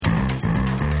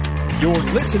You're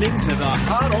listening to the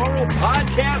Hot Oral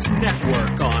Podcast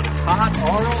Network on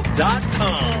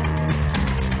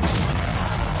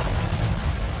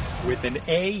hotoral.com. With an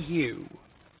AU.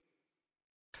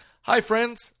 Hi,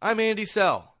 friends. I'm Andy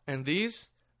Sell, and these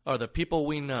are the people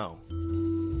we know.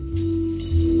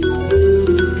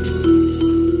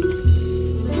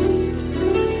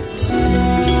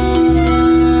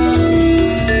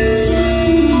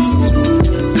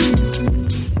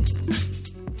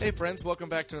 Hey friends, welcome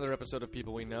back to another episode of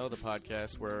People We Know, the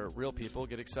podcast where real people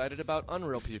get excited about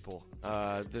unreal people.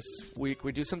 This week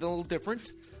we do something a little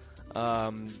different.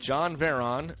 John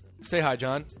Veron, say hi,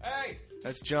 John. Hey!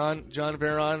 That's John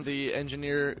Veron, the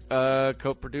engineer,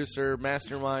 co-producer,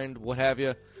 mastermind, what have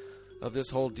you, of this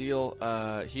whole deal.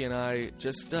 He and I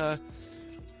just, well,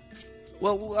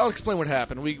 I'll explain what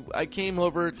happened. I came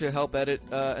over to help edit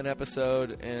an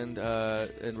episode and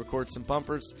record some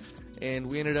bumpers.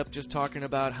 And we ended up just talking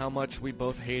about how much we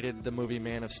both hated the movie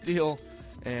Man of Steel.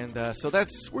 And so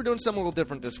we're doing something a little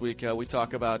different this week. We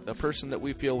talk about a person that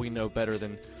we feel we know better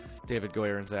than David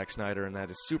Goyer and Zack Snyder, and that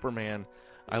is Superman.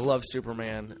 I love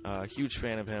Superman. Huge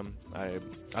fan of him. I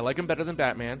like him better than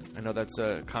Batman. I know that's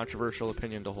a controversial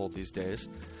opinion to hold these days.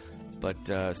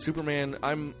 But Superman,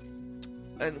 and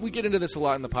we get into this a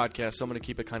lot in the podcast, so I'm going to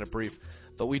keep it kind of brief.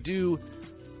 But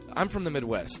I'm from the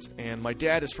Midwest, and my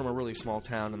dad is from a really small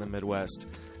town in the Midwest,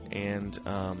 and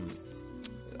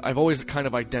I've always kind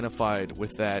of identified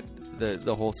with that,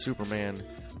 the whole Superman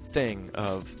thing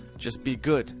of just be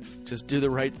good, just do the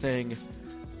right thing,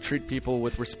 treat people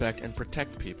with respect, and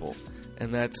protect people.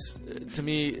 And that's, to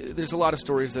me, there's a lot of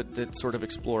stories that sort of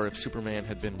explore if Superman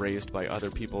had been raised by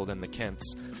other people than the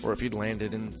Kents, or if he'd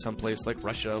landed in some place like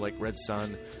Russia, like Red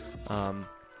Sun,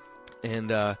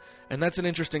 and that's an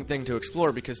interesting thing to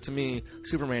explore because to me,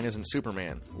 Superman isn't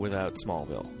Superman without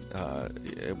Smallville,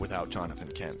 without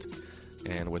Jonathan Kent,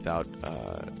 and without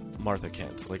Martha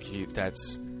Kent. Like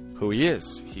that's who he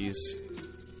is. He's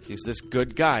this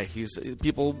good guy.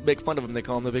 People make fun of him. They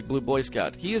call him the Big Blue Boy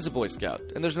Scout. He is a Boy Scout,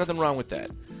 and there's nothing wrong with that.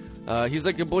 He's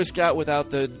like a Boy Scout without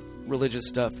the religious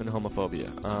stuff and homophobia.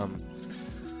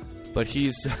 But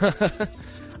he's,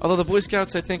 although the Boy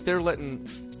Scouts, I think they're letting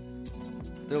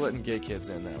gay kids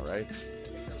in now, right?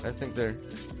 I think they're...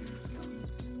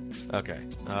 Okay.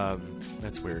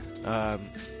 That's weird.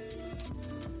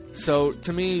 So,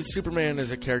 to me, Superman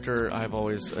is a character I've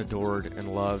always adored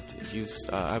and loved.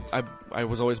 I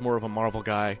was always more of a Marvel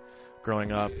guy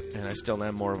growing up, and I still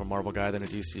am more of a Marvel guy than a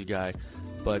DC guy.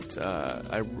 But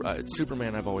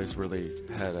Superman I've always really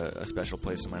had a special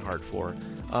place in my heart for.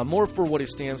 More for what he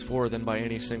stands for than by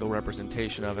any single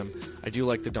representation of him. I do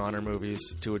like the Donner movies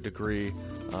to a degree.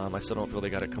 I still don't feel they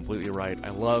got it completely right. I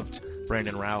loved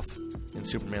Brandon Routh in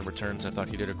Superman Returns. I thought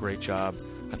he did a great job.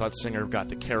 I thought Singer got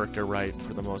the character right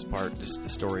for the most part. Just the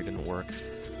story didn't work.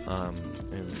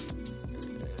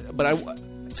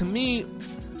 To me,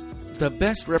 the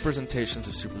best representations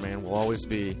of Superman will always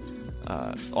be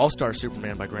All-Star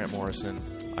Superman by Grant Morrison.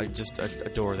 I just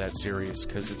adore that series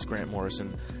because it's Grant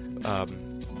Morrison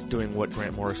doing what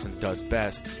Grant Morrison does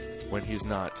best when he's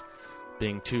not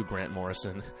being too Grant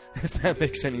Morrison, if that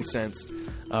makes any sense.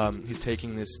 He's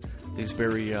taking these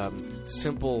very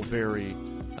simple, very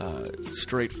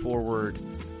straightforward,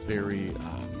 very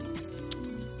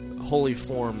wholly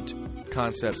formed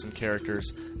concepts and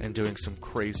characters and doing some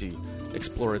crazy,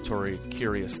 exploratory,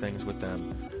 curious things with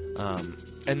them.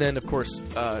 And then, of course,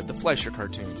 the Fleischer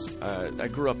cartoons. I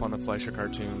grew up on the Fleischer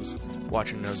cartoons,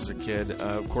 watching those as a kid.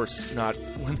 Of course, not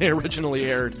when they originally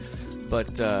aired,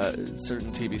 but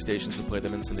certain TV stations would play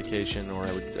them in syndication, or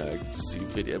I would see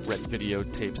rent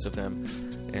videotapes of them.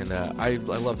 And I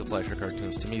love the Fleischer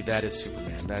cartoons. To me, that is Superman.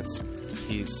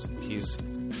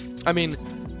 I mean,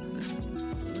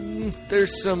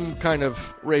 there's some kind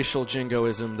of racial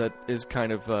jingoism that is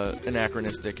kind of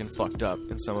anachronistic and fucked up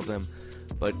in some of them.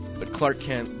 But Clark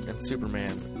Kent and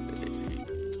Superman,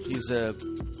 he's a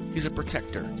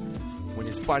protector. When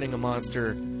he's fighting a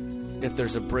monster, if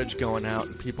there's a bridge going out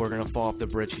and people are going to fall off the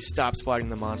bridge, he stops fighting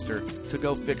the monster to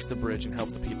go fix the bridge and help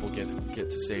the people get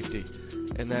to safety.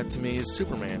 And that, to me, is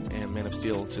Superman. And Man of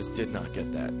Steel just did not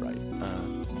get that right.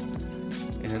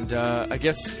 I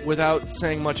guess without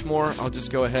saying much more, I'll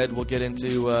just go ahead. We'll get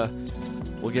into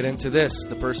this.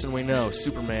 The person we know,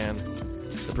 Superman.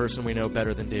 The person we know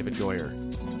better than David Goyer.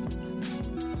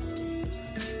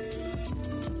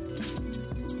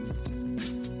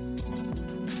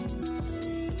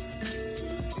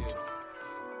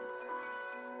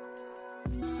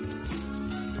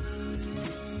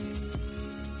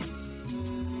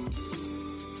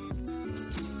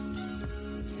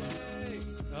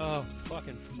 Oh,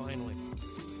 fucking finally.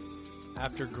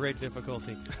 after great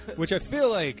difficulty, which I feel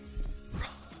like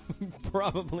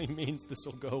probably means this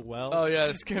will go well. Oh yeah,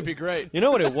 this gonna be great. You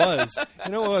know what it was?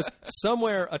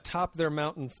 Somewhere atop their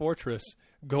mountain fortress,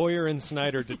 Goyer and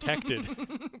Snyder detected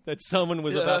that someone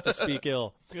was about to speak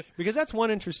ill. Because that's one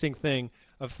interesting thing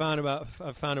I've found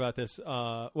about this.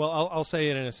 I'll say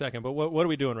it in a second. But what are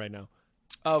we doing right now?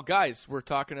 Oh, guys, we're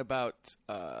talking about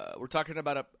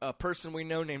a person we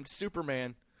know named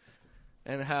Superman,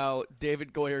 and how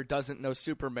David Goyer doesn't know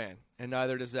Superman, and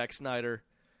neither does Zack Snyder,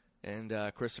 and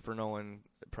Christopher Nolan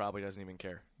probably doesn't even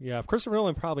care. Yeah, Christopher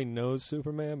Nolan probably knows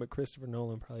Superman, but Christopher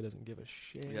Nolan probably doesn't give a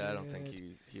shit. Yeah, I don't think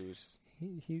he was.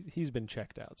 He's been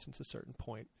checked out since a certain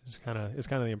point. It's kind of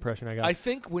the impression I got. I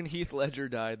think when Heath Ledger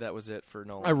died, that was it for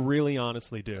Nolan. I really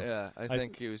honestly do. Yeah, I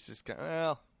think he was just kind of,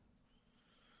 well.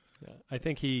 Yeah, I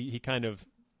think he kind of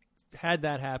had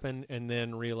that happen and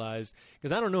then realized,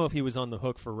 because I don't know if he was on the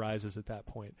hook for Rises at that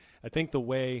point. I think the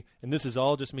way, and this is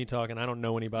all just me talking, I don't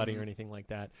know anybody or anything like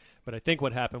that, but I think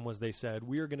what happened was they said,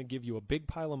 we are going to give you a big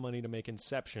pile of money to make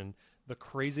Inception, the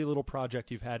crazy little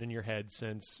project you've had in your head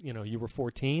since you were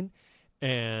 14,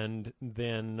 and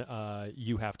then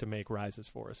you have to make Rises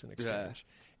for us in exchange.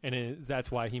 Yeah. And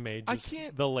that's why he made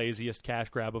the laziest cash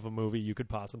grab of a movie you could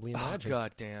possibly imagine. Oh,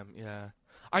 God damn, yeah.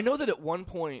 I know that at one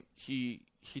point he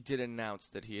did announce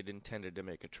that he had intended to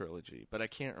make a trilogy, but I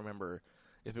can't remember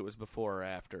if it was before or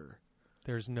after.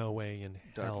 There's no way in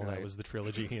hell that was the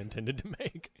trilogy he intended to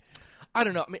make. I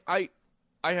don't know. I mean,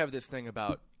 I have this thing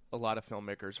about a lot of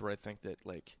filmmakers where I think that,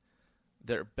 like,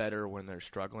 they're better when they're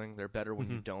struggling. They're better when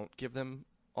you don't give them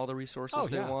all the resources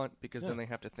they want, because then they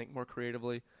have to think more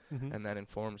creatively, and that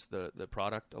informs the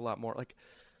product a lot more. Like,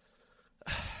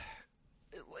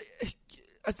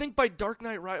 I think by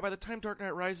the time Dark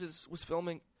Knight Rises was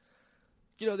filming,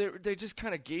 they just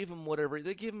kind of gave him whatever.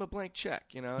 They gave him a blank check,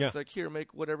 It's like, here,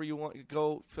 make whatever you want.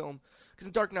 Go film. Because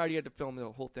in Dark Knight, you had to film the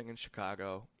whole thing in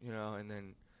Chicago, and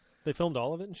then... They filmed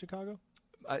all of it in Chicago?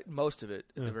 Most of it,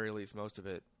 at the very least, most of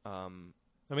it. I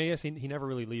mean, yes, he never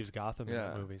really leaves Gotham in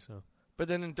that movie, so... But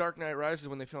then in Dark Knight Rises,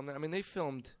 when they filmed that, I mean, they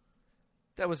filmed...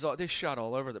 That was all... They shot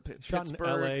all over the... Shot in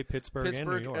L.A., Pittsburgh, and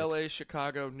New York. L.A.,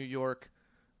 Chicago, New York...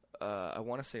 I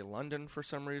want to say London for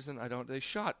some reason. They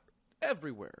shot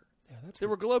everywhere. Yeah, they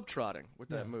were globetrotting with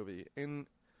that movie,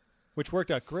 which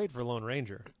worked out great for Lone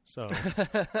Ranger. So,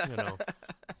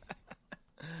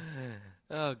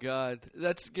 Oh God,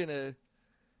 that's gonna.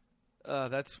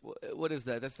 What is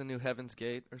that? That's the new Heaven's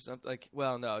Gate or something. Like,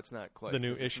 well, no, it's not quite the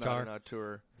new Ishtar. Not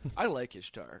tour. I like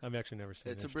Ishtar. I've actually never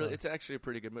seen it. It's actually a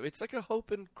pretty good movie. It's like a Hope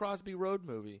and Crosby Road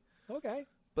movie. Okay.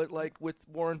 But, like, with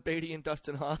Warren Beatty and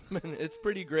Dustin Hoffman, it's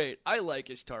pretty great. I like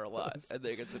Ishtar a lot. I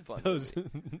think it's a fun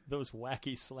movie. Those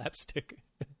wacky slapstick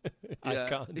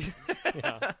icons.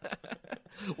 Yeah.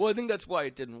 Well, I think that's why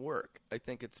it didn't work. I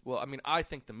think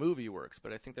the movie works,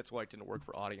 but I think that's why it didn't work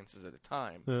for audiences at the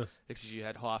time. Yeah. Because you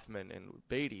had Hoffman and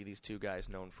Beatty, these two guys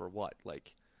known for what?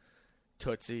 Like,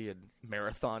 Tootsie and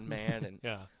Marathon Man and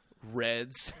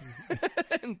Reds.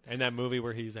 and that movie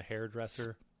where he's a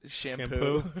hairdresser.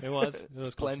 Shampoo. It was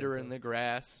Splendor in the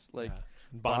Grass, like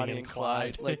Bonnie and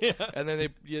Clyde. Like, and then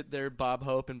they're Bob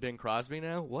Hope and Bing Crosby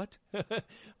now. What?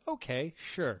 Okay,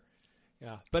 sure.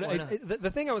 Yeah, but the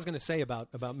thing I was going to say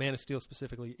about Man of Steel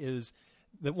specifically is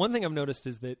that one thing I've noticed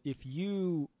is that if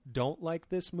you don't like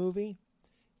this movie,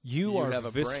 you have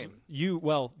a brain.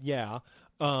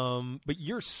 But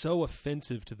you're so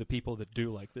offensive to the people that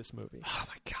do like this movie. Oh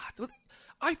my God,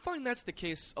 I find that's the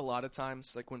case a lot of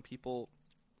times. Like when people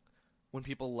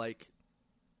like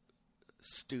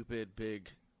stupid,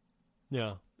 big,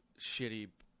 shitty,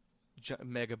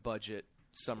 mega budget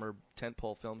summer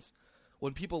tentpole films.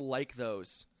 When people like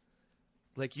those,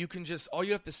 like you can just all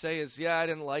you have to say is, "Yeah, I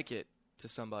didn't like it" to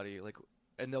somebody, like,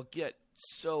 and they'll get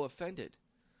so offended.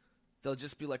 They'll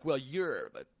just be like, "Well,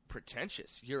 you're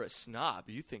pretentious. You're a snob.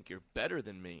 You think you're better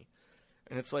than me,"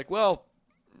 and it's like, "Well,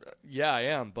 yeah, I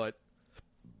am, but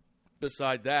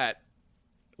beside that,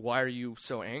 why are you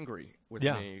so angry with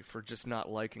me for just not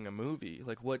liking a movie?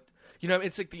 Like what?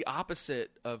 It's like the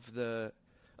opposite of the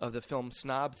film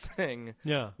snob thing.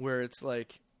 Yeah, where it's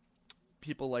like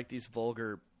people like these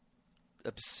vulgar,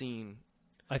 obscene.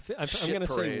 I'm going to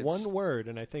say one word,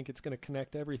 and I think it's going to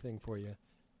connect everything for you: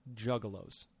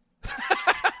 juggalos.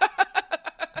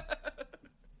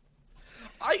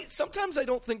 Sometimes I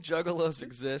don't think juggalos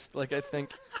exist. Like I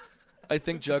think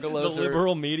juggalos. The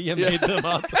liberal media made them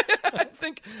up.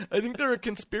 think they're a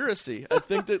conspiracy. I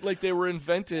think that like they were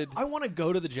invented. I want to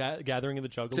go to the Gathering of the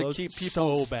Juggalos to keep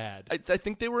so bad. I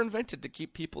think they were invented to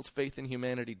keep people's faith in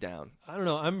humanity down. I don't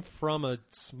know. I'm from a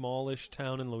smallish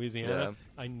town in Louisiana.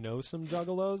 I know some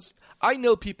Juggalos. I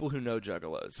know people who know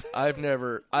Juggalos. I've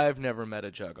never met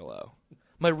a Juggalo.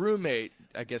 My roommate,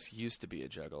 I guess he used to be a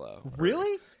Juggalo.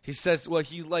 Really? He says, well,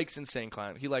 he likes Insane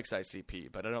Clown. He likes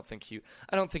ICP, but I don't think he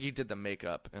did the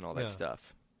makeup and all that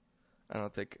stuff. I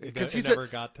don't think because he's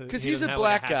a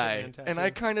black guy, and I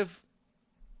kind of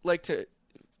like to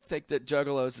think that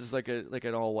Juggalos is like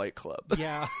an all white club.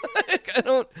 Yeah,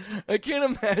 I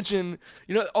can't imagine.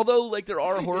 Although like there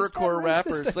are horrorcore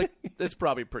rappers, like that's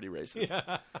probably pretty racist.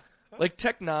 Yeah. Like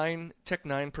Tech Nine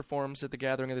performs at the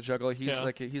Gathering of the Juggalo. He's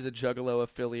he's a Juggalo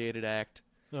affiliated act.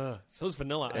 So's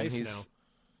Vanilla Ice now.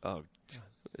 Oh,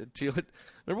 Tila.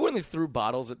 Remember when they threw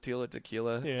bottles at Tila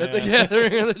Tequila at the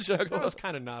Gathering of the Juggalo? That was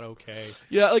kind of not okay.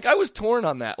 Yeah, like I was torn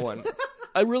on that one.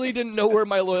 I really didn't know where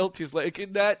my loyalties lay. Like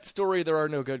in that story, there are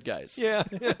no good guys. Yeah,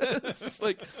 it's just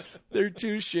like they're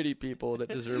two shitty people that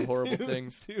deserve horrible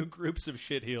things. Two groups of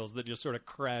shitheels that just sort of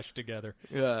crash together.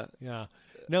 Yeah.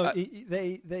 No,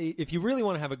 they. If you really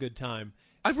want to have a good time,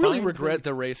 I really regret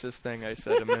the racist thing I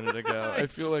said a minute ago. I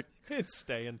feel like it's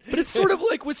staying, but it's sort of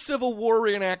like with Civil War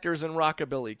reenactors and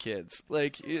rockabilly kids.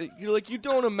 Like you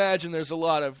don't imagine there's a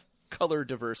lot of color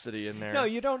diversity in there. No,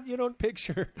 you don't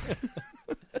picture.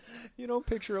 You don't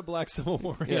picture a black Civil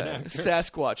War reenactor.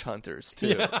 Sasquatch hunters too.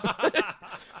 Yeah.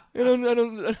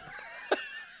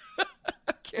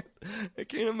 I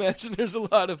can't imagine there's a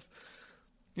lot of,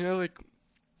 like.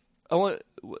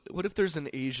 What if there's an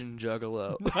Asian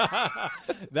Juggalo?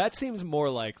 That seems more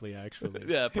likely, actually.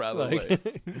 Yeah, probably.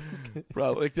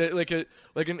 Probably like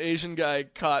an Asian guy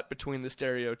caught between the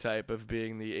stereotype of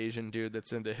being the Asian dude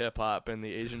that's into hip hop and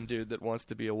the Asian dude that wants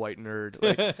to be a white nerd.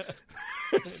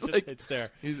 Like, it's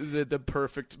there. The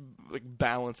perfect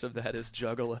balance of that is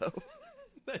Juggalo.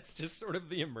 That's just sort of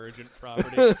the emergent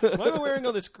property. Why am I wearing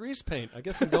all this grease paint? I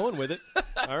guess I'm going with it.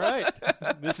 All right.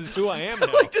 This is who I am now.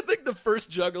 I like to think the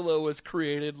first Juggalo was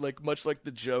created much like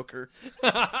the Joker.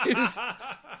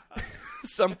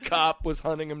 Some cop was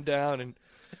hunting him down and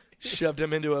shoved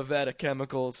him into a vat of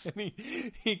chemicals. And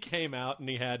he came out and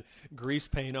he had grease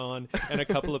paint on and a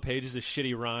couple of pages of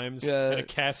shitty rhymes and a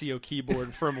Casio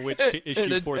keyboard from which to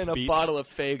issue forth and beats. A bottle of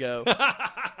Faygo.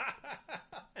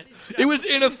 It was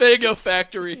in a Faygo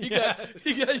factory.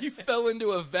 He fell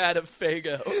into a vat of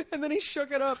Faygo. And then he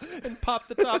shook it up and popped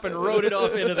the top and rode it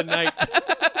off into the night.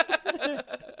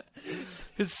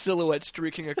 His silhouette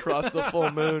streaking across the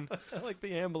full moon. I like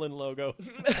the Amblin logo.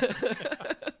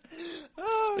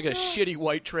 Like a shitty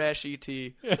white trash ET.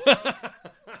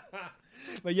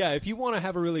 But yeah, if you want to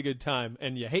have a really good time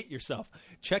and you hate yourself,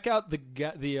 check out the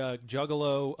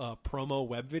Juggalo promo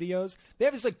web videos. They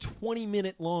have these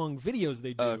 20-minute long videos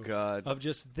they do of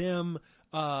just them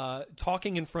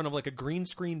talking in front of a green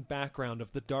screen background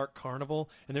of the Dark Carnival,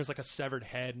 and there's a severed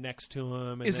head next to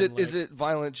him. And is it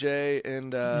Violent J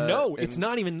and no, it's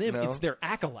not even them. No? It's their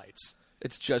acolytes.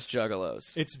 It's just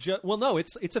Juggalos. It's just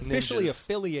it's officially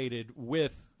affiliated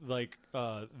with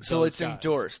so it's guys.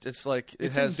 Endorsed. It's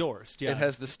endorsed. Yeah, it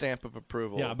has the stamp of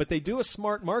approval. Yeah, but they do a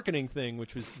smart marketing thing,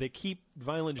 which was they keep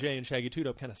Violent J and Shaggy Two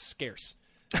Dope kind of scarce.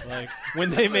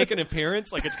 When they make an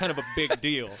appearance, it's kind of a big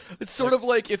deal. It's sort of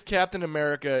like if Captain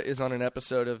America is on an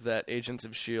episode of that Agents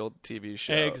of S.H.I.E.L.D. TV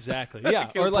show. Exactly.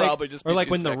 Yeah. or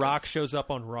when The Rock shows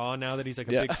up on Raw now that he's a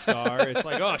big star. It's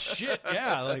oh shit,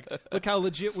 yeah. Look how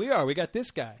legit we are. We got this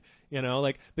guy.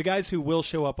 The guys who will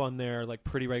show up on there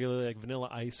pretty regularly, Vanilla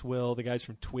Ice will. The guys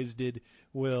from Twisted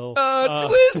will.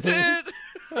 Twisted.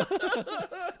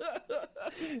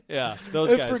 Yeah,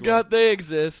 those guys. I forgot they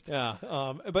exist. Yeah,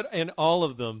 and all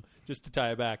of them, just to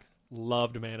tie it back,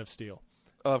 loved Man of Steel.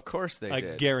 Oh, of course they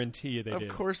did. I guarantee you they did. Of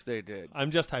course they did.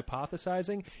 I'm just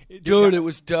hypothesizing. Dude, it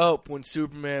was dope when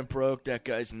Superman broke that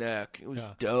guy's neck. It was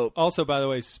dope. Also, by the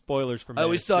way, spoilers for Man I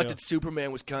always of Steel. thought that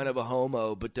Superman was kind of a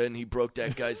homo, but then he broke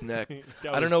that guy's neck.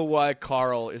 I don't know why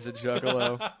Carl is a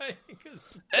Juggalo.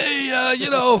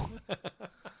 Hey,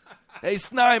 hey,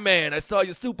 Snyman, I saw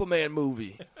your Superman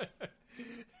movie.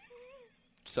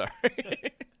 Sorry.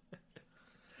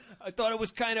 I thought it was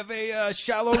kind of a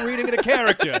shallow reading of the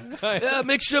character. Yeah,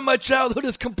 make sure my childhood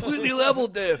is completely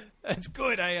leveled there. That's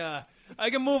good. I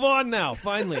can move on now.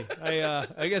 Finally,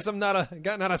 I guess I'm not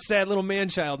a sad little man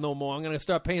child no more. I'm gonna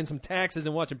start paying some taxes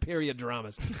and watching period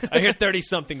dramas. I hear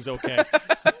 30-something's okay.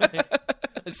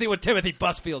 Let's see what Timothy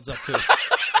Busfield's up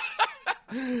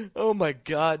to. Oh my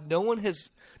God! No one has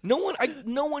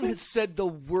said the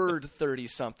word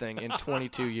 30-something in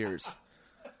 22 years.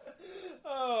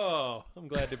 Oh, I'm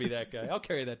glad to be that guy. I'll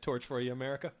carry that torch for you,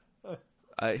 America.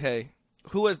 Hey,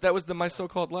 who was that? Was the My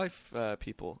So-Called Life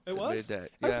people? It that was? made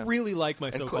that. I Yeah. really like My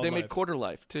And So-Called they Life. made Quarter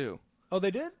Life too. Oh, they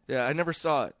did? Yeah, I never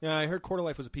saw it. Yeah, I heard Quarter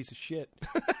Life was a piece of shit.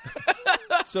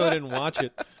 So I didn't watch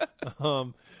it.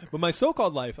 But My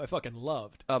So-Called Life, I fucking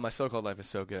loved. My So-Called Life is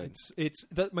so good.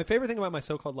 My favorite thing about My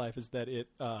So-Called Life is that it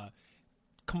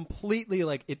completely,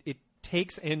 like, it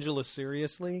takes Angela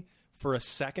seriously for a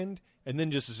second and then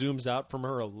just zooms out from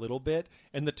her a little bit.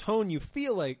 And the tone I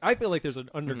feel like there's an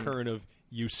undercurrent of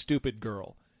 "you stupid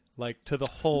girl," like, to the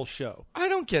whole show. I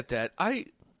don't get that. I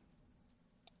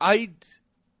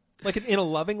Like, in a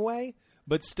loving way,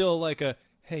 but still like a,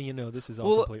 hey, this is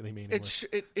all completely meaningless.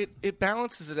 It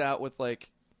balances it out with like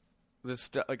the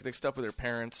stuff with her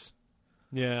parents.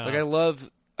 Yeah. Like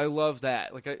I love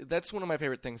that. Like that's one of my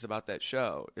favorite things about that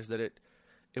show is that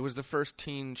it was the first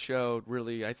teen show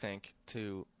really, I think,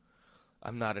 to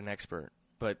I'm not an expert,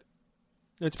 but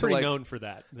it's pretty like, known for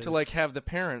that. To like have the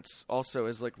parents also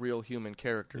as like real human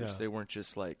characters. Yeah. They weren't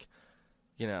just like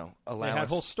had allowance,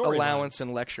 whole storylines. allowance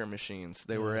and lecture machines.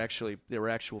 They were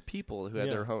actual people who had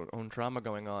their own drama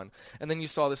going on. And then you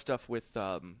saw this stuff with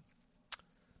the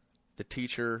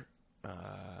teacher,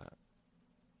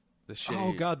 the shitty.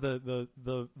 Oh God,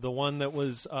 the one that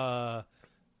was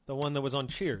on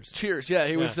Cheers. Cheers, yeah.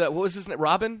 He was. What was his name?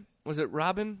 Robin? Was it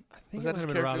Robin? I think was it that might his have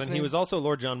been character's Robin. name? He was also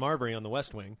Lord John Marbury on The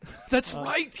West Wing. That's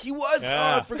right. He was.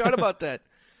 Yeah. Oh, I forgot about that.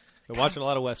 Been watching a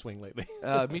lot of West Wing lately.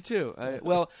 Me too.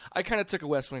 I kind of took a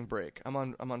West Wing break. I'm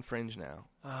on Fringe now,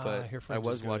 but I hear Fringe I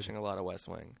was is good. watching a lot of West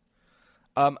Wing.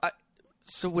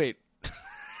 So wait, I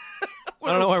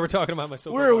don't know why we're talking about My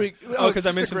So-Called Where are Life. we? Oh, Oh, because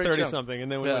it's I just a mentioned great 30 show. something,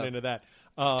 and then we Yeah. went into that.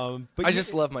 But I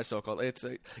just love My So-Called.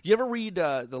 You ever read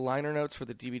the liner notes for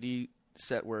the DVD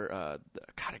set where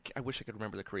God, I wish I could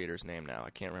remember the creator's name now. I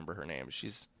can't remember her name.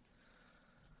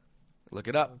 Look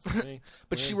it up. Let's see.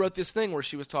 But she wrote this thing where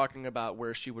she was talking about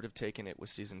where she would have taken it with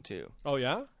season 2. Oh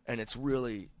yeah, And it's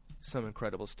really some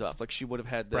incredible stuff. Like she would have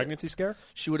had pregnancy scare.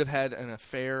 She would have had an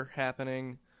affair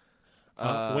happening.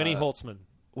 Winnie Holtzman.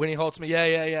 Winnie Holtzman,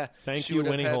 yeah. Thank She you, would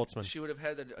have Winnie had- Holtzman. She would have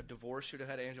had a divorce. She would have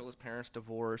had Angela's parents'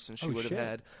 divorce, and she Oh, would shit.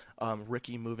 have had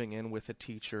Ricky moving in with a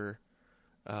teacher.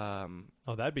 Oh,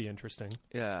 that'd be interesting.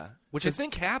 Yeah, which I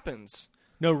think happens.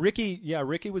 No, Ricky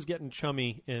was getting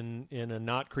chummy in a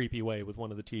not creepy way with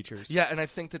one of the teachers. Yeah, and I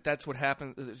think that's what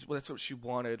happened. That's what she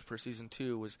wanted for season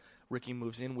 2 was Ricky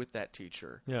moves in with that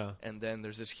teacher. Yeah. And then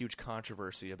there's this huge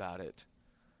controversy about it.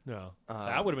 No,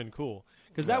 that would have been cool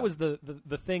because that was the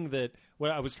thing that what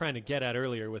I was trying to get at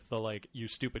earlier with the like you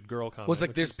stupid girl comment. Well, it's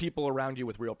like which there's is- people around you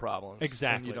with real problems.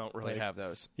 Exactly. And you don't really Like- have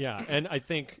those. Yeah, and I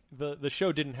think the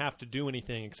show didn't have to do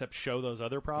anything except show those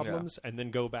other problems and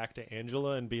then go back to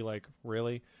Angela and be like,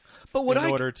 really? But what in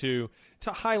order to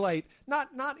highlight not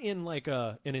in like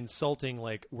an insulting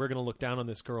like we're going to look down on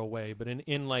this girl way, but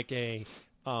in like a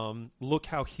look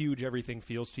how huge everything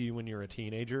feels to you when you're a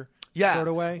teenager sort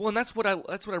of way. Well, and that's what I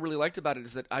really liked about it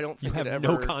is that I don't think you have it ever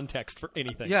no context for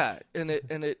anything. Yeah, and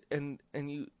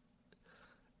you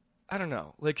I don't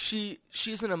know. Like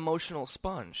she's an emotional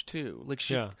sponge too. Like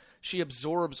she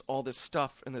absorbs all this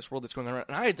stuff in this world that's going on around.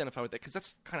 And I identify with that because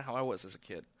that's kind of how I was as a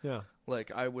kid. Yeah.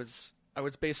 Like I was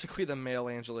basically the male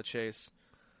Angela Chase.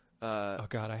 Oh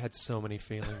God, I had so many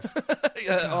feelings.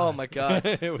 Yeah, oh my God,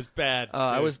 It was bad.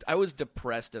 I dude. was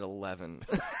depressed at 11.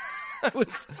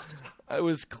 I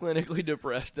was clinically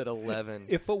depressed at 11.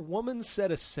 If a woman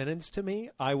said a sentence to me,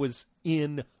 I was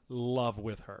in love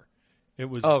with her. It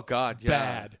was Oh God, yeah.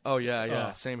 bad. Oh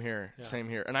yeah. Same here.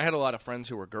 And I had a lot of friends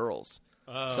who were girls,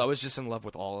 so I was just in love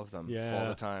with all of them all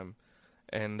the time.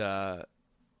 And and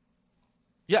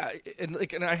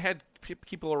I had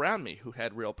people around me who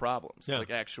had real problems,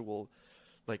 like actual,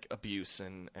 like abuse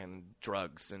and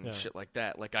drugs and shit like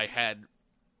that. Like I had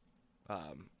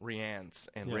Rianne's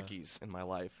and Ricky's in my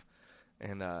life,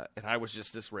 and I was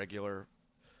just this regular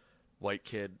white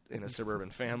kid in a suburban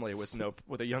family with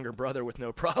a younger brother with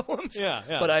no problems.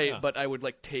 But I would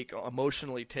like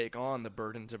emotionally take on the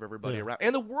burdens of everybody around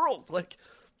and the world. Like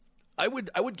I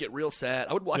would get real sad.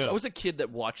 I would watch. I was a kid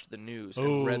that watched the news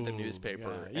and read the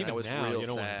newspaper, and Even I was now, real you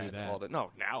don't sad. want to do that. All that.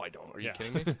 No, now I don't. Are you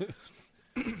kidding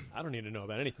me? I don't need to know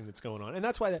about anything that's going on, and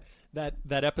that's why that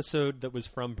episode that was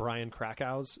from Brian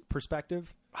Krakow's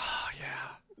perspective. Oh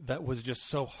yeah, that was just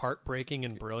so heartbreaking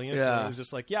and brilliant. Yeah. It was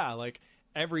just like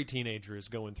every teenager is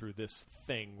going through this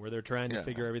thing where they're trying to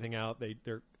figure everything out.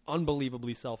 They're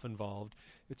unbelievably self-involved.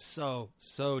 It's so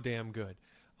damn good.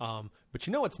 But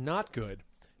you know what's not good?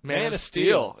 Man of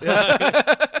Steel.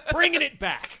 Bringing it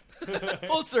back.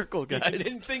 Full circle, guys. I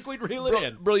didn't think we'd reel it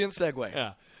in. Brilliant segue.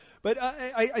 Yeah. But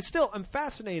I'm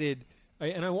fascinated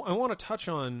I want to touch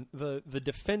on the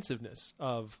defensiveness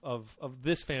of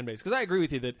this fan base, because I agree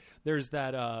with you that there's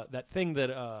that thing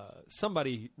that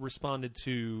somebody responded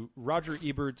to Roger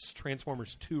Ebert's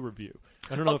Transformers 2 review.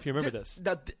 I don't know if you remember this.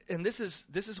 This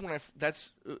is when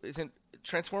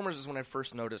Transformers is when I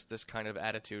first noticed this kind of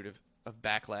attitude of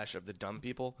backlash of the dumb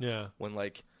people. Yeah.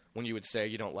 When you would say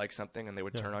you don't like something and they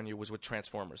would turn on you, was with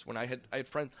Transformers. When I had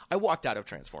friends, I walked out of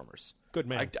Transformers. Good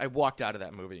man. I walked out of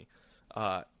that movie,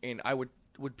 and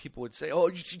people would say, "Oh,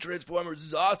 you see Transformers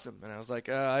is awesome," and I was like,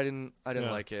 "I didn't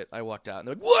like it." I walked out, and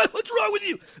they're like, "What? What's wrong with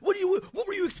you? What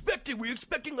were you expecting? Were you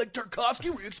expecting like Tarkovsky?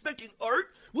 Were you expecting art?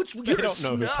 They don't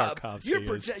know who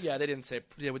Tarkovsky is. Yeah, they didn't say.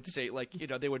 They would say like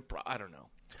they would. I don't know.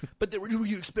 But were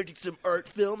you expecting some art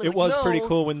film? It was pretty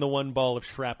cool when the one ball of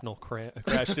shrapnel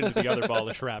crashed into the other ball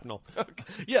of shrapnel.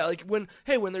 Yeah, like when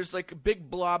there's like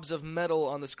big blobs of metal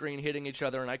on the screen hitting each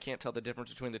other and I can't tell the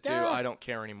difference between the two, I don't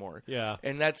care anymore. Yeah.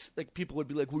 And that's like people would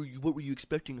be like, what were you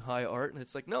expecting, high art? And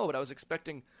it's like, no, but I was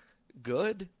expecting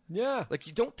good. Yeah. Like,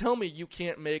 you don't tell me you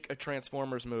can't make a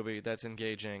Transformers movie that's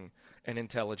engaging and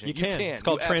intelligent. You can. It's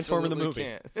called Transformer the Movie.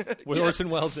 With Orson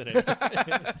Welles in it.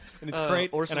 And it's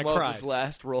great. Orson and I Welles' cried.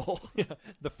 last role. Yeah.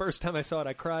 The first time I saw it,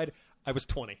 I cried. I was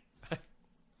 20.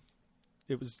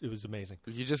 It was amazing.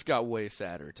 You just got way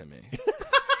sadder to me.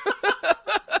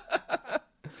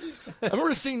 I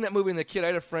remember seeing that movie and the kid. I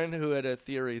had a friend who had a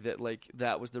theory that like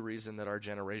that was the reason that our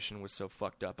generation was so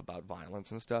fucked up about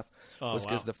violence and stuff. Was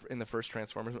because in the first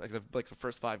Transformers, like the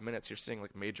first 5 minutes, you're seeing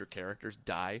like major characters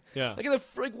die. Yeah. Like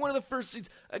one of the first scenes,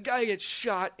 a guy gets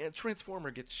shot and a Transformer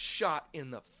gets shot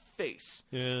in the face.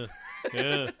 Yeah.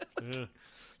 Yeah.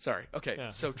 Sorry. Okay.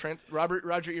 Yeah. So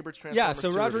Roger Ebert's Transformers. Yeah.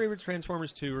 So 2 Roger review. Ebert's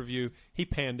Transformers 2 review, he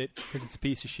panned it because it's a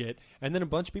piece of shit. And then a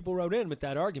bunch of people wrote in with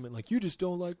that argument, like, you just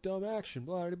don't like dumb action,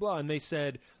 blah blah blah. And they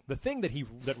said the thing that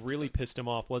really pissed him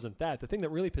off wasn't that. The thing that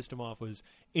really pissed him off was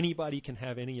anybody can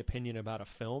have any opinion about a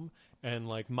film, and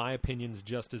like my opinion's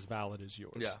just as valid as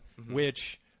yours. Yeah. Mm-hmm.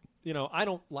 Which, I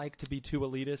don't like to be too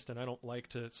elitist, and I don't like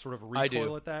to sort of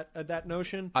recoil at that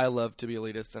notion. I love to be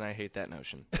elitist, and I hate that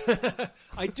notion.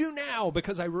 I do now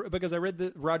because I read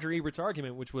the Roger Ebert's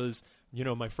argument, which was,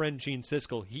 my friend Gene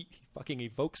Siskel, he fucking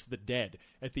evokes the dead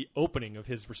at the opening of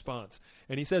his response,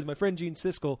 and he says, my friend Gene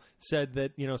Siskel said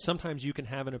that sometimes you can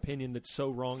have an opinion that's so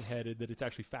wrongheaded that it's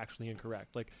actually factually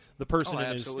incorrect. Like the person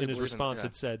in his response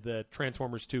had said that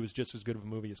Transformers 2 is just as good of a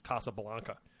movie as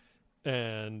Casablanca,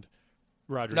 and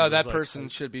Roger. No, that person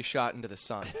should be shot into the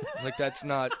sun. Like that's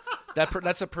not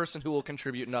that's a person who will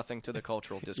contribute nothing to the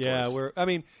cultural discourse. Yeah,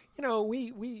 we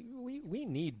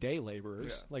need day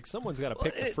laborers. Yeah. Like someone's got to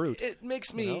pick the fruit. It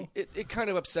makes me it kind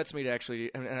of upsets me to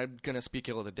actually, and I'm going to speak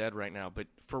ill of the dead right now, but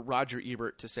for Roger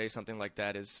Ebert to say something like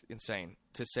that is insane.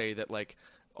 To say that like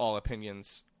all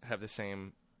opinions have the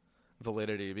same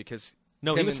validity, because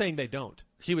no, he was saying they don't.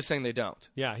 He was saying they don't.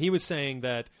 Yeah, he was saying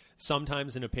that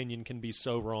sometimes an opinion can be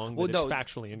so wrong that it's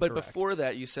factually incorrect. But before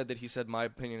that, you said that he said my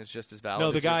opinion is just as valid.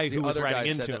 No, the guy yours. who was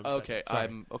writing into him. Okay,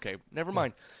 okay, never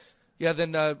mind. Yeah,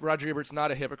 then Roger Ebert's not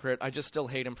a hypocrite. I just still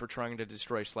hate him for trying to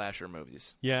destroy slasher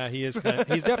movies. Yeah, he is.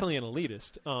 He's definitely an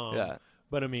elitist. Yeah.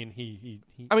 But I mean, he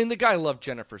I mean, the guy loved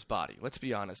Jennifer's Body. Let's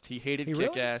be honest. He hated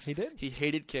Kick-Ass. He did? He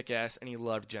hated Kick-Ass, and he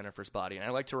loved Jennifer's Body. And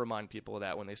I like to remind people of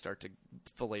that when they start to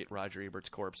fillet Roger Ebert's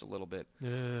corpse a little bit.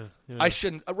 Yeah. I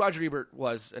shouldn't. Roger Ebert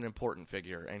was an important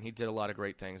figure, and he did a lot of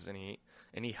great things, and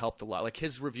he helped a lot. Like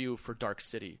his review for Dark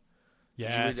City.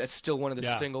 Yes. It's still one of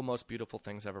the single most beautiful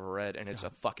things I've ever read, and it's a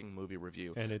fucking movie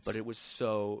review. But it was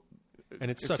so... And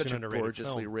it's such an underrated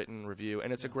gorgeously film. written review,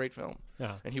 and it's a great film.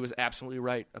 Yeah. And he was absolutely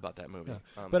right about that movie.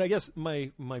 Yeah. But I guess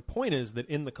my point is that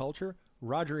in the culture,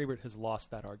 Roger Ebert has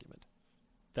lost that argument.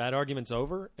 That argument's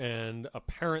over, and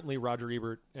apparently Roger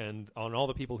Ebert and on all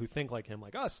the people who think like him,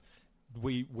 like us,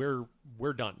 we're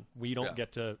done. We don't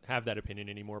get to have that opinion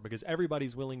anymore because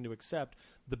everybody's willing to accept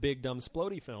the big dumb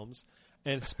splody films,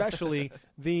 and especially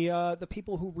the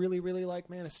people who really really like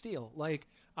Man of Steel. Like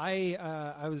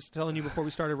I was telling you before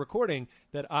we started recording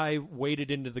that I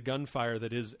waded into the gunfire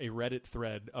that is a Reddit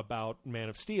thread about Man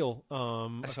of Steel a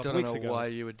couple weeks ago. I still don't know why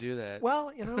you would do that.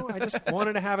 Well, I just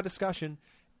wanted to have a discussion.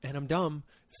 And I'm dumb.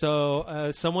 So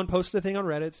someone posted a thing on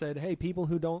Reddit, said, hey, people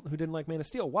who didn't like Man of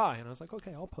Steel, why? And I was like,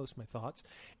 okay, I'll post my thoughts.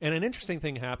 And an interesting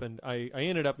thing happened. I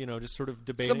ended up, just sort of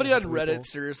debating. Somebody on Reddit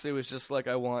seriously was just like,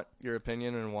 I want your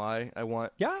opinion and why.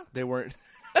 Yeah. They weren't.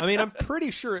 I mean, I'm pretty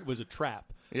sure it was a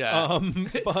trap. Yeah.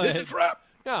 But, it's a trap.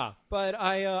 Yeah, but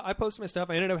I posted my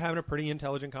stuff. I ended up having a pretty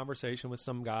intelligent conversation with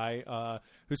some guy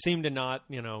who seemed to not,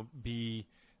 be...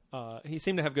 he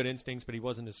seemed to have good instincts, but he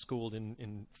wasn't as schooled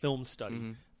in film study.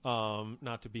 Mm-hmm.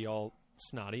 Not to be all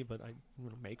snotty, but I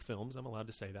make films. I'm allowed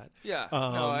to say that. Yeah.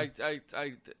 No,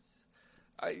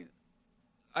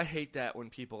 I hate that when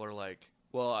people are like,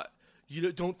 "Well,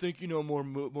 you don't think you know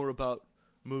more about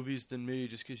movies than me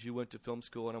just because you went to film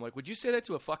school." And I'm like, "Would you say that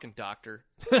to a fucking doctor?"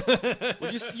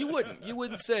 You wouldn't. You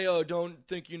wouldn't say, "Oh, don't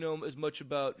think you know as much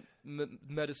about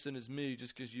medicine as me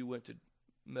just because you went to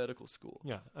medical school."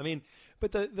 Yeah, I mean,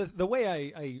 but the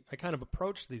way I kind of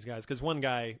approached these guys, because one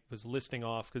guy was listing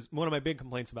off, because one of my big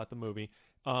complaints about the movie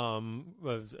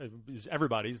is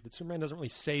everybody's that Superman doesn't really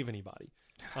save anybody.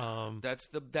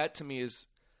 That to me is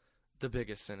the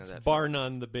biggest sin of that bar film.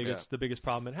 none the biggest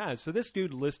problem it has. So this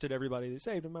dude listed everybody they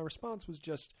saved, and my response was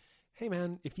just, hey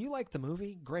man, if you like the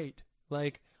movie, great.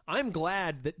 Like, I'm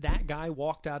glad that guy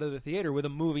walked out of the theater with a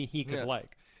movie he could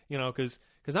like,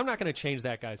 because I'm not going to change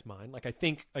that guy's mind. Like, I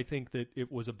think that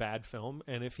it was a bad film,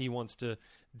 and if he wants to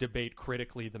debate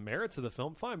critically the merits of the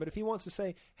film, fine. But if he wants to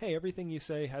say, hey, everything you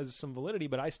say has some validity,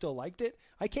 but I still liked it,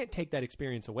 I can't take that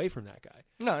experience away from that guy.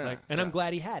 No. I'm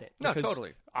glad he had it. No,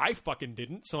 totally. I fucking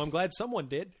didn't, so I'm glad someone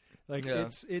did. Like,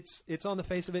 it's on the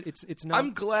face of it. It's not.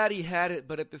 I'm glad he had it,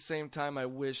 but at the same time, I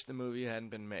wish the movie hadn't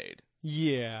been made.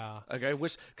 Yeah. Like, I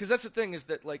wish, because that's the thing is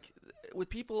that, like, with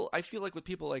people, I feel like with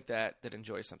people like that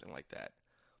enjoy something like that,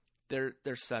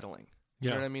 they're settling. You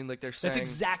know what I mean? Like, they're saying, that's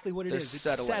exactly what it is. It's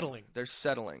settling. They're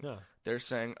settling. Yeah. They're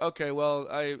saying, okay, well,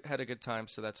 I had a good time,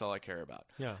 so that's all I care about.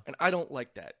 Yeah. And I don't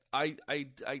like that. I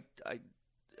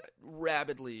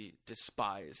rabidly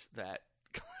despise that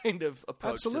kind of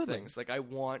approach to things. Like, I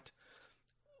want.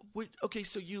 Okay,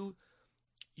 so you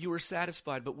were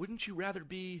satisfied, but wouldn't you rather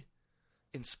be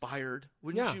inspired?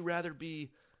 Wouldn't you rather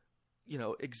be,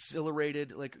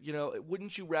 exhilarated? Like,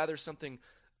 wouldn't you rather something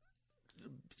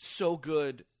so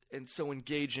good and so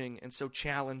engaging and so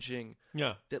challenging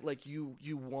that, like, you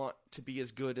want to be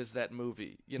as good as that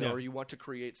movie, or you want to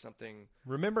create something.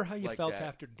 Remember how you like felt that.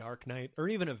 after Dark Knight or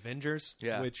even Avengers?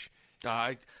 Yeah. Which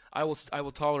I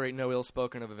will tolerate no ill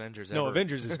spoken of Avengers. No, ever.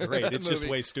 Avengers is great. It's just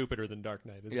Movie. way stupider than Dark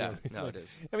Knight. It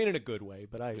is. I mean, in a good way,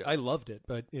 but I loved it.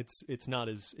 But it's not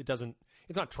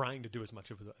trying to do as much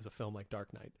as a film like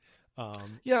Dark Knight.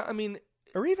 I mean,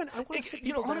 or even I want to sit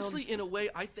people down. honestly, in a way,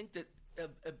 I think that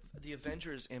the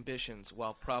Avengers' ambitions,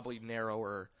 while probably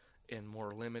narrower and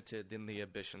more limited than the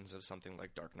ambitions of something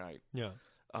like Dark Knight,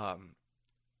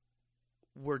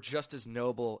 were just as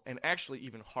noble and actually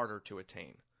even harder to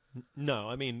attain. No,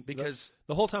 I mean, because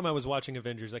the whole time I was watching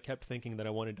Avengers, I kept thinking that I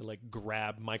wanted to, like,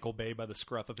 grab Michael Bay by the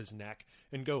scruff of his neck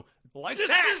and go, like,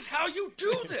 this is how you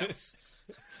do this.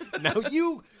 Now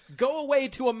you go away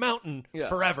to a mountain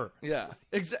forever. Yeah,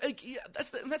 exactly. Yeah,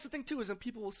 that's the thing too, is that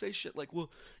people will say shit like,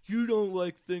 "Well, you don't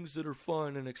like things that are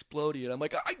fun and explodey," and I'm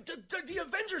like, the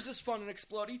Avengers is fun and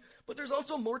explodey, but there's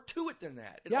also more to it than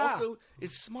that. It also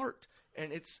is smart,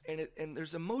 and and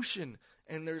there's emotion,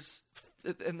 and there's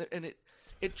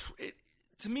it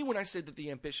to me, when I say that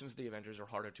the ambitions of the Avengers are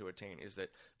harder to attain, is that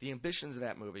the ambitions of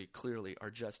that movie clearly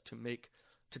are just to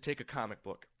take a comic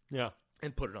book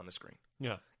and put it on the screen.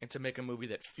 Yeah. And to make a movie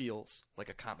that feels like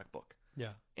a comic book.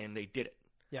 Yeah. And they did it.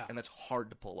 Yeah. And that's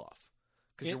hard to pull off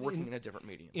because you're working in a different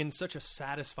medium. In such a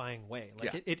satisfying way.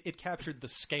 Like, it captured the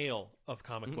scale of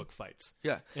comic book fights.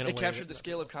 Yeah. It captured the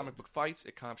scale of comic book fights.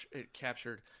 It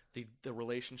captured the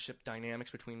relationship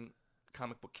dynamics between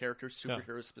comic book characters,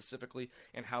 superheroes specifically,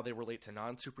 and how they relate to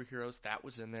non-superheroes. That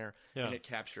was in there. Yeah. And it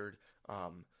captured,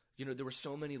 there were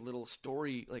so many little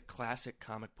like classic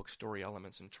comic book story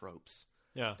elements and tropes.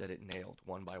 Yeah, that it nailed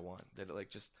one by one. That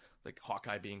it, just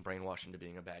Hawkeye being brainwashed into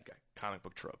being a bad guy, comic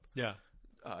book trope. Yeah,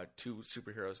 two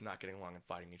superheroes not getting along and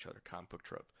fighting each other, comic book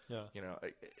trope. Yeah,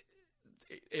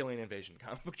 alien invasion,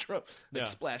 comic book trope.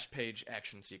 Splash page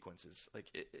action sequences.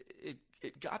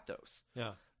 It got those.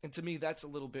 Yeah, and to me that's a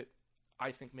little bit,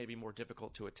 I think, maybe more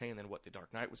difficult to attain than what The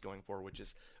Dark Knight was going for, which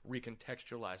is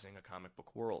recontextualizing a comic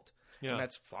book world. Yeah, and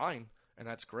that's fine and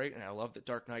that's great, and I love that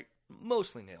Dark Knight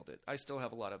mostly nailed it. I still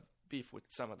have a lot of beef with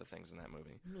some of the things in that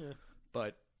movie,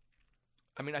 but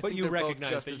I mean, I think you they're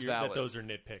recognize both just as valid. That those are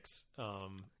nitpicks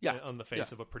on the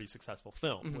face of a pretty successful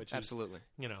film, which is absolutely,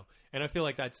 and I feel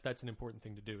like that's an important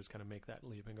thing to do, is kind of make that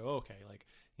leap and go, okay, like,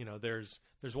 there's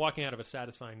walking out of a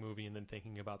satisfying movie and then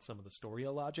thinking about some of the story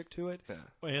logic to it,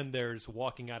 and there's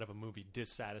walking out of a movie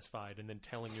dissatisfied and then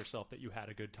telling yourself that you had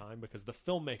a good time because the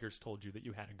filmmakers told you that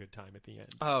you had a good time at the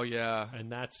end. Oh yeah,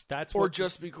 and that's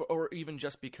or even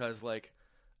just because like,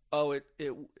 oh,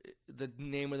 the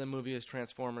name of the movie is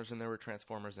Transformers, and there were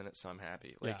Transformers in it, so I'm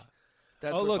happy. Like,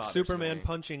 That's oh, what look, bothers Superman me.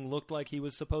 punching looked like he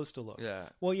was supposed to look. Yeah.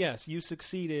 Well, yes, you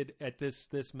succeeded at this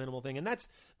minimal thing, and that's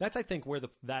I think where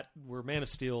where Man of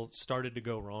Steel started to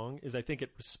go wrong is I think it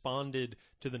responded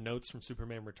to the notes from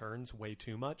Superman Returns way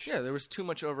too much. Yeah, there was too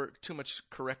much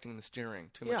correcting the steering,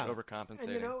 too much overcompensating.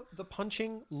 And, you know, the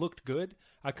punching looked good.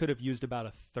 I could have used about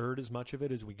a third as much of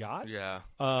it as we got. Yeah.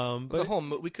 But the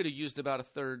whole we could have used about a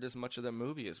third as much of the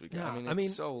movie as we got. Yeah, I mean,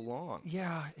 it's so long.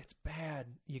 Yeah, it's bad,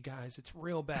 you guys. It's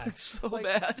real bad. It's so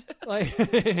bad. Like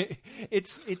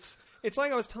it's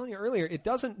like I was telling you earlier. It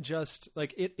doesn't just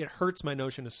like it hurts my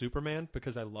notion of Superman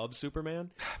because I love Superman.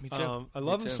 Me too. I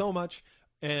love him so much.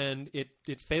 And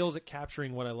it fails at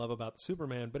capturing what I love about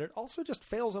Superman, but it also just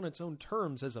fails on its own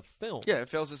terms as a film. Yeah, it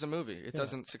fails as a movie. It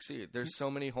doesn't succeed. There's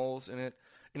so many holes in it,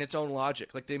 in its own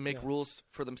logic. Like, they make rules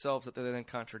for themselves that they then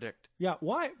contradict. Yeah,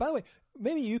 why? By the way,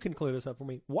 maybe you can clear this up for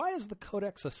me. Why is the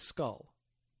Codex a skull?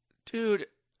 Dude,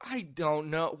 I don't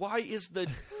know. Why does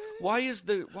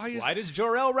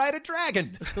Jor-El ride a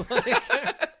dragon?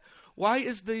 Why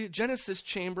is the Genesis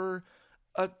chamber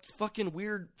a fucking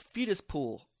weird fetus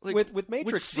pool? Like, with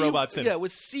Matrix robots in it. Yeah,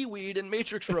 with seaweed and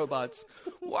Matrix robots.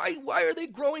 Why are they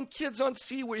growing kids on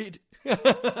seaweed?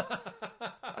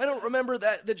 I don't remember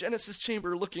the Genesis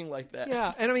chamber looking like that.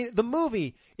 Yeah, and I mean, the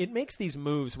movie, it makes these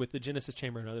moves with the Genesis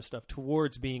chamber and other stuff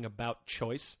towards being about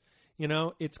choice. You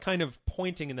know, it's kind of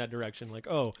pointing in that direction, like,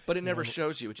 oh. But it never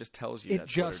shows you. It just tells you. It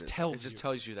just tells you. It just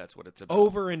tells you that's what it's about.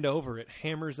 Over and over, it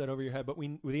hammers that over your head. But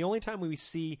the only time we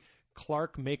see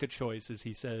Clark make a choice is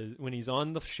he says when he's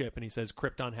on the ship and he says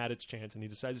Krypton had its chance and he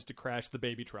decides to crash the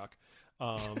baby truck,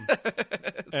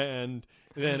 and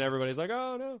then everybody's like,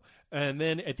 oh no. And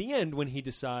then at the end when he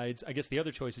decides, I guess the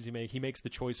other choices he makes the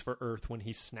choice for Earth when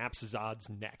he snaps Zod's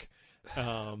neck,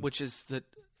 which is that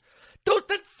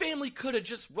family could have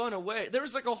just run away. There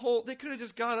was like a whole. They could have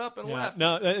just got up and left.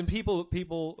 No, and people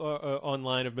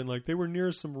online have been like, they were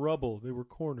near some rubble. They were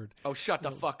cornered. Oh, shut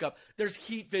the fuck up! There's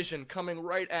heat vision coming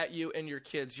right at you and your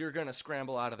kids. You're gonna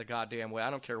scramble out of the goddamn way. I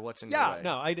don't care what's in your way.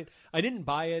 No, I didn't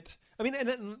buy it. I mean,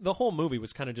 and the whole movie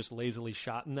was kind of just lazily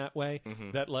shot in that way.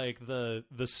 Mm-hmm. That like the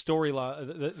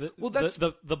storyline,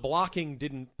 the blocking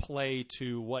didn't play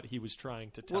to what he was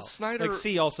trying to tell. Well, Snyder, like,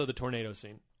 see also the tornado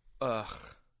scene. Ugh.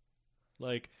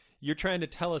 Like, you're trying to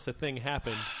tell us a thing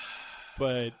happened,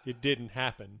 but it didn't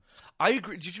happen. I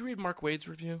agree. Did you read Mark Waid's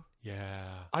review? Yeah.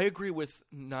 I agree with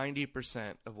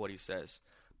 90% of what he says,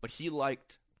 but he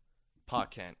liked Pa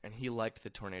Kent, and he liked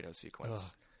the tornado sequence.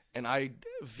 Ugh. And I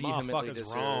vehemently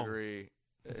disagree.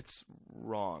 It's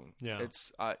wrong. Yeah.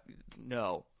 It's,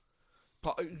 no.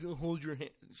 Hold your hand.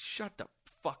 Shut the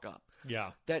fuck up.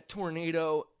 Yeah. That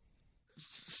tornado,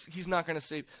 he's not going to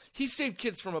save. He saved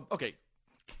kids from a, okay.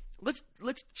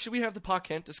 Should we have the Pa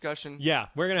Kent discussion? Yeah,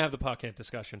 we're going to have the Pa Kent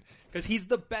discussion. Because he's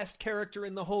the best character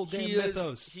in the whole damn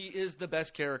mythos. He is the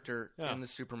best character in the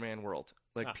Superman world.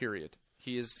 Like, period.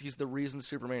 He's the reason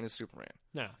Superman is Superman.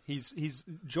 Yeah, he's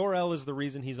Jor-El is the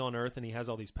reason he's on Earth and he has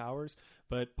all these powers,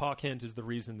 but Pa Kent is the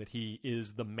reason that he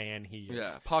is the man he is.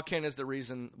 Yeah, Pa Kent is the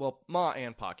reason, well, Ma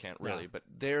and Pa Kent, really, but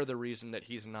they're the reason that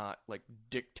he's not, like,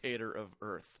 dictator of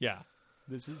Earth. Yeah,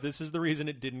 this is the reason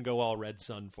it didn't go all Red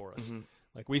Sun for us. Mm-hmm.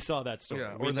 Like, we saw that story.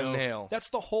 Yeah, or the nail. That's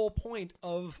the whole point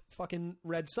of fucking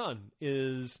Red Sun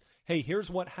is, hey, here's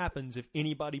what happens if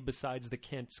anybody besides the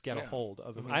Kents get a hold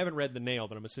of him. Mm-hmm. I haven't read the nail,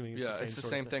 but I'm assuming it's the same it's the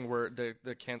same thing where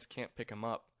the Kents can't pick him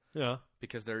up. Yeah.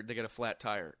 Because they get a flat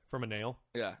tire. From a nail?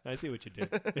 Yeah. I see what you did.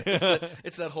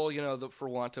 it's that whole, for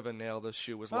want of a nail, the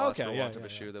shoe was lost. For want of a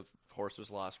shoe, the horse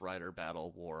was lost. Rider,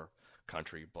 battle, war,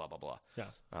 country, blah, blah, blah. Yeah.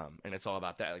 And it's all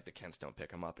about that. Like, the Kents don't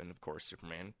pick him up. And, of course,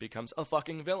 Superman becomes a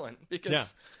fucking villain.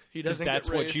 Because he doesn't get raised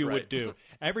right. That's what you would do.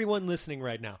 Everyone listening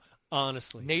right now,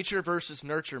 honestly. Nature versus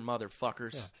nurture,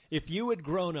 motherfuckers. Yeah. If you had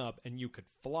grown up and you could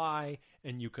fly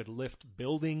and you could lift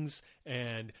buildings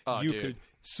and you could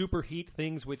superheat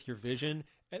things with your vision,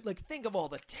 like, think of all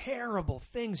the terrible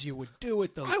things you would do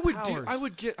with those powers.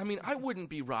 I wouldn't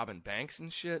be robbing banks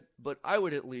and shit, but I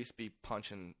would at least be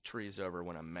punching trees over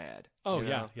when I'm mad. Oh,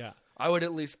 yeah. I would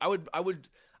at least, I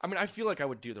feel like I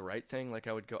would do the right thing, like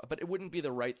I would go, but it wouldn't be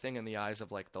the right thing in the eyes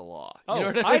of, like, the law. You know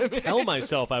what I mean? I'd tell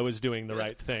myself I was doing the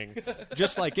right thing,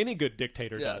 just like any good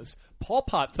dictator does. Pol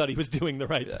Pot thought he was doing the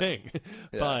right thing,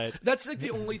 but that's like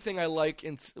the only thing I like.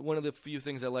 And one of the few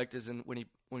things I liked is when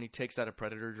he takes out a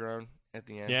Predator drone at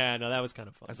the end. Yeah, no, that was kind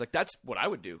of fun. I was like, that's what I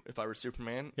would do if I were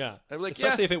Superman. Yeah, I'd be like,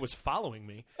 especially if it was following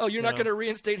me. Oh, you're not going to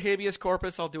reinstate habeas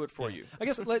corpus? I'll do it for you. I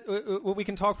guess we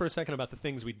can talk for a second about the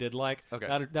things we did like. Okay,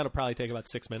 that'll probably take about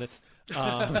 6 minutes.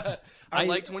 I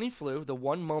liked when he flew. The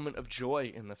one moment of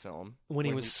joy in the film when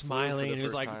he was smiling and he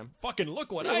was like, "Fucking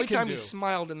look what I can do." The only time he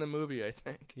smiled in the movie, I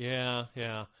think. Yeah.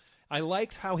 I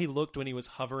liked how he looked when he was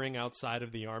hovering outside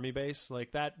of the army base.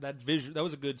 Like that visual. That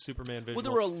was a good Superman visual. Well,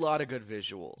 there were a lot of good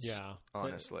visuals. Yeah,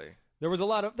 honestly. There were a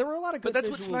lot of good. But that's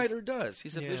visuals. what Snyder does.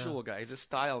 He's a visual guy. He's a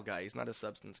style guy. He's not a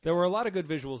substance guy. There were a lot of good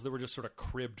visuals that were just sort of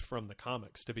cribbed from the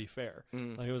comics. To be fair,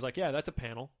 like, it was like, yeah, that's a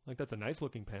panel. Like that's a nice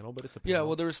looking panel, but it's a panel. Yeah.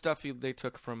 Well, there was stuff they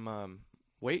took from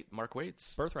Mark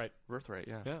Waid's Birthright.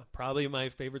 Yeah. Yeah, probably my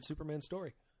favorite Superman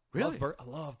story. Really? I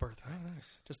love Birthright. Oh,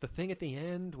 nice. Just the thing at the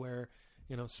end where,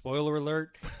 spoiler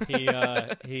alert,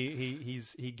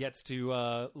 he gets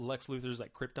to Lex Luthor's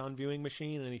like Krypton viewing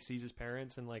machine, and he sees his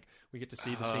parents, and like we get to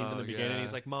see the scene from the beginning. Yeah.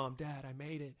 He's like, "Mom, Dad, I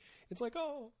made it." It's like,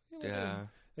 oh, Yeah.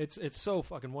 It's so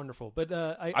fucking wonderful. But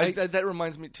that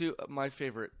reminds me too. My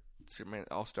favorite Superman,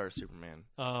 All-Star Superman.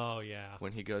 Oh yeah.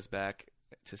 When he goes back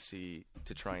to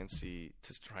try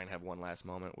and have one last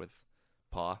moment with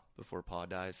Pa before Pa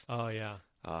dies. Oh yeah.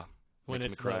 When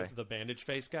it's the bandage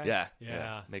face guy.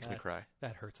 Yeah. Makes me cry.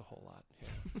 That hurts a whole lot.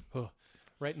 Yeah.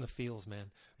 Right in the feels,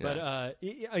 man. But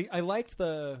I liked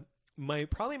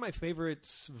probably my favorite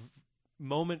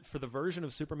moment for the version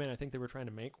of Superman I think they were trying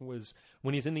to make was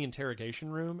when he's in the interrogation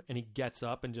room and he gets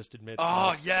up and just admits.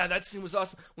 Oh yeah, that scene was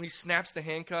awesome when he snaps the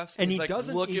handcuffs and he's he like,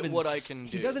 doesn't look even, at what I can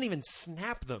do. He doesn't even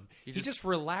snap them. He just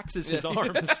relaxes his Yeah.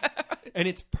 arms, and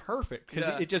it's perfect because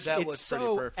that it's was so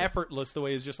pretty perfect. effortless the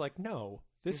way he's just like, no,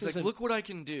 this He's isn't. like, look what I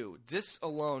can do. This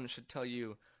alone should tell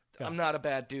you Yeah. I'm not a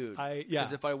bad dude. Yeah.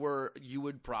 Because if I were, you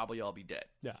would probably all be dead.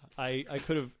 Yeah, I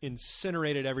could have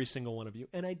incinerated every single one of you,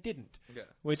 and I didn't. Yeah.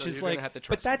 Which So is you're gonna like, have to but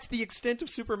trust that's the extent of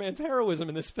Superman's heroism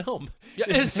in this film. Yeah,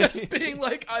 it's just being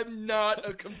like, I'm not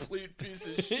a complete piece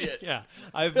of shit. Yeah,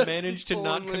 I've That's managed to the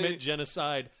not only- commit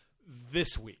genocide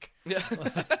this week. Yeah.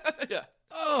 Yeah.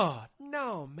 Oh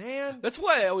no, man! That's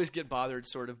why I always get bothered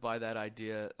sort of by that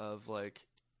idea of like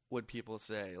what people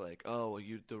say, like, oh,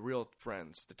 the real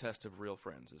friends, the test of real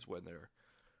friends is when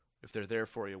if they're there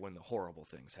for you when the horrible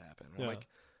things happen. I'm like,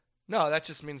 no, that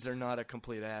just means they're not a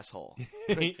complete asshole.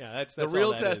 Yeah, that's the all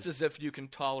real that test is if you can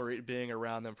tolerate being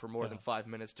around them for more than 5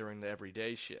 minutes during the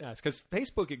everyday shit. Yeah, it's because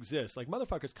Facebook exists. Like,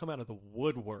 motherfuckers come out of the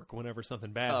woodwork whenever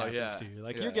something bad happens to you.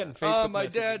 Like, you're getting Facebook. Oh, my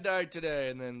messages. dad died today,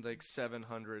 and then like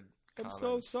 700. I'm comments.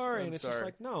 so sorry, I'm and it's sorry. just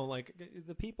like, no, like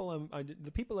the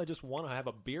people I just want to have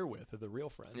a beer with are the real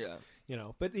friends.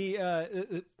 Yeah. But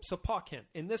so Pa Kent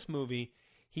in this movie,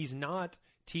 he's not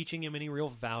teaching him any real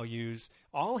values.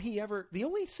 The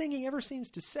only thing he ever seems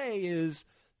to say is,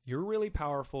 "You're really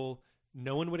powerful.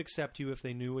 No one would accept you if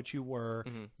they knew what you were.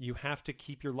 Mm-hmm. You have to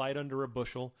keep your light under a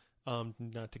bushel."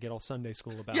 Not to get all Sunday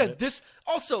school about Yeah, it. this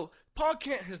also, Pa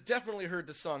Kent has definitely heard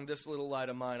the song "This Little Light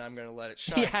of Mine, I'm Gonna Let It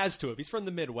Shine." He has to have. He's from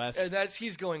the Midwest. And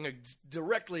he's going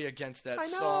directly against that I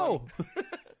song. know.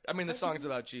 I mean, the song's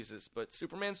about Jesus, but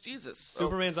Superman's Jesus. So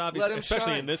Superman's let obviously, him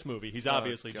especially shine. in this movie, he's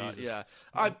obviously God, Jesus.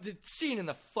 Yeah, the scene in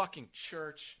the fucking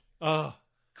church. Oh,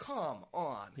 Come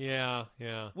on. yeah.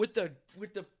 With the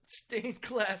stained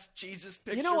glass Jesus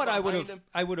picture. You know what? I would behind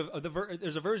have. him.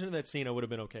 There's a version of that scene I would have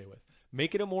been okay with.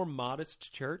 Make it a more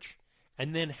modest church,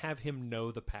 and then have him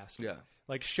know the pastor. Yeah.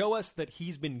 Like, show us that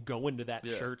he's been going to that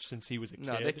Yeah. church since he was a kid.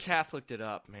 No, they Catholicked it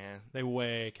up, man. They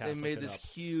way Catholic. They made this up.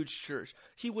 huge church.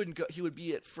 He wouldn't go. He would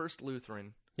be at First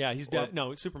Lutheran. Yeah, he's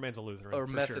no. Superman's a Lutheran Or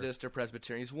for Methodist sure. or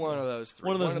Presbyterian. He's one of those three.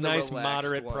 One of those the nice relaxed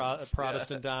moderate ones.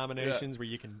 Protestant Yeah. denominations where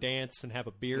you can dance and have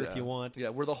a beer if you want. Yeah,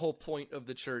 where the whole point of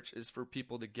the church is for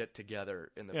people to get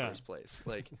together in the first place.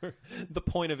 Like, The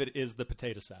point of it is the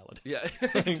potato salad. yeah,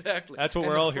 exactly. That's what and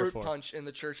we're the all here fruit for. punch in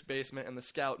the church basement and the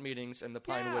scout meetings and the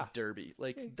Pinewood Yeah. Derby.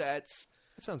 Like, that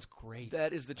sounds great.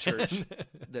 is the church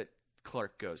that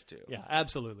Clark goes to. Yeah,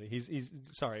 absolutely. He's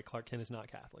sorry, Clark Kent is not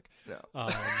Catholic. No.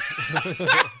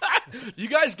 You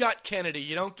guys got Kennedy.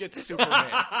 You don't get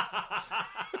Superman.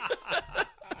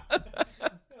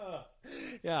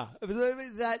 Yeah,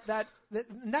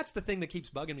 that's the thing that keeps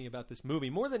bugging me about this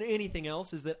movie more than anything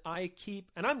else is that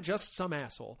and I'm just some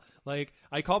asshole. Like,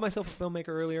 I called myself a filmmaker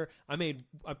earlier. I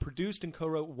produced and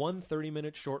co-wrote one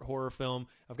 30-minute short horror film.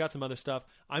 I've got some other stuff.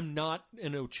 I'm not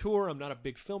an auteur. I'm not a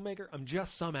big filmmaker. I'm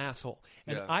just some asshole.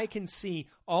 And Yeah. I can see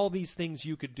all these things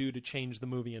you could do to change the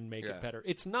movie and make it better.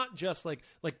 It's not just like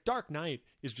Dark Knight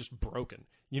is just broken.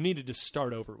 You needed to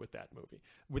start over with that movie.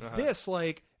 With this,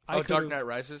 like, Dark Knight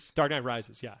Rises? Dark Knight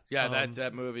Rises, yeah. Yeah,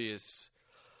 that movie is...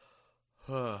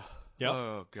 Yep.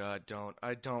 Oh, God,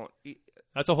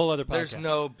 That's a whole other podcast.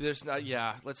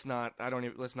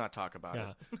 Let's not talk about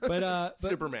Yeah, it. but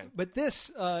Superman. But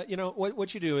this,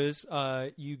 what you do is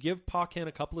you give Pa Kent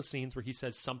a couple of scenes where he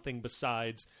says something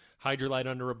besides "hide your light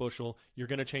under a bushel." You're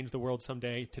going to change the world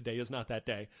someday. Today is not that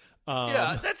day.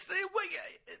 Yeah, that's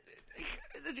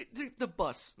the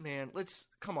bus, man.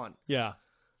 Come on. Yeah.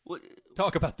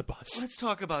 Talk about the bus. Let's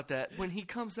talk about that. When he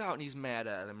comes out and he's mad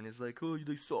at him and he's like, "Oh,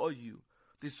 they saw you.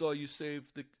 They saw you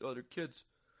save the other kids."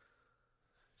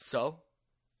 So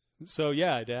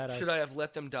Yeah, Dad. should I have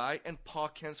let them die? And Pa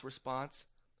Kent's response,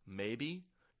 maybe.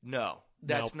 No,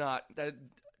 that's not that.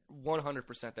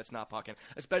 100%, that's not Pa Kent.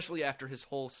 Especially after his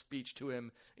whole speech to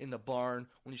him in the barn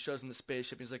when he shows him the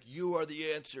spaceship. He's like, "You are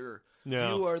the answer.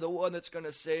 No. You are the one that's going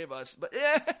to save us." But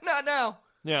not now.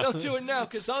 Yeah. Don't do it now,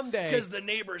 because Someday. because the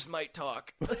neighbors might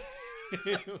talk.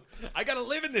 I gotta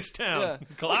live in this town. Yeah.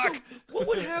 Clock. Also, what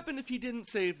would happen if he didn't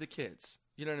save the kids?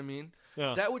 You know what I mean?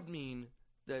 Yeah. That would mean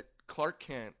that Clark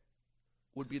Kent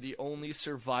would be the only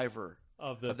survivor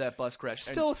of that bus crash.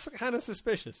 Still kind of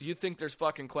suspicious. You think there's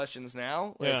fucking questions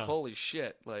now? Like, Yeah. holy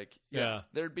shit. Like, Yeah.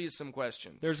 there'd be some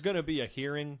questions. There's gonna be a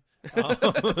hearing.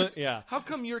 Yeah. How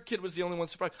come your kid was the only one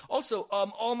survived? Also,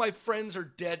 all my friends are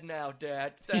dead now,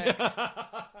 Dad. Thanks.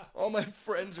 All my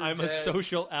friends are I'm dead. a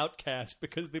social outcast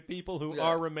because the people who Yeah.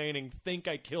 are remaining think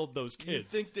I killed those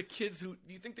kids. You think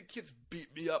the kids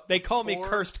beat me up? They call me before?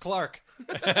 Cursed Clark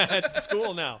at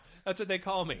school now. That's what they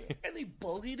call me. And they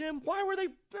bullied him? Why were they...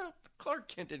 Clark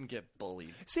Kent didn't get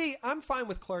bullied. See, I'm fine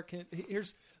with Clark Kent.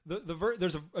 Here's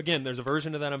there's a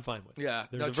version of that I'm fine with. Yeah.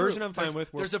 There's no, a true. version I'm fine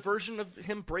with. There's a version of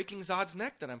him breaking Zod's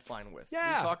neck that I'm fine with.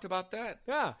 Yeah. We talked about that.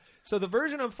 Yeah. So the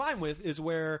version I'm fine with is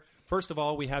where, first of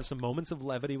all, we have some moments of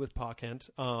levity with Pa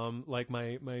Kent. Like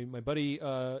my buddy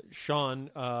Sean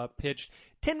pitched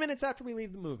 10 minutes after we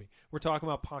leave the movie. We're talking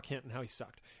about Pa Kent and how he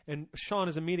sucked. And Sean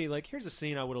is immediately like, here's a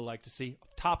scene I would have liked to see.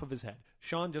 Top of his head.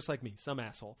 Sean, just like me, some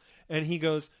asshole. And he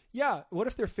goes, yeah, what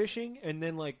if they're fishing? And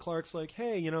then like Clark's like,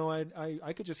 hey, you know,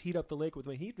 I could just heat up the lake with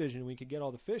my heat vision and we could get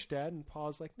all the fish, Dad. And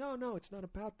Pa's like, no, it's not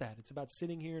about that. It's about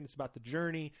sitting here and it's about the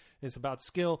journey and it's about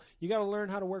skill. You got to learn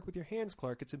how to work with your hands,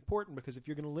 Clark. It's important because if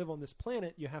you're going to live on this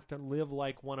planet, you have to live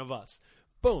like one of us.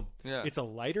 Boom. Yeah. It's a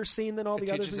lighter scene than all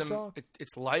the others we saw.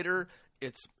 It's lighter.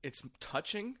 It's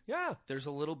touching. Yeah. There's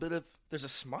a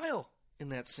smile in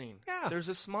that scene. Yeah. There's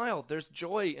a smile. There's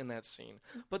joy in that scene.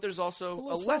 But there's also It's a a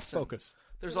little lesson. self-focus.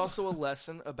 There's also a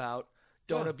lesson about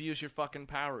don't Yeah. abuse your fucking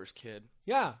powers, kid.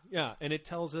 Yeah. And it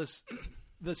tells us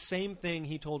the same thing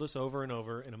he told us over and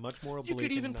over in a much more oblique You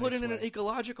could even and put nice in an way.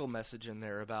 ecological message in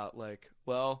there about like,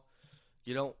 well,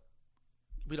 we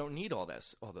don't need all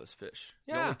those fish.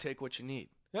 You Yeah. only take what you need.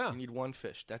 Yeah. You need one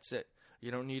fish. That's it. You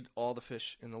don't need all the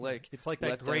fish in the lake. It's like Let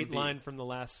that them great be. line from the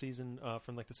last season,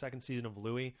 from like the second season of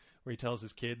Louie, where he tells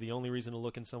his kid the only reason to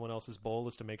look in someone else's bowl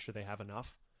is to make sure they have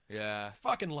enough. Yeah.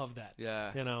 Fucking love that.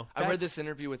 Yeah. You know, I read that's- this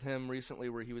interview with him recently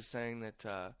where he was saying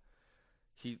that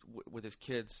with his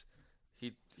kids,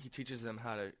 he teaches them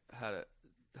how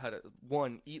to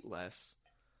one, eat less,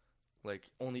 like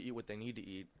only eat what they need to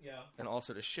eat, and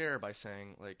also to share by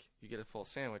saying like you get a full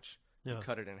sandwich, you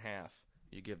cut it in half,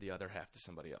 you give the other half to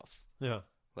somebody else. Yeah.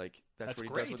 Like that's what he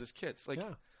great. does with his kids. Like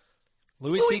Yeah.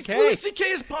 Louis C.K. Louis C.K.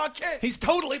 is Pa Kent. He's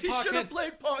totally He Pa should have Kent.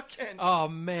 played Pa Kent. Oh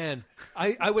man,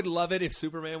 I would love it if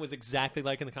Superman was exactly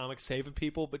like in the comics, saving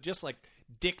people, but just like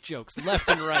dick jokes left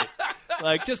and right.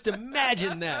 Like, just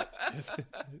imagine that.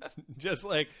 Just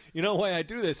like, you know why I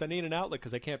do this? I need an outlet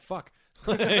because I can't fuck.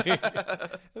 And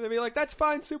they'd be like, that's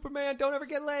fine, Superman. Don't ever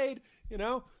get laid. You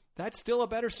know, that's still a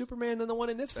better Superman than the one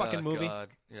in this fucking movie. God.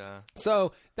 Yeah.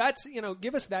 So that's,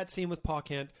 give us that scene with Pa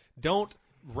Kent. Don't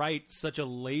write such a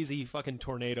lazy fucking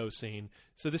tornado scene.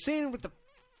 So the scene with the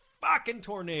fucking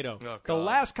tornado. Oh, the God.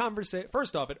 last conversation.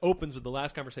 First off, it opens with the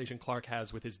last conversation Clark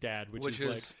has with his dad, which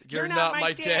is like, you're not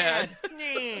my dad.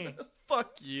 Nah.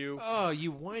 Fuck you. Oh,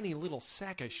 you whiny little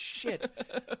sack of shit.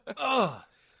 Ugh.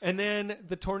 And then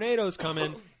the tornadoes come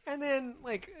in, and then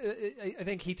like I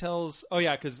think he tells, oh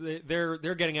yeah, because they're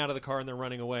getting out of the car and they're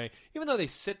running away. Even though they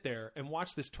sit there and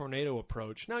watch this tornado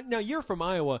approach. Now you're from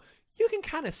Iowa, you can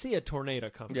kind of see a tornado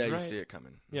coming. Yeah, you right? see it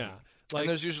coming. Yeah, And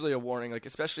there's usually a warning, like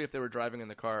especially if they were driving in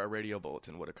the car, a radio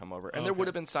bulletin would have come over, and there Okay. would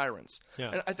have been sirens. Yeah.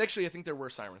 And I think there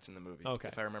were sirens in the movie. Okay.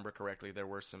 If I remember correctly, there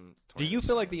were some. Do you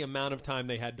feel like the sirens. amount of time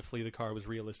they had to flee the car was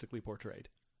realistically portrayed?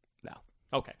 No.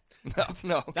 Okay, No, that's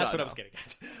God, what I no. was getting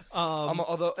at.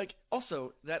 Although, like,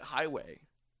 also that highway,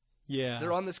 Yeah,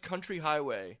 they're on this country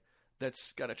highway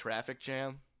that's got a traffic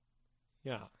jam.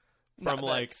 yeah. No, From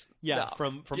like that's- yeah, no.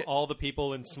 from Yeah. all the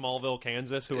people in Smallville,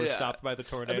 Kansas, who were Yeah. stopped by the I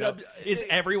tornado. mean, Is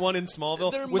everyone in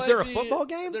Smallville? Was might there a be- football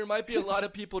game? There might be a lot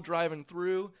of people driving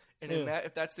through, and Yeah.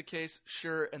 if that's the case,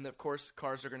 sure. And of course,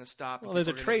 cars are going to stop. and Well, there's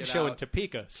a people are trade gonna get show in out.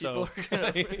 Topeka, so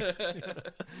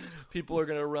People are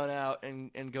gonna run out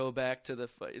and go back to the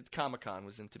Comic-Con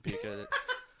was in Topeka.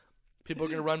 People are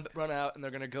gonna run out and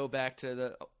they're gonna go back to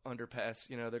the underpass.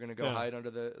 They're gonna go Yeah. hide under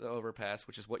the overpass,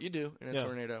 which is what you do in a Yeah.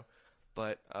 tornado.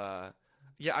 But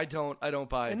Yeah, I don't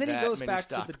buy And then that he goes many back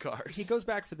stock for the cars. He goes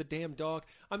back for the damn dog.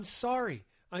 I'm sorry.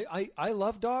 I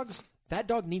love dogs. That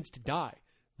dog needs to die.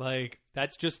 Like,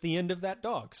 that's just the end of that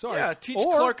dog. Sorry. Yeah, teach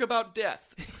Or- Clark about death.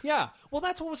 Yeah. Well,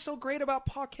 that's what was so great about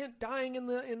Pa Kent dying in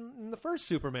the first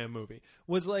Superman movie.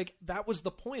 Was like, that was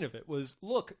the point of it. Was,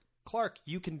 look, Clark,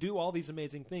 you can do all these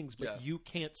amazing things, but you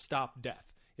can't stop death.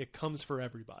 It comes for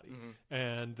everybody.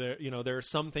 And there are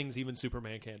some things even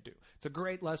Superman can't do. It's a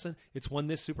great lesson. It's one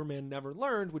this Superman never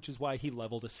learned, which is why he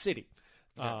leveled a city.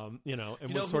 And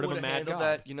was sort of a mad god.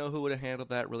 That? You know who would have handled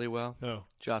that really well? Oh.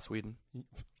 Joss Whedon.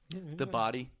 The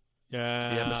Body.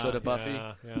 Yeah. The episode of Buffy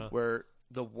yeah. where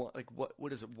the one, like,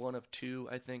 what is it? One of two,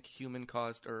 I think, human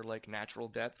caused or like natural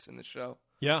deaths in the show.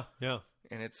 Yeah.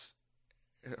 And it's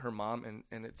her mom,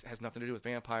 and it has nothing to do with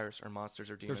vampires or monsters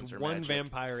or demons. There's or one magic.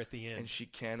 vampire at the end, and she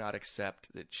cannot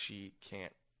accept that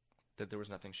that there was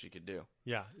nothing she could do.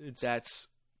 Yeah, it's that's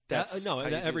no. how you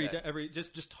do that. Every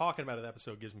just talking about that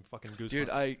episode gives me fucking goosebumps.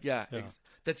 Dude,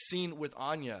 that scene with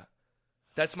Anya.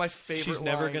 That's my favorite. She's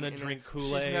never line gonna drink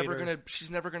Kool-Aid. She's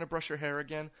never gonna brush her hair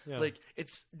again. Yeah. Like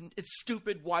it's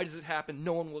stupid. Why does it happen?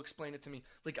 No one will explain it to me.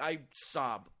 Like I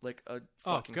sob like a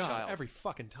fucking child every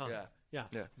fucking time. Yeah.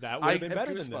 That would have been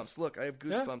better goosebumps. than this. Look, I have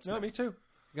goosebumps. No, now. me too.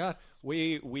 God,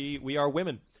 we are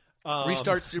women.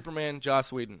 Restart Superman,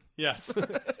 Joss Whedon, Yes,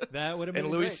 that would have been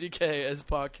and Louis great. C.K. as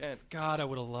Pa Kent. God, I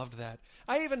would have loved that.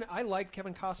 I liked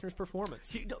Kevin Costner's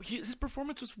performance. His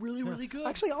performance was really, really good.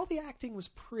 Actually, all the acting was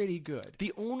pretty good.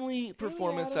 The only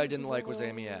performance I didn't like was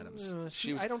Amy Adams.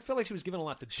 I don't feel like she was given a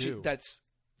lot to do. That's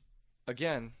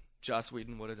again, Joss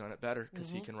Whedon would have done it better because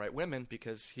he can write women.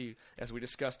 Because he, as we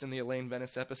discussed in the Elaine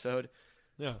Venice episode,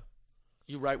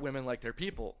 you write women like they're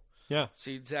people. Yeah.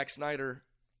 See, Zack Snyder,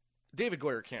 David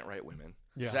Goyer can't write women.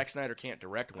 Yeah. Zack Snyder can't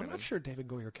direct women. I'm not sure David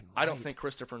Goyer can. I don't think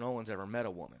Christopher Nolan's ever met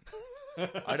a woman.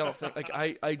 I don't think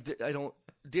I don't.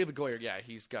 David Goyer, yeah,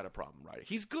 he's got a problem writing.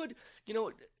 He's good,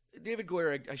 David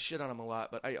Goyer, I shit on him a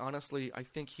lot, but I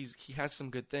think he has some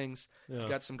good things. Yeah. He's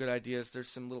got some good ideas. There's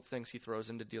some little things he throws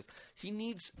into deals. He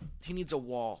needs a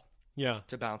wall.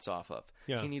 To bounce off of.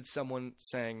 Yeah. He needs someone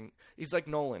saying he's like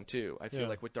Nolan too. I feel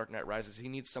like with Dark Knight Rises, he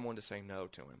needs someone to say no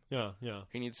to him. Yeah.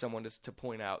 He needs someone to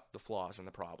point out the flaws and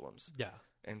the problems. Yeah.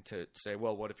 And to say,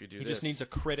 well, what if you do this? He just needs a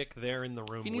critic there in the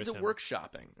room. He needs with him.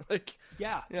 Workshopping.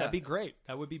 That'd be great.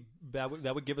 That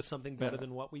would give us something better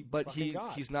than what we. But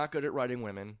got. He's not good at writing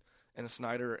women, and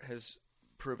Snyder has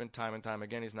proven time and time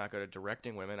again he's not good at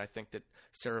directing women. I think that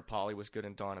Sarah Polley was good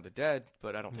in Dawn of the Dead,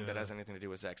 but I don't think that has anything to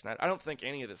do with Zack Snyder. I don't think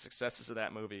any of the successes of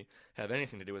that movie have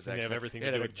anything to do with Zack Snyder. They have everything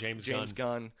to do with James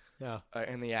Gunn.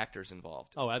 And the actors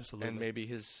involved. Oh, absolutely. And maybe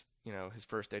his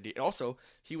first AD. Also,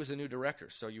 he was a new director,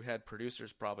 so you had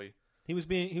producers probably. He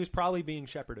was probably being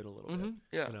shepherded a little bit.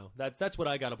 Yeah, that's what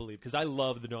I got to believe because I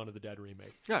love the Dawn of the Dead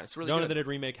remake. Yeah, it's really Dawn good. of the Dead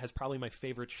remake has probably my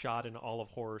favorite shot in all of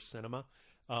horror cinema.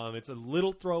 It's a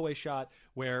little throwaway shot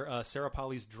where Sarah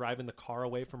Polley's driving the car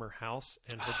away from her house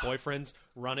and her boyfriend's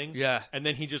running. Yeah. And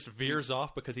then he just veers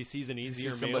off because he sees an easier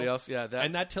meal. Somebody else,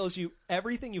 And that tells you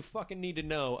everything you fucking need to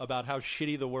know about how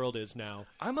shitty the world is now.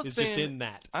 Just in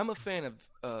that. I'm a fan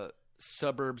of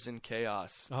Suburbs and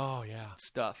Chaos. Oh, yeah.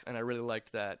 Stuff. And I really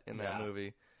liked that in that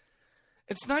movie.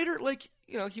 And Snyder,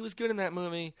 he was good in that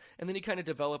movie. And then he kind of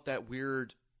developed that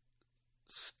weird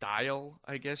style,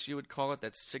 I guess you would call it,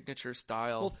 that signature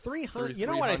style. Well, 300. You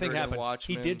know what I think happened?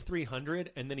 He did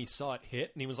 300, and then he saw it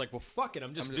hit, and he was like, "Well, fuck it,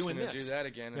 I'm just doing this." I'm just going to do that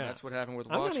again, and that's what happened with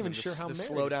Watchmen. I'm not even sure how the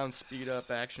slow down, speed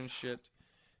up action shit.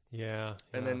 Yeah.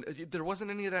 And then there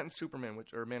wasn't any of that in Superman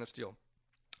or Man of Steel.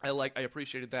 I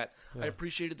appreciated that. Yeah. I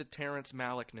appreciated the Terrence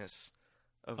Malickness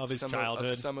of his childhood.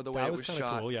 Of some of the way it was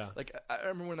shot. Cool, yeah. Like I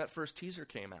remember when that first teaser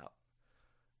came out,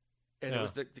 and it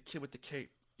was the kid with the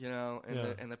cape.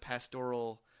 And the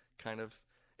pastoral kind of,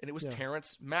 and it was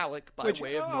Terrence Malick by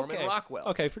way of Norman Rockwell.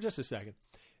 Okay, for just a second.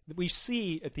 We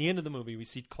see, at the end of the movie, we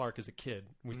see Clark as a kid.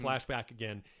 We flash back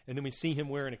again, and then we see him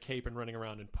wearing a cape and running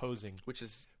around and posing.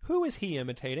 Who is he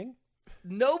imitating?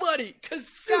 Nobody, because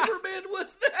Superman was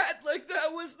that.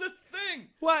 That was the thing.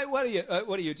 Why? What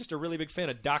are you? Just a really big fan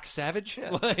of Doc Savage?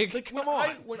 Yeah. Come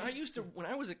on. When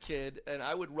I was a kid, and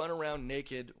I would run around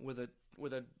naked with a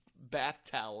bath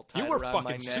towel tied around my neck. You were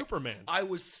fucking Superman. I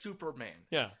was Superman.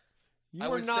 Yeah. I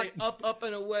would say up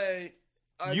and away.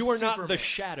 You were not the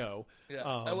Shadow. Yeah.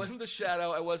 I wasn't the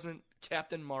Shadow. I wasn't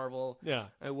Captain Marvel. Yeah.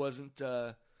 I wasn't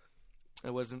the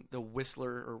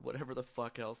Whistler or whatever the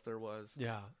fuck else there was.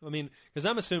 Yeah. I mean, because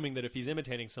I'm assuming that if he's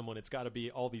imitating someone, it's got to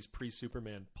be all these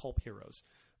pre-Superman pulp heroes.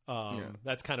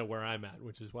 That's kind of where I'm at,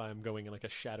 which is why I'm going in like a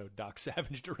Shadow Doc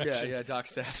Savage direction. Yeah, Doc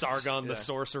Savage. Sargon the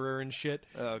Sorcerer and shit.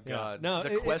 Oh, God. No,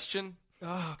 The Question?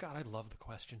 Oh, God, I love The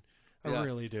Question. I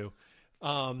really do.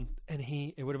 And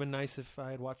it would have been nice if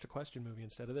I had watched a Question movie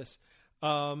instead of this.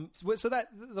 So that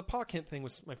the Pa Kent thing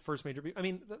was my first major. I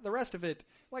mean, the rest of it,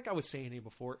 like I was saying to you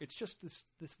before, it's just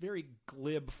this very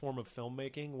glib form of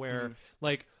filmmaking where,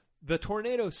 like, the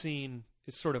tornado scene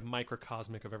is sort of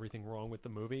microcosmic of everything wrong with the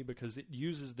movie because it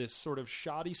uses this sort of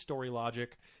shoddy story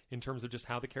logic in terms of just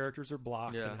how the characters are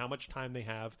blocked and how much time they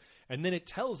have, and then it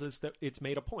tells us that it's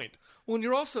made a point. Well, and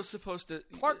you're also supposed to.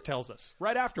 Clark tells us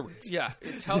right afterwards. Yeah,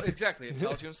 exactly. It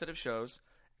tells you instead of shows.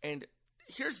 And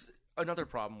here's another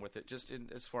problem with it, just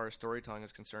as far as storytelling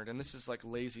is concerned, and this is like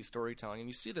lazy storytelling, and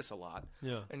you see this a lot.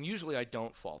 Yeah. And usually I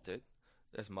don't fault it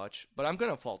as much, but I'm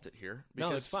going to fault it here because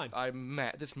no, it's fine. I'm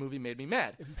mad. This movie made me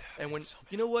mad. And when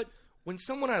you know what, when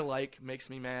someone I like makes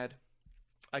me mad,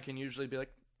 I can usually be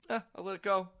like, I'll let it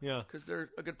go. Yeah. Because they're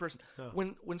a good person. Yeah.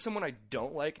 When someone I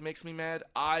don't like makes me mad,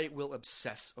 I will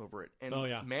obsess over it. And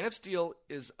Man of Steel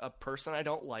is a person I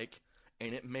don't like,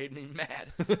 and it made me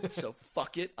mad. So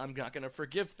fuck it. I'm not going to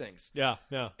forgive things. Yeah,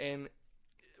 yeah. And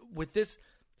with this,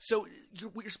 so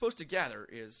what you're supposed to gather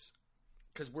is,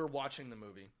 because we're watching the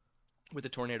movie with the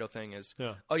tornado thing, is,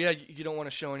 you don't want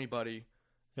to show anybody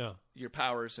your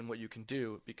powers and what you can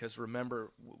do, because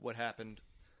remember what happened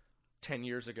 10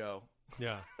 years ago.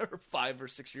 Yeah. Or 5 or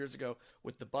 6 years ago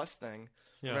with the bus thing.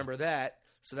 Yeah. Remember that.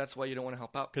 So that's why you don't want to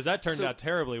help out. Because that turned out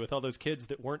terribly with all those kids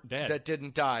that weren't dead. That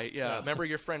didn't die, yeah. Remember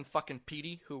your friend fucking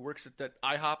Petey, who works at that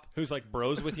IHOP? Who's like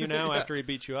bros with you now after he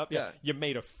beat you up? Yeah. You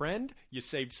made a friend. You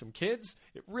saved some kids.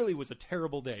 It really was a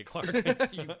terrible day, Clark.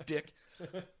 You dick.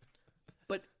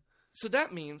 But, so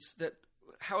that means that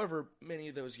however many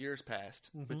of those years passed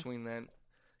between then,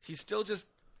 he's still just...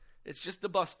 It's just the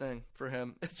bus thing for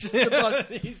him. It's just the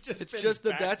bus.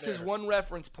 That's his one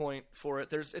reference point for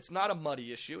it. It's not a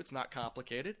muddy issue. It's not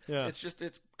complicated. Yeah.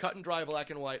 It's cut and dry,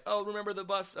 black and white. Oh, remember the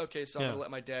bus? Okay, so I'm gonna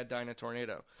let my dad die in a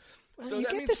tornado. Well, so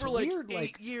that means for weird,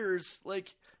 8 years,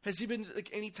 has he been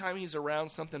any time he's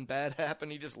around something bad happen,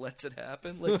 he just lets it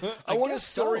happen? Like I want a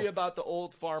story about the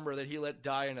old farmer that he let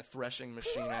die in a threshing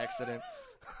machine accident.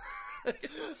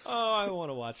 Oh, I want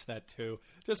to watch that too.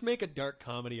 Just make a dark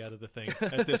comedy out of the thing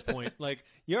at this point. Like,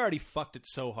 you already fucked it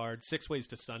so hard. 6 Ways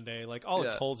to Sunday. Like, all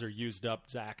its holes are used up,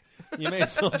 Zach. You may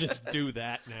as well just do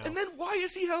that now. And then why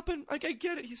is he helping? Like, I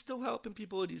get it. He's still helping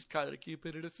people, and he's kind of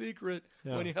keeping it a secret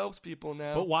when he helps people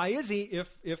now. But why is he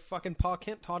if fucking Pa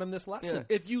Kent taught him this lesson?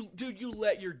 Yeah. If you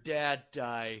let your dad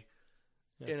die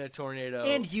in a tornado.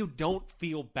 And you don't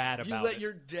feel bad about it. You let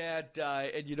your dad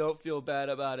die, and you don't feel bad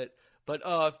about it. But,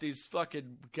 if these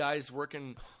fucking guys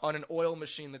working on an oil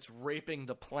machine that's raping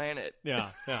the planet. Yeah.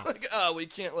 Like, we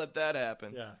can't let that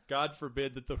happen. Yeah. God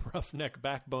forbid that the roughneck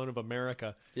backbone of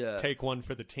America take one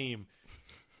for the team.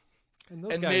 And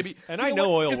those guys, I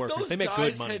know oil workers. They make good money.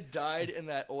 If those guys had died in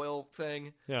that oil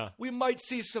thing, yeah, we might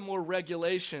see some more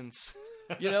regulations.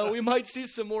 We might see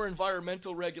some more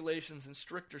environmental regulations and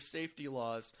stricter safety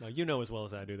laws. Now, you know as well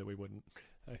as I do that we wouldn't.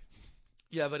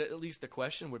 Yeah, but at least the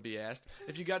question would be asked.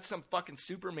 If you got some fucking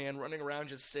Superman running around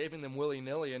just saving them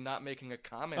willy-nilly and not making a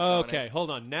comment on it. Okay, hold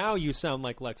on. Now you sound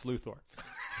like Lex Luthor.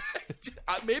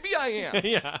 Maybe I am.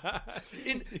 Yeah.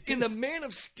 In the Man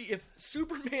of Steel, if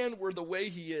Superman were the way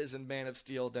he is in Man of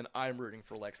Steel, then I'm rooting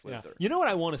for Lex Luthor. Yeah. You know what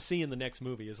I want to see in the next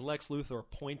movie is Lex Luthor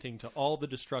pointing to all the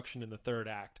destruction in the third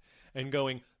act and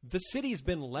going, the city's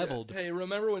been leveled. Hey,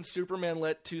 remember when Superman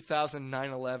let 2,000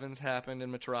 9/11s happen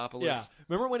in Metropolis? Yeah.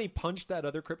 Remember when he punched that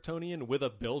other Kryptonian with a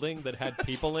building that had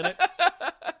people in it?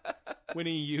 When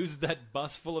he used that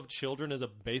bus full of children as a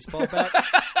baseball bat?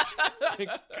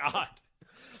 God.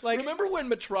 Like, remember when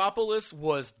Metropolis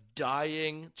was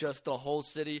dying, just the whole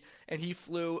city, and he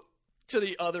flew to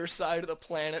the other side of the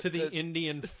planet? To the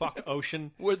Indian fuck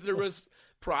ocean? Where there was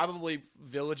probably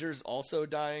villagers also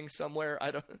dying somewhere.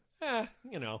 I don't...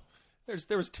 there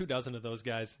was 24 of those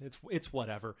guys. It's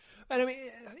whatever. And I mean,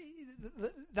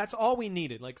 that's all we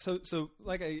needed. Like so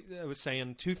like I was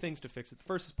saying, two things to fix it. The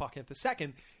first is Pa Kent. The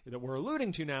second that we're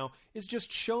alluding to now is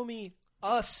just show me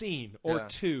a scene or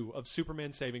two of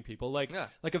Superman saving people. Like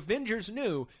Avengers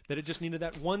knew that it just needed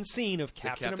that one scene of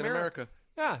Captain America.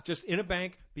 Yeah, just in a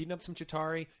bank, beating up some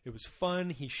Chitauri. It was fun.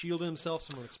 He shielded himself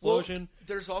from an explosion. Well,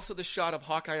 there's also the shot of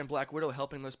Hawkeye and Black Widow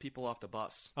helping those people off the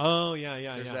bus. Oh, yeah.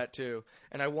 There's that, too.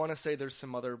 And I want to say there's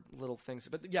some other little things.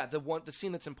 But, yeah, the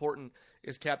scene that's important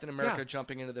is Captain America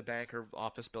jumping into the bank or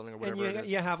office building or whatever it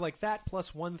is. You have, like, that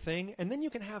plus one thing. And then you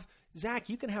can have, Zach,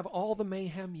 you can have all the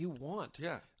mayhem you want.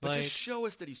 Yeah, but just show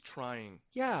us that he's trying.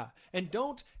 Yeah, and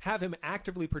don't have him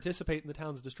actively participate in the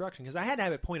town's destruction. Because I had to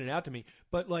have it pointed out to me.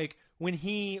 But, like, when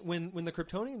the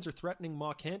Kryptonians are threatening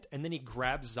Ma Kent and then he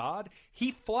grabs Zod,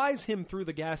 he flies him through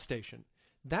the gas station.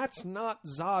 That's not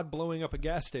Zod blowing up a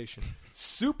gas station.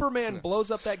 Superman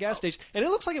blows up that gas station, and it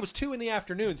looks like it was 2 PM.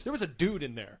 So there was a dude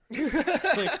in there.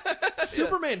 Like,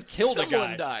 Superman killed a guy.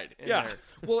 Someone died in there.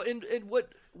 Well, and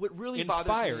what really In bothers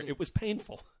fire, me... it was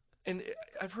painful. And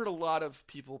I've heard a lot of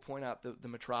people point out the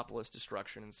Metropolis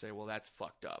destruction and say, well, that's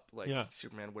fucked up. Like,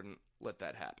 Superman wouldn't let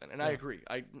that happen. And I agree.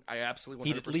 I absolutely 100%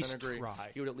 He'd at least agree.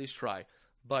 try. He would at least try.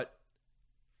 But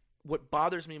what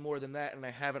bothers me more than that, and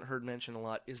I haven't heard mentioned a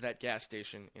lot, is that gas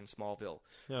station in Smallville.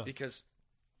 Yeah. Because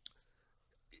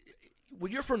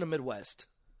when you're from the Midwest,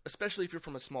 especially if you're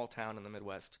from a small town in the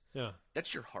Midwest,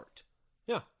 that's your heart.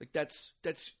 Yeah. Like, that's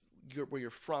where you're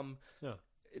from. Yeah.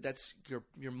 That's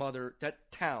your mother. That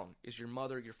town is your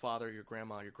mother, your father, your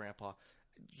grandma, your grandpa,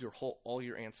 all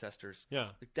your ancestors. Yeah.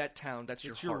 Like that town, it's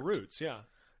your heart. Roots, yeah.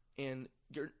 And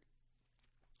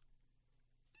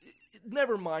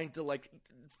never mind the like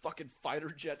fucking fighter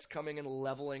jets coming and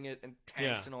leveling it and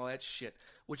tanks and all that shit,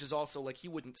 which is also like he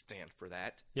wouldn't stand for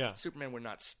that. Yeah. Superman would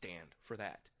not stand for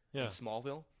that. Yeah. In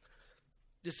Smallville.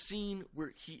 The scene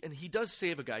where he does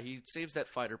save a guy. He saves that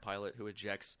fighter pilot who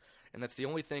ejects. And that's the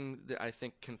only thing that I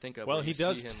can think of. Well, he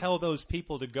does tell those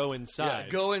people to go inside.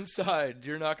 Yeah, go inside.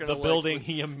 You're not going to the building.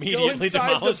 He immediately go inside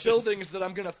demolishes the buildings that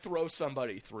I'm going to throw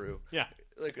somebody through. Yeah,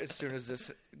 like as soon as this,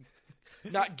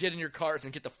 not get in your cars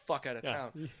and get the fuck out of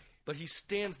town. But he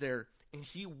stands there and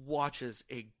he watches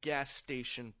a gas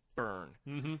station burn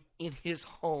in his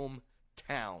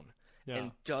hometown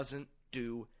and doesn't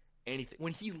do anything.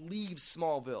 When he leaves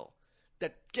Smallville,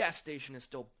 that gas station is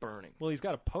still burning. Well, he's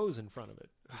got a pose in front of it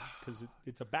because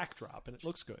it's a backdrop and it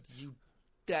looks good.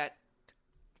 And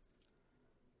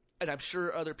I'm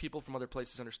sure other people from other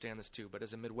places understand this too, but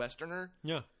as a Midwesterner,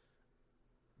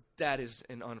 that is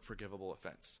an unforgivable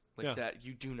offense. Like that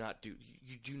you do not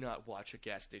watch a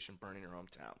gas station burn in your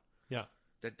hometown. Yeah.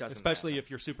 That doesn't Especially happen.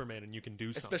 if you're Superman and you can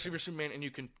do something. Especially if you're Superman and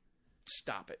you can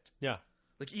stop it. Yeah.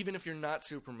 Like, even if you're not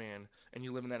Superman and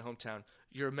you live in that hometown,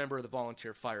 you're a member of the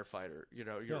volunteer firefighter,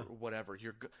 you're whatever.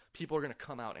 People are going to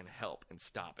come out and help and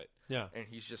stop it. Yeah. And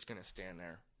he's just going to stand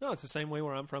there. No, it's the same way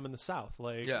where I'm from in the South.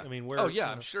 Like, I mean, we're... Oh, yeah,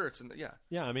 I'm sure it's in the... Yeah.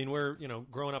 Yeah, I mean, we're,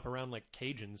 growing up around, like,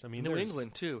 Cajuns. I mean, New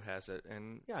England, too, has it.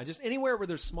 And yeah, just anywhere where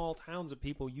there's small towns of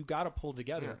people, you got to pull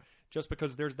together. Yeah. Just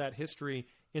because there's that history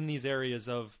in these areas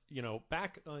of,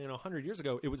 back, 100 years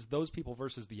ago, it was those people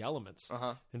versus the elements.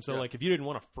 Uh-huh. And so, like, if you didn't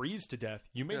want to freeze to death,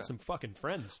 you made some fucking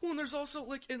friends. Well, and there's also,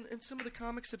 like, and some of the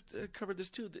comics have covered this,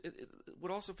 too.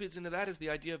 What also feeds into that is the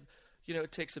idea of,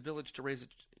 it takes a village to raise it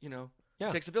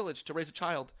takes a village to raise a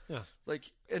child. Yeah.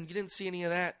 Like, and you didn't see any of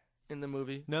that in the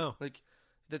movie. No. Like,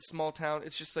 that small town,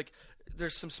 it's just like,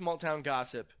 there's some small town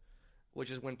gossip,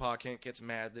 which is when Pa Kent gets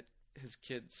mad that his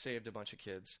kid saved a bunch of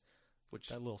kids.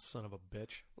 That little son of a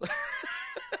bitch.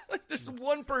 Like, there's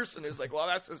one person who's like, well,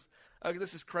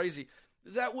 this is crazy.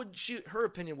 Her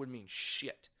opinion would mean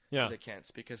shit to the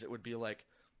Kents, because it would be like,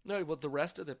 no, well, the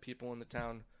rest of the people in the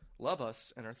town love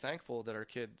us and are thankful that our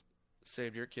kid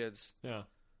saved your kids. Yeah.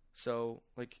 So,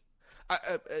 like,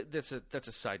 that's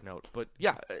a side note, but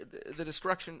yeah, the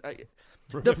destruction.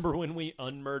 Remember when we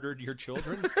unmurdered your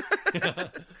children?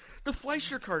 The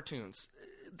Fleischer cartoons,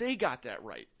 they got that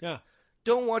right. Yeah.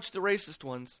 Don't watch the racist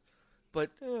ones, but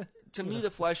to me,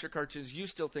 the Fleischer cartoons, you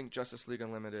still think Justice League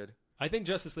Unlimited. I think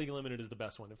Justice League Unlimited is the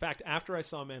best one. In fact, after I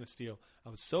saw Man of Steel, I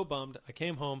was so bummed. I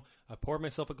came home, I poured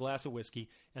myself a glass of whiskey,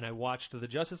 and I watched the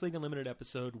Justice League Unlimited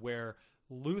episode where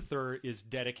Luthor is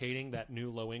dedicating that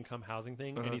new low-income housing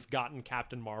thing, and he's gotten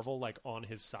Captain Marvel, like, on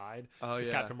his side. Oh,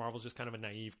 yeah. Captain Marvel's just kind of a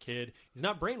naive kid. He's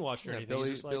not brainwashed or anything.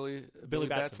 He's just like, Billy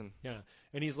Batson. Yeah.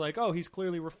 And he's like, oh, he's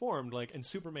clearly reformed. Like, and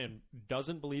Superman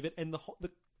doesn't believe it. And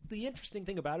the interesting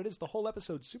thing about it is the whole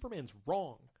episode, Superman's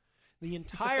wrong. The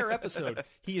entire episode,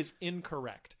 he is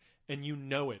incorrect. And you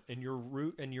know it. And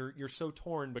you're so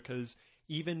torn because...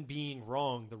 Even being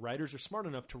wrong, the writers are smart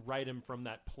enough to write him from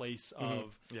that place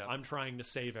of, I'm trying to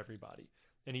save everybody.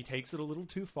 And he takes it a little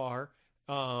too far,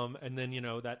 and then,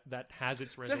 that has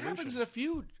its resolution. That happens in a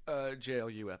few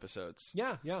JLU episodes.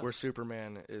 Yeah, yeah. Where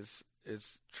Superman is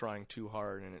trying too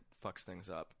hard and it fucks things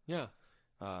up. Yeah.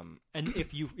 And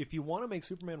if you want to make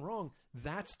Superman wrong,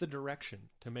 that's the direction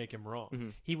to make him wrong. Mm-hmm.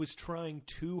 He was trying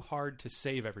too hard to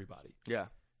save everybody. Yeah.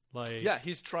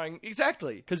 He's trying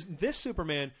exactly because this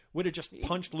Superman would have just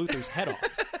punched Luthor's head off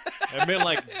and been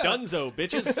like, "Dunzo,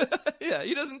 bitches." Yeah,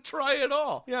 he doesn't try at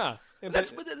all. Yeah,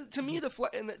 that's to me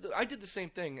I did the same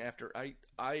thing after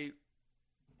I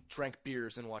drank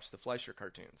beers and watched the Fleischer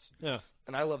cartoons. Yeah,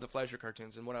 and I love the Fleischer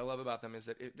cartoons, and what I love about them is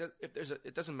that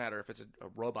it doesn't matter if it's a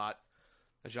robot,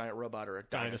 a giant robot, or a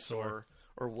dinosaur.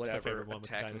 Or whatever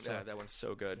attacking. That one's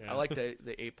so good. Yeah. I like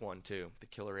the ape one too, the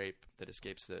killer ape that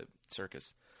escapes the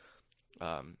circus.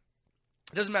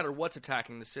 it doesn't matter what's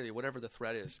attacking the city, whatever the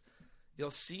threat is,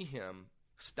 you'll see him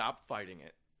stop fighting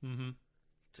it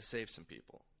to save some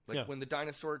people. Like when the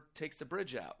dinosaur takes the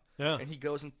bridge out, and he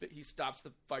goes and he stops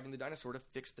fighting the dinosaur to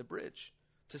fix the bridge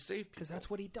to save people. Because that's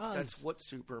what he does. That's what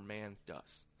Superman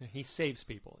does. He saves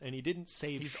people, and he didn't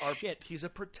save shit. He's a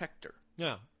protector.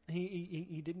 Yeah.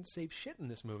 He didn't save shit in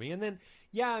this movie. And then,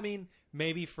 I mean,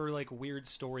 maybe for like weird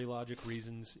story logic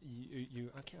reasons,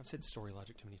 I've said story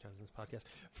logic too many times in this podcast.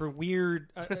 For weird,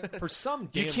 for some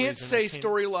damn you can't reason, say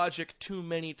story logic too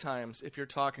many times if you're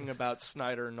talking about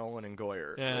Snyder, Nolan, and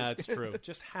Goyer. Yeah, that's true.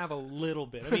 Just have a little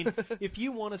bit. I mean, if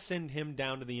you want to send him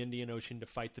down to the Indian Ocean to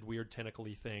fight the weird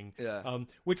tentacle-y thing,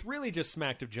 which really just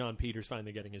smacked of John Peters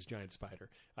finally getting his giant spider,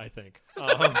 I think.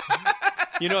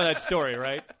 You know that story,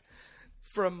 right?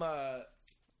 From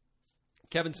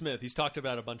Kevin Smith, he's talked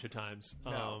about a bunch of times.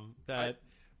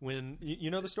 When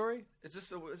you know the story, is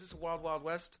this a Wild Wild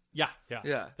West? Yeah.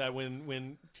 That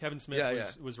when Kevin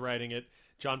Smith was writing it,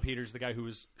 John Peters, the guy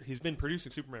he's been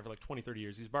producing Superman for like 20, 30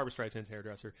 years. He's Barbra Streisand's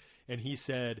hairdresser, and he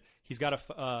said he's got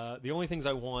the only things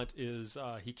I want is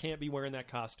he can't be wearing that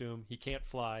costume, he can't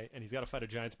fly, and he's got to fight a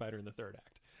giant spider in the third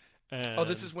act. And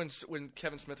this is when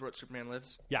Kevin Smith wrote Superman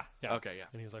Lives? Yeah. Okay, yeah.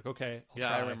 And he was like, okay, I'll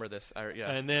try. I remember this.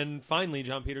 And then finally,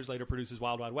 John Peters later produces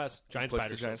Wild Wild West, giant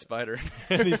spider.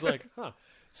 And he's like, huh.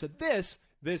 So this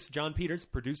John Peters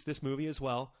produced this movie as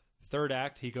well. Third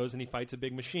act, he goes and he fights a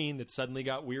big machine that suddenly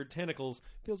got weird tentacles.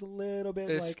 Feels a little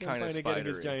bit like him finally getting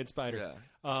his giant spider.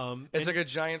 Yeah. It's like a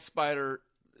giant spider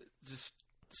just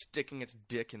sticking its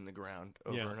dick in the ground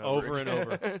over and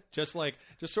over. just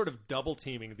sort of double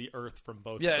teaming the Earth from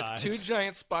both It's sides. two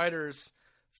giant spiders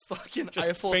fucking just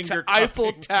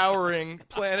Eiffel towering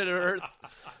planet Earth.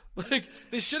 Like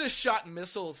they should have shot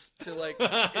missiles to like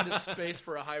into space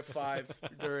for a high five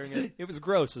during it. It was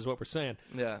gross, is what we're saying.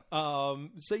 Yeah. So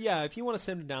if you want to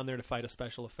send him down there to fight a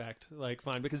special effect, like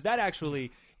fine, because that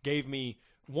actually gave me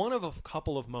one of a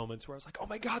couple of moments where I was like, oh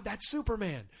my God, that's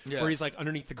Superman. Yeah. Where he's like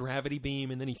underneath the gravity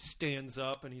beam and then he stands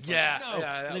up and he's like, no.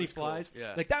 And then he flies. Cool.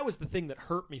 Yeah. Like that was the thing that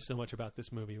hurt me so much about this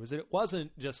movie, was that it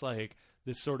wasn't just like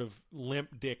this sort of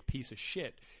limp dick piece of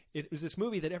shit. It was this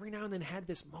movie that every now and then had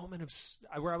this moment of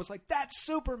where I was like, that's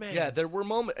Superman. Yeah, there were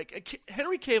moments.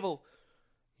 Henry Cavill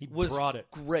brought it.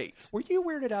 Great. Were you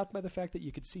weirded out by the fact that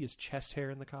you could see his chest hair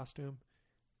in the costume?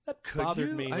 That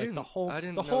bothered me. Like the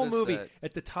whole movie that.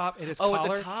 At the top in his collar.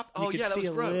 At the top? You could that see was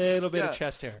gross. a little bit of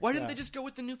chest hair. Why didn't they just go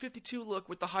with the New 52 look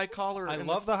with the high collar? I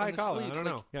love the high collar. Sleeves? I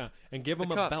don't know. Yeah, and give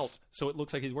him a belt so it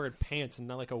looks like he's wearing pants and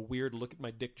not like a weird look at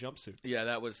my dick jumpsuit. Yeah,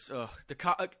 that was the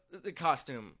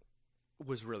costume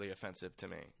was really offensive to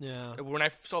me. Yeah. When I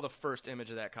saw the first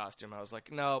image of that costume, I was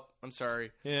like, no, I'm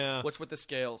sorry. Yeah. What's with the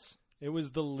scales? It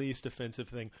was the least offensive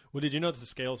thing. Well, did you know that the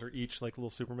scales are each like little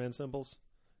Superman symbols?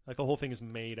 Like the whole thing is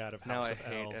made out of House of Now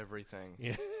I hate everything.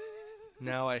 Yeah.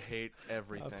 Now I hate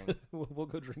everything. We'll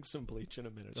go drink some bleach in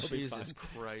a minute. It'll Jesus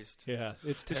Christ. Yeah,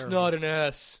 it's terrible. It's not an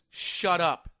S. Shut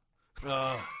up.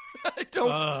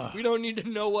 We don't need to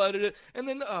know what it is. And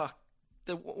then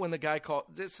when the guy called,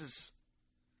 this is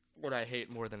what I hate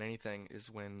more than anything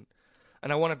is when,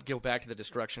 and I want to go back to the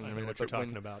destruction. I know what you're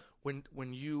talking about.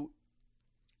 When you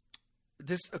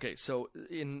so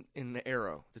in the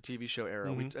Arrow, the TV show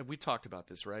Arrow, we talked about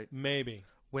this, right? Maybe.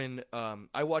 When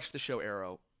I watched the show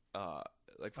Arrow,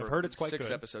 like for I've heard it's quite 6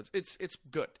 good. episodes, it's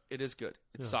good. It is good.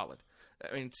 It's solid.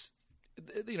 I mean, it's,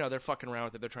 they're fucking around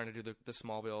with it. They're trying to do the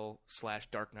Smallville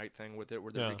 / Dark Knight thing with it,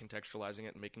 where they're recontextualizing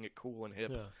it and making it cool and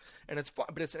hip. Yeah. And it's fun,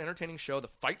 but it's an entertaining show. The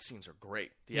fight scenes are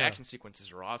great. The action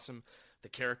sequences are awesome. The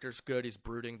character's good. He's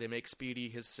brooding. They make Speedy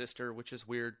his sister, which is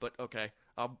weird, but okay,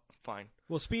 fine.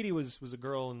 Well, Speedy was a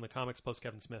girl in the comics post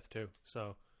Kevin Smith too.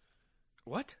 So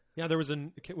what? Yeah, there was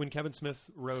when Kevin Smith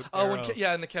wrote. Oh,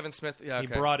 in the Kevin Smith. Yeah, okay.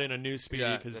 He brought in a new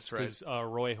Speedy because right.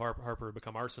 Roy Harper had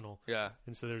become Arsenal. Yeah,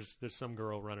 and so there's some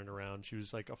girl running around. She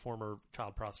was like a former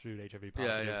child prostitute, HIV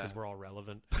positive, because we're all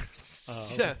relevant. That's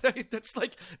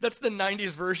the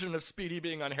 '90s version of Speedy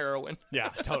being on heroin. Yeah,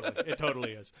 totally. It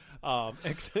totally is.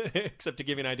 Except to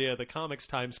give you an idea of the comics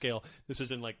time scale, this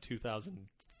was in like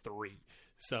 2003.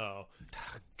 So,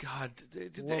 God,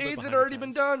 the AIDS had already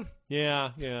been done.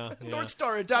 Yeah. North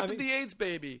Star adopted the AIDS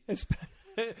baby.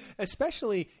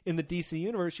 Especially in the DC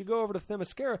universe, you go over to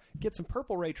Themyscira, get some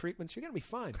purple ray treatments, you're going to be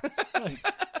fine.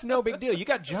 It's no big deal. You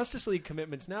got Justice League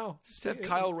commitments now. Just have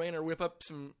Kyle Rayner whip up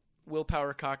some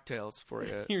willpower cocktails for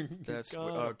you. That's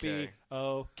okay.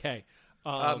 Okay.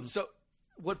 So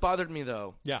what bothered me,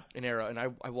 though, in Arrow, and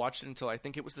I watched it until I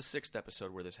think it was the 6th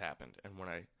episode where this happened, and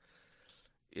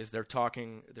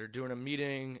they're doing a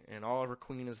meeting, and Oliver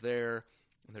Queen is there,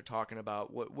 and they're talking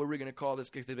about what are we going to call this?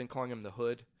 Because they've been calling him the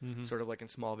Hood, sort of like in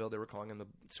Smallville, they were calling him the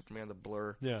Superman, the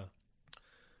Blur. Yeah.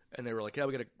 And they were like, yeah,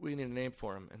 we need a name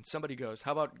for him. And somebody goes,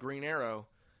 how about Green Arrow?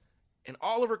 And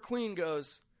Oliver Queen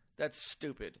goes, that's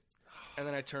stupid. And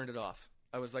then I turned it off.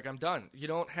 I was like, I'm done. You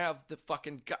don't have the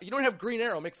fucking guy. You don't have Green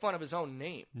Arrow make fun of his own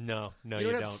name. No, you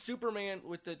don't don't. have Superman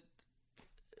with the.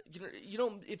 You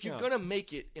don't. If you're gonna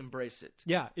make it, embrace it.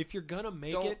 Yeah, if you're gonna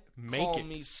make it, make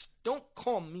it. Don't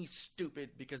call me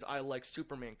stupid because I like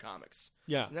Superman comics.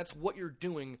 Yeah, and that's what you're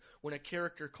doing when a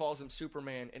character calls him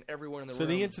Superman, and everyone in the room. So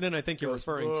the incident I think you're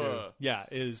referring to,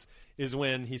 is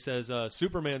when he says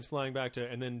Superman's flying back to,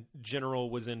 and then General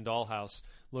was in Dollhouse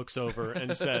looks over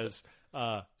and says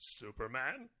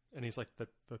Superman, and he's like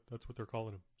that's what they're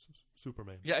calling him,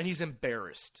 Superman. Yeah, and he's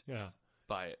embarrassed. Yeah,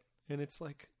 by it, and it's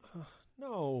like.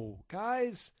 No,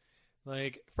 guys.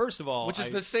 Like, first of all... Which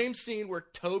is the same scene where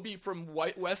Toby from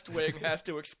West Wing has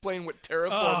to explain what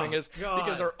terraforming is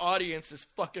because our audience is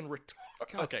fucking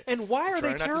retarded. Okay. And why are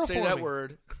they terraforming? Not to say that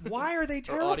word. Why are they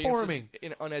terraforming? Our audience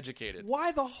is uneducated.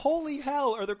 Why the holy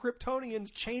hell are the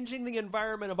Kryptonians changing the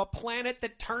environment of a planet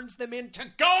that turns them into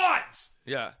gods?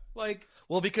 Yeah. Like...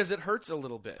 Well, because it hurts a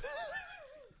little bit.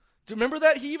 Do you remember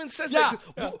that? He even says that.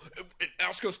 Well,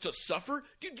 ask us to suffer?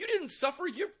 Dude, you didn't suffer.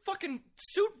 Your fucking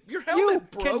suit, your helmet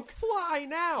broke. You can fly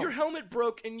now. Your helmet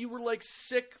broke and you were like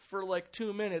sick for like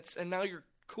 2 minutes and now you're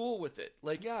cool with it.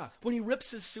 Like, when he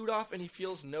rips his suit off and he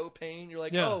feels no pain, you're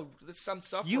like, oh, this I'm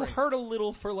suffering. You hurt a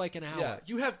little for like an hour. Yeah,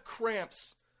 you have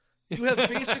cramps. You have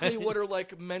basically what are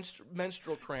like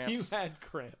menstrual cramps. You had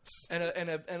cramps. And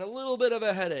a little bit of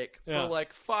a headache for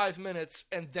like 5 minutes,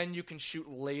 and then you can shoot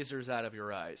lasers out of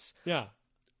your eyes. Yeah.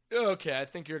 Okay, I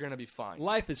think you're going to be fine.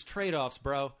 Life is trade-offs,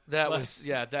 bro. That's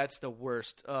the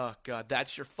worst. Oh, God,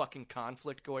 that's your fucking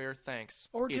conflict, Goyer. Thanks,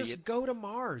 Or idiot. just go to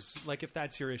Mars, like if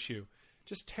that's your issue.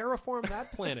 Just terraform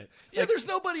that planet. Yeah, there's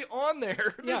nobody on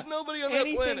there. There's nobody on that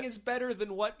planet. Anything is better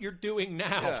than what you're doing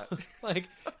now. Yeah. Like,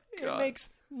 it makes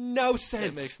no sense.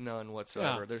 It makes none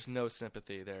whatsoever. There's no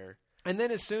sympathy there. And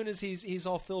then as soon as he's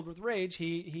all filled with rage,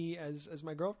 he as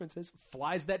my girlfriend says,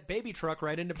 flies that baby truck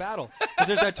right into battle. Because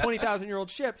there's that 20,000-year-old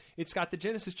ship. It's got the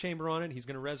Genesis chamber on it. He's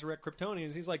going to resurrect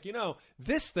Kryptonians. He's like,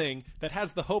 this thing that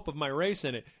has the hope of my race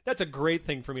in it, that's a great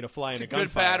thing for me to fly in a gunfire.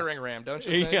 It's a good battering ram, don't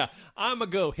you think? Yeah. I'm going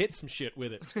to go hit some shit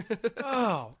with it.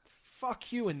 Oh,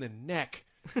 fuck you in the neck,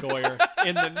 Goyer.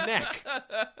 In the neck.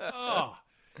 Oh.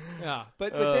 Yeah.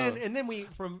 But then we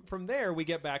from there we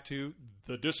get back to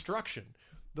the destruction.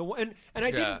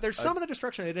 There's some of the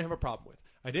destruction I didn't have a problem with.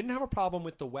 I didn't have a problem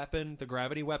with the weapon, the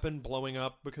gravity weapon blowing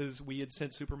up because we had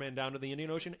sent Superman down to the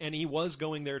Indian Ocean and he was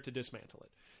going there to dismantle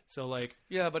it. So like,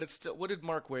 yeah, but it's still. What did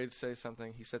Mark Waid say?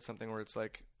 Something he said something where it's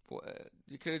like,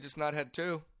 you could have just not had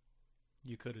two.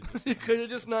 You could have just. You could have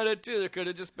just not had two. There could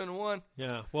have just been one.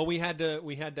 Yeah. Well, we had to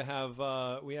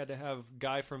have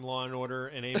Guy from Law and Order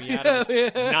and Amy Adams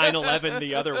 9/11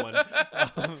 the other one.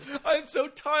 I'm so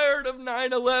tired of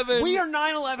 9/11. We are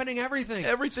 9/11ing everything.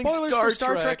 Everything. Spoilers for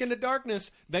Star Trek Into Darkness.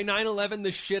 They 9/11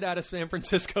 the shit out of San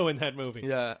Francisco in that movie.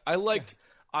 Yeah,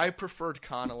 I preferred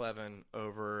Con 11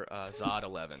 over Zod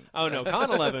 11. Oh no,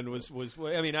 Con 11 was.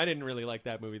 I mean, I didn't really like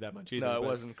that movie that much either. No, it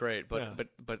wasn't great, but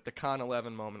the Con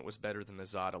 11 moment was better than the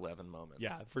Zod 11 moment.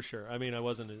 Yeah, for sure. I mean, I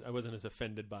wasn't as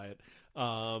offended by it.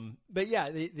 But yeah,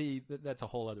 that's a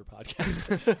whole other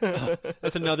podcast.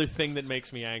 That's another thing that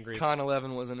makes me angry. Con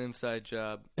 11 was an inside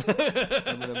job.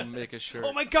 I'm gonna make a shirt.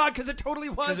 Oh my god, because it totally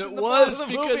was. Because it was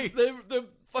because the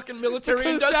fucking military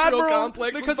industrial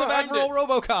complex because of Admiral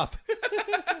RoboCop.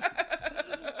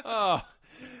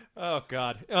 Oh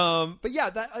God. But yeah,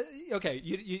 that okay.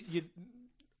 You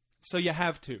so you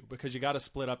have to because you got to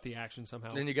split up the action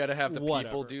somehow. Then you got to have the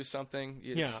people do something.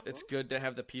 It's good to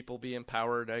have the people be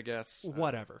empowered, I guess.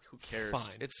 Whatever. Who cares?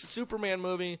 Fine. It's a Superman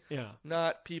movie. Yeah.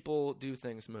 Not people do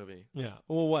things movie. Yeah.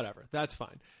 Well, whatever. That's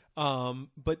fine.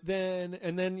 But then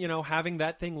having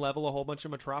that thing level a whole bunch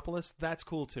of Metropolis, that's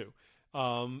cool too.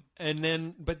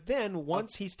 But then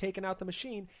once he's taken out the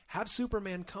machine, have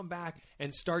Superman come back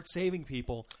and start saving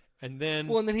people, and then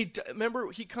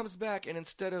he comes back and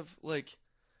instead of like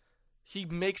he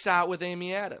makes out with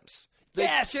Amy Adams. They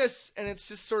kiss, and it's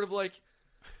just sort of like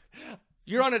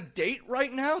you're on a date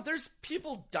right now. There's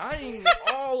people dying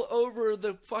all over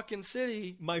the fucking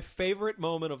city. My favorite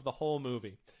moment of the whole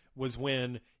movie was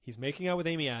when he's making out with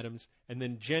Amy Adams, and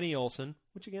then Jenny Olsen,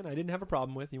 which again I didn't have a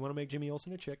problem with. You want to make Jimmy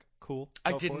Olsen a chick? Cool.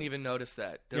 I didn't even notice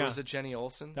that there was a Jenny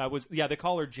Olsen. That was they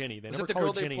call her Jenny. They was never it the call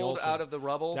girl her Jenny they pulled Olsen. out of the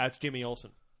rubble? That's Jimmy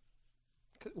Olsen.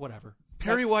 Whatever.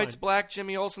 Perry White's black.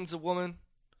 Jimmy Olsen's a woman.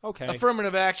 Okay.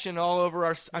 Affirmative action all over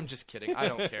our. I'm just kidding. I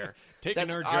don't care. Taking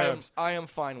our jobs. I am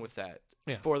fine with that.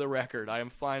 Yeah. For the record, I am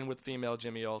fine with female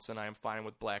Jimmy Olsen. I am fine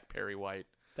with black Perry White.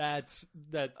 That's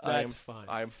fine.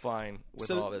 I am fine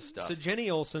with all this stuff. So Jenny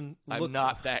Olsen looks... I'm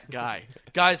not that guy.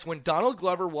 Guys, when Donald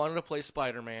Glover wanted to play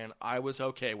Spider-Man, I was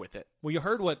okay with it. Well, you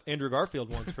heard what Andrew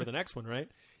Garfield wants for the next one, right?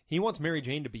 He wants Mary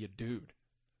Jane to be a dude.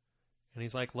 And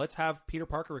he's like, let's have Peter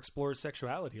Parker explore his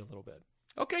sexuality a little bit.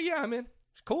 Okay, yeah, I'm in.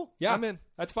 Cool. Yeah. I'm in.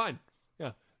 That's fine.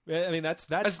 Yeah. I mean, that's...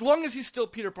 As long as he's still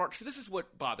Peter Parker. See, this is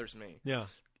what bothers me. Yeah.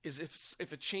 Is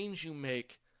if a change you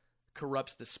make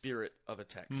corrupts the spirit of a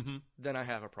text, then I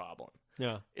have a problem.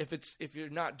 Yeah. If you're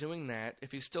not doing that,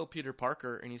 if he's still Peter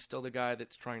Parker and he's still the guy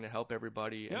that's trying to help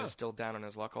everybody and is still down on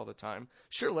his luck all the time,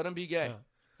 sure, let him be gay. Yeah.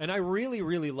 And I really,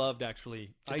 really loved,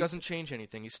 actually... It doesn't change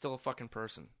anything. He's still a fucking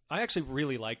person. I actually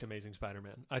really liked Amazing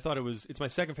Spider-Man. I thought it's my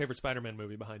second favorite Spider-Man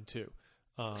movie behind 2.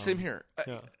 Same here.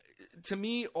 Yeah. To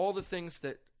me, all the things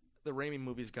that the Raimi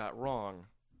movies got wrong,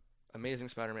 Amazing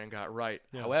Spider-Man got right.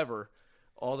 Yeah. However,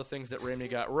 all the things that Raimi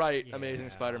got right, Amazing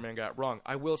Spider-Man got wrong.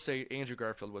 I will say Andrew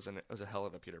Garfield was a hell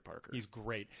of a Peter Parker. He's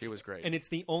great. He was great. And it's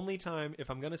the only time,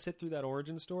 if I'm going to sit through that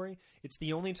origin story, it's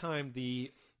the only time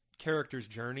the character's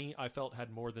journey I felt had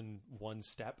more than one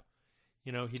step.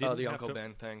 You know, he didn't the have Uncle to...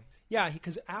 Ben thing. Yeah,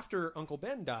 because after Uncle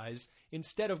Ben dies,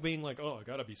 instead of being like, oh, I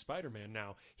gotta be Spider-Man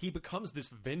now, he becomes this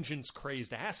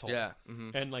vengeance-crazy asshole. Yeah.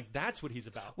 Mm-hmm. And, like, that's what he's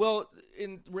about. Well,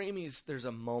 in Raimi's, there's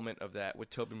a moment of that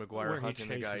with Tobey Maguire Where he hunting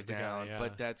the guy chases the down. guy, yeah.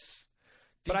 But that's...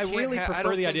 But I really prefer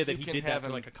don't the think idea that you he can did have that for,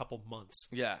 him- like, a couple months.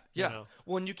 Yeah. You know?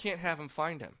 Well, and you can't have him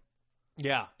find him.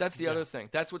 Yeah. That's the other thing.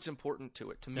 That's what's important to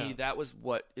it. To me, Yeah. that was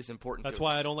what is important That's to it.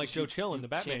 why I don't like Is Joe you- Chill in you the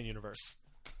Batman can't- universe.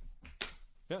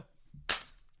 Yeah.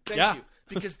 Thank Yeah. you.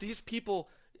 Because these people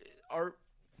are...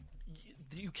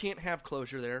 You can't have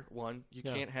closure there, one. You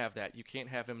Yeah. can't have that. You can't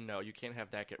have him know. You can't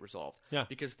have that get resolved. Yeah.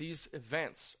 Because these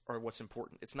events are what's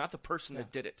important. It's not the person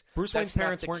that did it. Bruce That's Wayne's not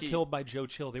parents the weren't key. killed by Joe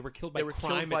Chill. They were killed by They were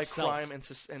crime killed by itself. crime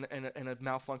and a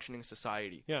malfunctioning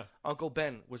society. Yeah. Uncle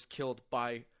Ben was killed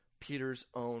by Peter's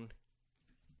own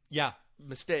Yeah.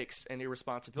 mistakes and You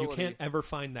irresponsibility. can't ever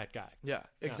find that guy. Yeah,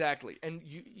 exactly. And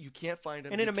you can't find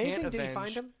him. And in You can't Amazing, did he avenge-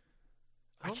 find him?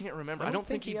 I can't remember. I I don't don't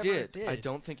think he ever did. did. I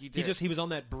don't think he did. He was on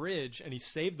that bridge and he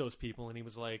saved those people and he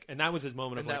was like, and that was his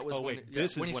moment and of that like, was oh when, wait, yeah,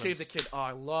 this is when he what saved the kid. Oh,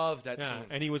 I love that Yeah, scene.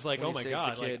 and he was like, When oh he my saves the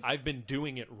god, like, kid. I've been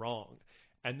doing it wrong,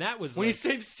 and that was When like, he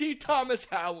saves C. Thomas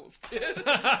Howell's kid.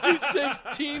 He saves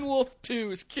Teen Wolf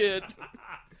 2's kid.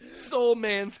 Soul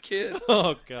Man's kid.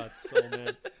 oh god, Soul Man.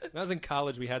 When I was in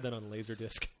college, we had that on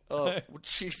Laserdisc. Oh,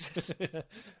 Jesus.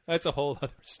 That's a whole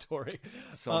other story.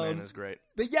 Soul Man is great.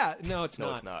 But yeah, no, it's No,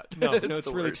 not. it's not. No, It's no, it's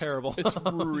the really worst. terrible. It's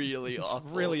really It's awful.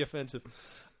 really offensive.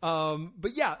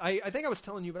 But yeah, I think I was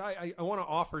telling you, but I want to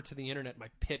offer to the internet my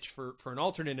pitch for an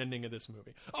alternate ending of this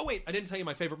movie. Oh wait, I didn't tell you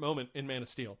my favorite moment in Man of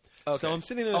Steel. Okay. So I'm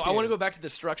sitting there. Oh, I want to go back to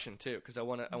Destruction too, because I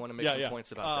want to make some yeah.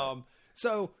 points about that.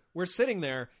 So we're sitting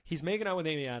there. He's making out with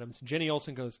Amy Adams. Jenny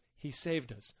Olsen goes, "He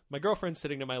saved us." My girlfriend's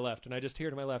sitting to my left, and I just hear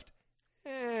to my left,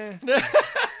 "Eh."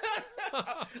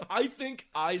 I think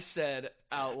I said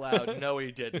out loud, "No,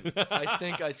 he didn't." I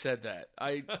think I said that.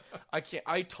 I can't.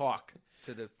 I talk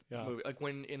to the Yeah. movie like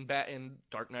when in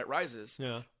Dark Knight Rises,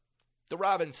 Yeah. the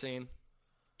Robin scene.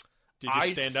 Did you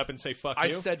stand up and say "fuck I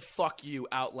you"? said "fuck you"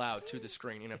 out loud to the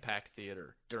screen in a packed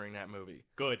theater during that movie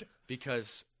Good.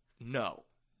 because no,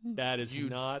 That is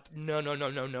not.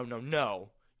 no.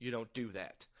 You don't do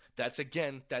that. That's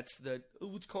the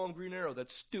let's call him Green Arrow.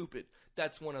 That's stupid.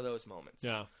 That's one of those moments.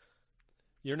 Yeah.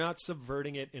 You're not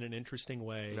subverting it in an interesting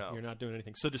way. No. You're not doing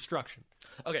anything. So Destruction.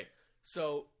 Okay,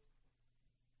 so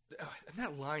and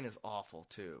that line is awful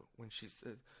too. When she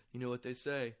says, "You know what they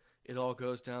say? It all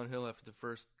goes downhill after the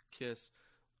first kiss."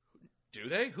 Do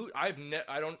they? Who? I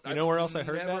don't. You know where else I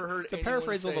heard never that? Heard It's a anyone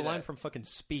paraphrase of say a line that. from fucking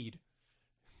Speed.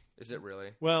 Is it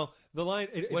really? Well, the line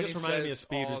it When just he reminded me of says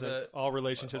Speed. all Is that the- all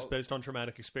relationships all- based on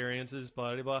traumatic experiences,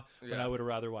 blah blah blah. But Yeah. I would have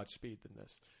rather watched Speed than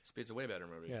this. Speed's a way better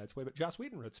movie. Yeah, it's way. But Joss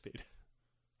Whedon wrote Speed.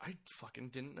 I fucking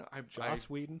didn't know. Joss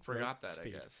Whedon forgot wrote that.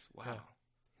 Speed. I guess. Wow. Yeah.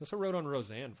 He also wrote on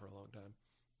Roseanne for a long time.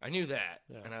 I knew that,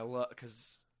 Yeah. and I love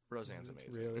because Roseanne's It's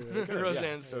amazing. really, really good.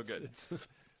 Roseanne's Yeah, so it's- good.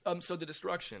 it's- So the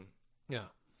Destruction. yeah.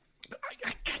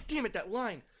 God damn it, that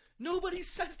line. Nobody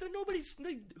says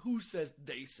that. Who says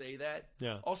they say that?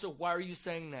 Yeah. Also, why are you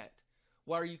saying that?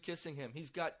 Why are you kissing him? He's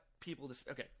got people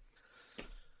to... Okay.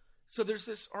 So there's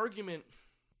this argument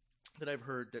that I've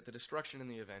heard that the Destruction in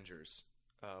the Avengers,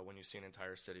 when you see an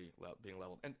entire city being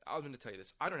leveled... And I'm going to tell you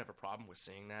this. I don't have a problem with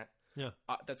seeing that. Yeah.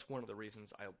 That's one of the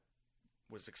reasons I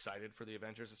was excited for the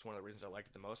Avengers. It's one of the reasons I liked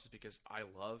it the most is because I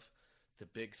love the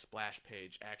big splash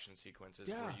page action sequences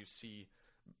where you see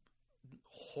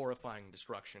horrifying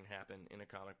destruction happen in a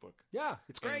comic book. Yeah,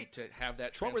 it's great. And to have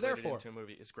that what we're there translated for. into a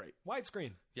movie is great.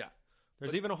 Widescreen. Yeah.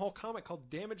 There's even a whole comic called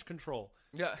Damage Control.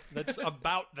 Yeah. That's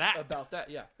about that. About that,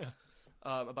 yeah.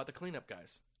 About the cleanup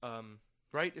guys.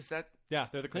 Right? Is that... Yeah,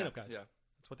 they're the cleanup guys. Yeah.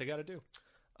 That's what they got to do.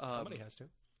 Somebody has to.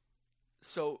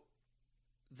 So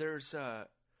there's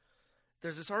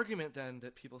this argument then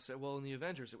that people say, well, in the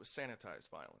Avengers it was sanitized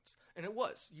violence. And it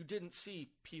was. You didn't see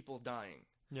people dying.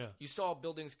 Yeah. You saw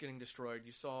buildings getting destroyed.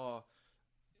 You saw,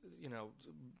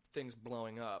 things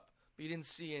blowing up. But you didn't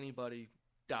see anybody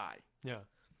die. Yeah.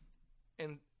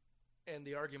 And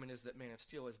the argument is that Man of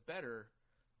Steel is better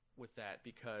with that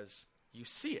because you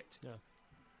see it. Yeah.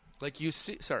 Like you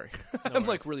see, sorry, No I'm worries.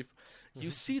 like really, you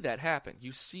see that happen.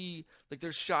 You see, like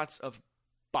there's shots of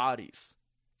bodies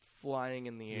flying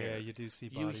in the air. Yeah, you do see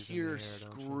You bodies hear in the air,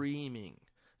 don't you? screaming.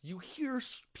 You hear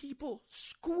people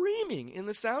screaming in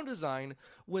the sound design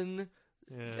when,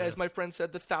 Yeah. as my friend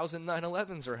said, the 1,000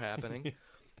 9/11s are happening.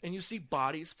 And you see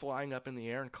bodies flying up in the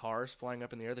air and cars flying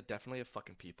up in the air that definitely have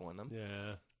fucking people in them.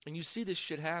 Yeah. And you see this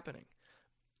shit happening.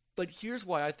 But here's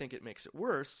why I think it makes it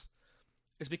worse.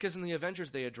 Is because in the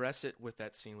Avengers, they address it with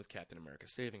that scene with Captain America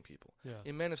saving people. Yeah.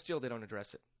 In Man of Steel, they don't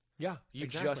address it. Yeah. You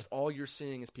exactly. all you're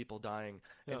seeing is people dying.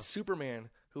 Yeah. And Superman,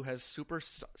 who has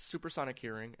supersonic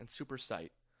hearing and super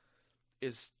sight,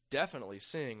 is definitely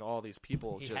seeing all these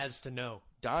people He just has to know.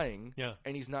 dying. Yeah.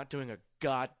 And he's not doing a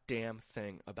goddamn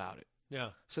thing about it.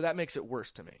 Yeah. So that makes it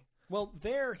worse to me. Well,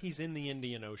 there he's in the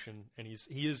Indian Ocean, and he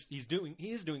is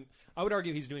doing. I would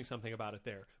argue he's doing something about it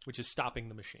there, which is stopping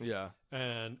the machine. Yeah.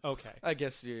 And okay, I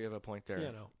guess you have a point there.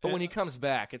 You know. But when And- he comes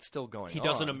back, it's still going he on.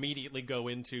 doesn't immediately go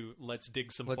into let's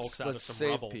dig some folks out of some save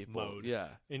rubble people. mode. Yeah.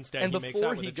 Instead, and he makes before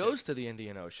out with he a goes chick. to the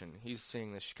Indian Ocean, he's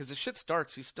seeing this because the shit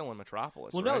starts. He's still in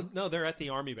Metropolis. Well, right? no, they're at the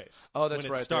army base. Oh, that's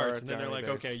when right, it they starts, are and then at they're the like,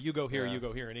 army base. okay, you go here, Yeah. you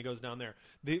go here, and he goes down there.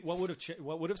 What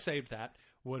would have saved that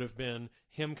would have been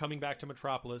him coming back to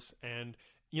Metropolis, and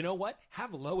you know what?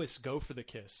 Have Lois go for the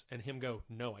kiss, and him go,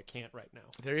 no, I can't right now.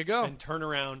 There you go. And turn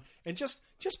around and just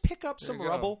pick up some you go.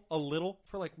 rubble a little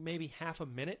for like maybe half a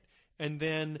minute, and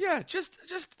then Yeah, just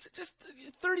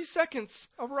 30 seconds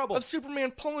of rubble. of Superman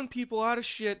pulling people out of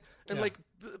shit and Yeah. like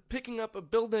picking up a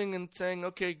building and saying,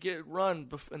 "Okay, run,"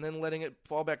 and then letting it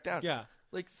fall back down. Yeah.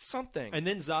 like something. And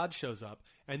then Zod shows up.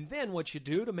 And then what you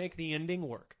do to make the ending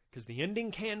work, because the ending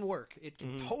can work. It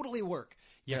can totally work.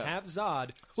 You Yeah. have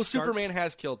Zod. well, start- Superman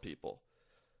has killed people.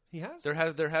 He has? There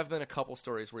have been a couple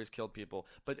stories where he's killed people,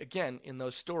 but again, in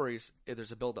those stories,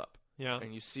 there's a build up. Yeah.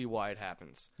 and you see why it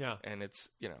happens. Yeah. and it's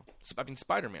I mean,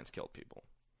 Spider-Man's killed people.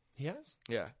 He has?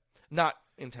 Yeah, not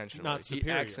intentionally. Not he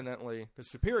Superior. accidentally. Because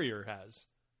Superior has.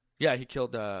 Yeah, he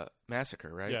killed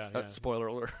Massacre, right? Yeah, yeah. Spoiler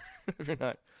alert if you're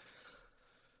not.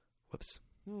 Whoops.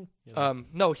 You know.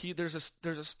 No, there's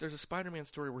a Spider-Man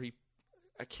story where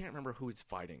I can't remember who he's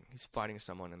fighting. He's fighting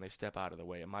someone and they step out of the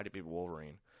way. It might be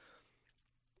Wolverine.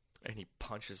 And he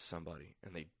punches somebody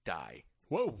and they die.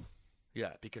 Whoa.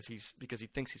 Yeah, because he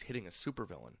thinks he's hitting a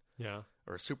supervillain Yeah.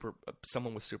 or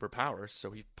someone with superpowers,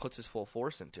 so he puts his full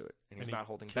force into it and he's And he not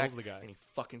holding kills back. the guy. And he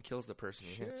fucking kills the person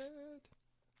he hits.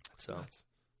 That's So nuts.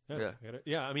 Yeah.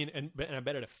 Yeah, I mean, and I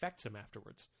bet it affects him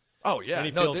afterwards. Oh yeah, And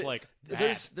he no, feels like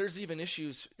bad. there's even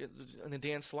issues in the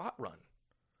Dan Slott run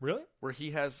Really? where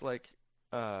he has like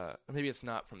maybe it's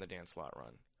not from the Dan Slott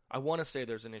run. I want to say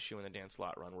there's an issue in the Dan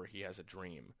Slott run where he has a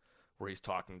dream where he's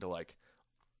talking to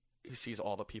he sees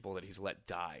all the people that he's let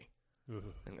die, Ooh.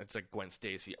 and it's like Gwen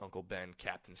Stacy, Uncle Ben,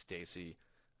 Captain Stacy,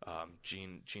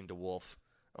 Jean DeWolf,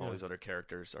 all Yeah. these other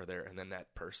characters are there, and then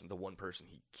that person, the one person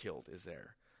he killed, is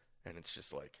there, and it's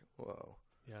just like whoa.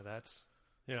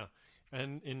 Yeah.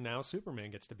 And now Superman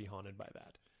gets to be haunted by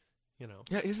that. You know.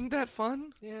 Yeah, isn't that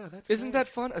fun? Yeah, that's Isn't that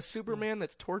fun? A Superman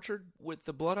that's tortured with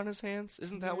the blood on his hands?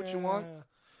 Isn't that what you want?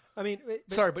 I mean,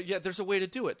 Sorry, but yeah, there's a way to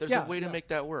do it. There's a way to make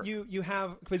that work. You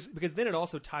have because then it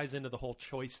also ties into the whole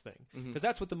choice thing because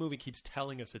that's what the movie keeps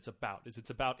telling us it's about. It's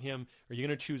about him. Are you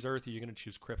going to choose Earth or are you going to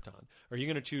choose Krypton? Are you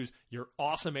going to choose your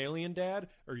awesome alien dad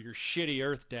or your shitty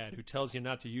Earth dad who tells you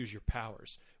not to use your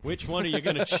powers? Which one are you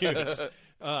going to choose?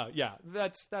 Yeah,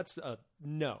 that's a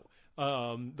no.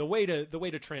 The way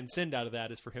to transcend out of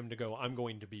that is for him to go, I'm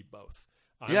going to be both.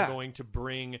 I'm going to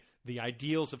bring the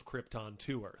ideals of Krypton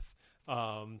to Earth.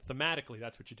 Thematically,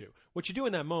 that's what you do. What you do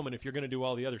in that moment, if you're going to do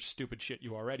all the other stupid shit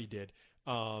you already did,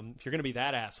 if you're going to be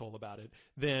that asshole about it,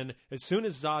 then as soon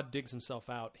as Zod digs himself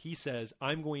out, he says,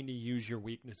 I'm going to use your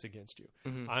weakness against you.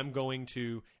 I'm going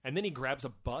to... And then he grabs a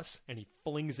bus and he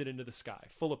flings it into the sky,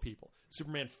 full of people.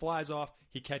 Superman flies off,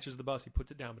 he catches the bus, he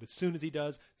puts it down. But as soon as he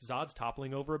does, Zod's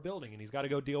toppling over a building and he's got to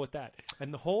go deal with that.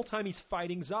 And the whole time he's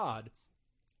fighting Zod,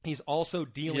 he's also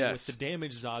dealing Yes. with the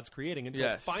damage Zod's creating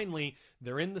until finally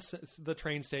they're in the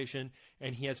train station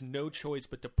and he has no choice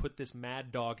but to put this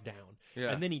mad dog down.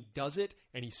 Yeah. And then he does it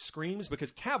and he screams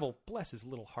because Cavill, bless his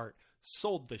little heart,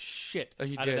 sold the shit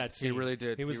He out did. of that scene. He really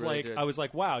did. He was He really like, did. I was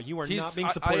like, wow, you are not being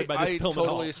supported by this film I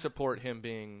totally at all. support him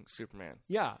being Superman.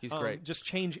 Yeah. He's great. Just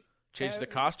change the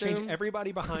costume. Change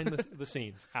everybody behind the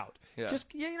scenes out. Yeah.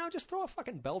 Just just throw a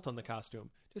fucking belt on the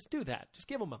costume. Just do that. Just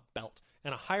give him a belt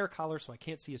and a higher collar so I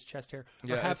can't see his chest hair. Or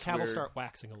Yeah, have it's Cavill weird. start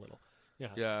waxing a little.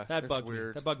 Yeah, that it's bugged me.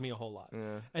 weird. That bugged me a whole lot.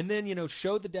 Yeah. And then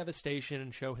show the devastation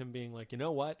and show him being like, you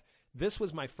know what? This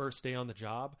was my first day on the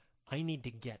job. I need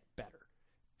to get better.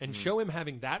 And show him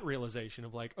having that realization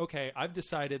of like, okay, I've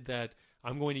decided that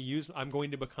I'm going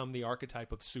to become the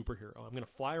archetype of superhero. I'm going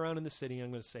to fly around in the city. I'm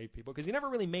going to save people. Because he never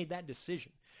really made that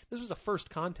decision. This was a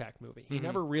First Contact movie. He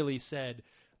never really said,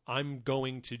 I'm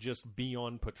going to just be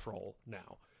on patrol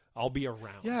now. I'll be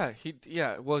around.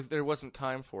 Yeah. Well, there wasn't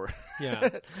time for it. Yeah.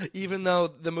 Even though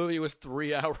the movie was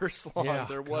 3 hours long, Yeah,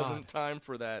 there wasn't time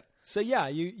for that. So yeah,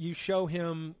 you show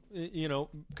him,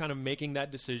 kind of making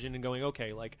that decision and going,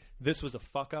 okay, like this was a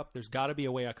fuck up. There's got to be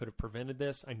a way I could have prevented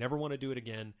this. I never want to do it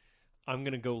again. I'm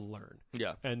gonna go learn.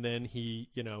 Yeah. And then he,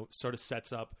 sort of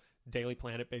sets up Daily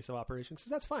Planet base of operations. Says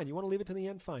that's fine. You want to leave it to the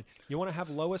end? Fine. You want to have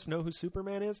Lois know who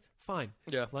Superman is? Fine.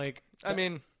 Yeah. Like, I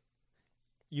mean,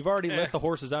 you've already let the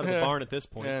horses out of the barn at this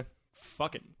point. Yeah.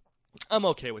 Fuck it. I'm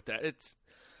okay with that.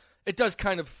 It does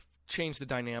kind of change the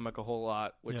dynamic a whole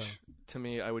lot, which to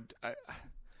me,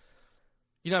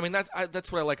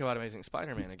 that's what I like about Amazing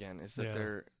Spider-Man again is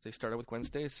that they started with Gwen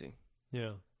Stacy.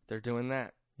 Yeah. They're doing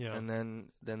that. Yeah. And then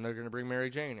they're going to bring Mary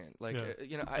Jane in.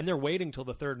 And they're waiting till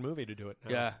the third movie to do it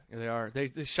now. Yeah, they are.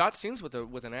 They shot scenes with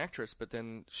an actress, but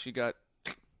then she got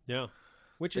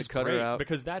Which they is cut her great out.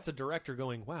 because that's a director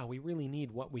going, wow, we really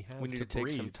need what we have we need to breathe.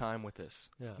 take some time with this.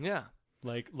 Yeah.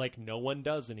 Like no one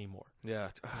does anymore. Yeah.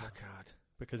 Oh God.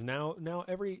 Because now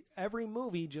every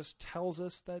movie just tells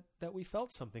us that we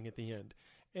felt something at the end.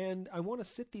 And I want to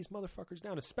sit these motherfuckers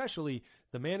down, especially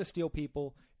the Man of Steel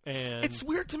people. And it's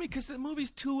weird to me because the movie's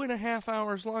 2.5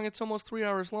 hours long. It's almost 3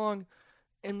 hours long,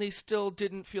 and they still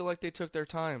didn't feel like they took their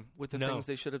time with the things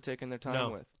they should have taken their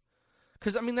time with.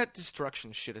 Because that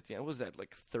destruction shit at the end, was that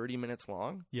like 30 minutes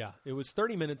long? Yeah, it was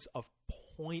 30 minutes of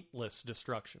pointless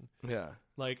destruction. Yeah,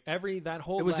 like that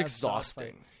whole. It was last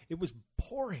exhausting. fight, it was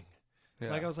boring.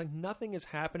 Yeah. Like I was like, nothing is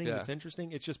happening. It's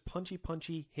interesting. It's just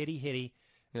punchy, hitty.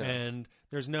 Yeah. And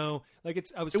there's no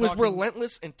it was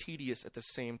relentless and tedious at the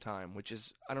same time, which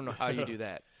is I don't know how you do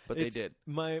that, but they did.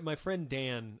 My friend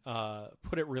Dan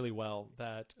put it really well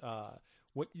that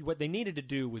what they needed to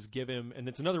do was give him, and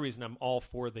it's another reason I'm all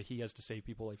for the he has to save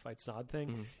people he fights Zod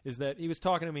thing, is that he was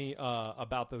talking to me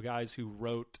about the guys who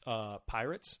wrote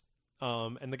Pirates.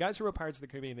 And the guys who wrote Pirates of the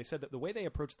Caribbean, they said that the way they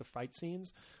approached the fight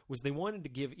scenes was they wanted to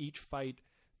give each fight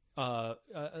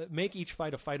make each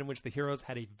fight a fight in which the heroes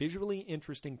had a visually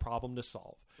interesting problem to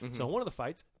solve. So in one of the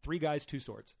fights, 3 guys, 2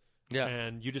 swords. Yeah.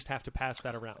 And you just have to pass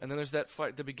that around. And then there's that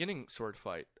fight, the beginning sword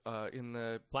fight in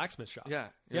the blacksmith shop.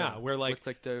 Yeah, where with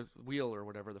like the wheel or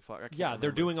whatever the fuck.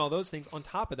 They're doing all those things. On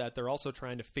top of that, they're also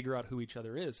trying to figure out who each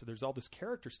other is. So there's all this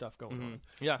character stuff going on.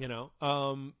 Yeah.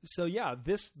 So yeah,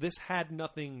 this had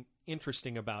nothing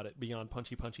interesting about it beyond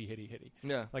punchy, hitty.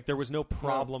 Yeah. Like there was no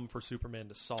problem for Superman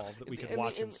to solve that we could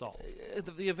watch him solve.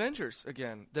 The Avengers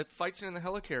again, that fight scene in the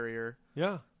helicarrier.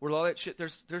 Yeah. Where all that shit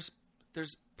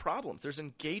there's problems. There's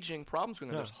engaging problems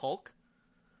going on. There's Hulk.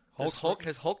 Hulk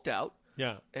has hulked out.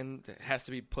 Yeah. And it has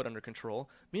to be put under control.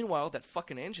 Meanwhile, that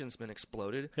fucking engine's been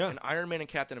exploded. Yeah. And Iron Man and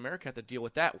Captain America have to deal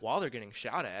with that while they're getting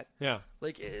shot at. Yeah.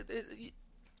 Like,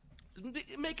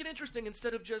 make it interesting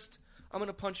instead of just, I'm going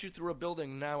to punch you through a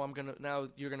building. Now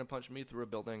you're going to punch me through a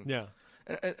building. Yeah.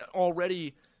 And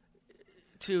already,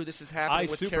 too, this is happening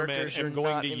with Superman, characters am you're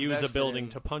going not to use a invested building in.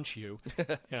 to punch you.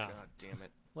 Yeah. God damn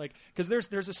it. Like, because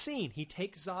there's a scene. He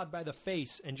takes Zod by the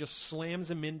face and just slams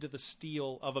him into the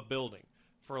steel of a building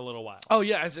for a little while. Oh,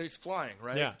 yeah, as he's flying,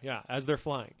 right? Yeah, as they're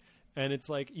flying. And it's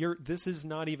like, this is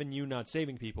not even you not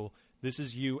saving people. This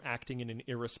is you acting in an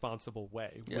irresponsible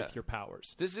way with your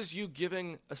powers. This is you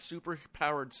giving a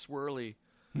super-powered swirly,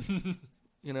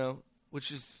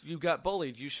 which is, you got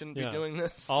bullied. You shouldn't be doing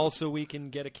this. Also, we can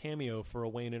get a cameo for a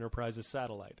Wayne Enterprises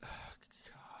satellite.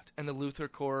 God. And the Luthor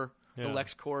Core, the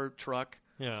LexCorp truck.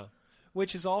 Yeah.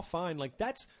 Which is all fine. Like,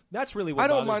 that's really what I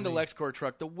don't bothers mind me. the LexCorp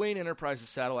truck. The Wayne Enterprises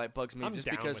satellite bugs me I'm just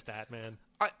down because with that, man.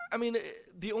 I mean,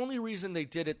 the only reason they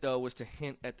did it, though, was to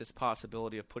hint at this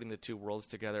possibility of putting the two worlds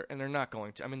together, and they're not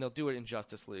going to. I mean, they'll do it in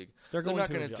Justice League. They're not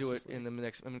going to to do it Justice in the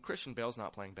next. I mean, Christian Bale's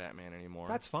not playing Batman anymore.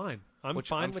 That's fine. I'm Which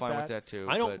fine I'm with fine that. with that, too,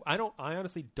 I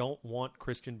honestly don't want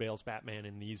Christian Bale's Batman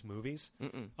in these movies.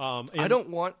 I don't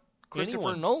want Christopher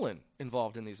anyone. Nolan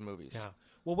involved in these movies. Yeah.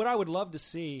 Well, what I would love to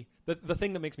see, the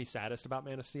thing that makes me saddest about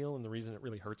Man of Steel, and the reason it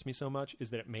really hurts me so much, is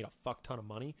that it made a fuck ton of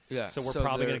money. Yeah. So we're So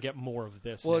probably they're- going to get more of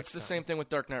this. Well, next it's the time. same thing with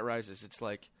Dark Knight Rises. It's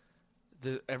like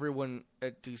everyone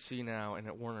at DC now and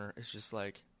at Warner is just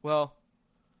like, well,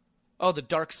 the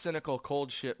dark, cynical,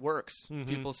 cold shit works. Mhm.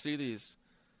 People see these,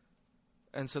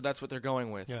 and so that's what they're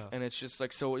going with. Yeah. And it's just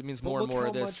like, so it means But more and look more how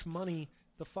of this. much money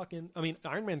the fucking. I mean,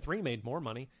 Iron Man 3 made more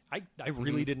money. I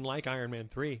really didn't like Iron Man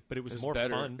 3, but it was, more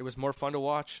better. fun. It was more fun to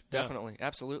watch. Yeah. Definitely,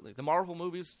 absolutely. The Marvel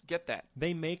movies get that.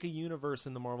 They make a universe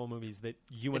in the Marvel movies that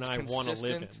you and It's I want to live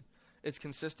in. consistent. It's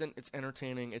consistent. It's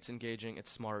entertaining. It's engaging. It's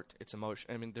smart. It's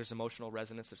emotion. I mean, there's emotional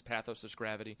resonance. There's pathos. There's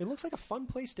gravity. It looks like a fun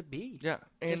place to be. Yeah,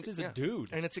 and Just as a dude.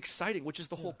 and it's exciting, which is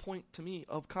the whole point to me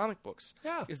of comic books.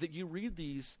 Yeah. is that you read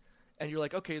these and you're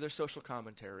like, okay, there's social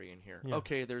commentary in here. Yeah.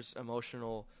 Okay, there's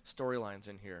emotional storylines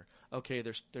in here. Okay,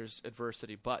 there's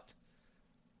adversity, but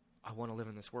I want to live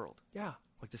in this world. Yeah.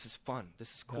 Like, this is fun.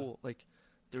 This is cool. Like,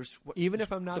 Even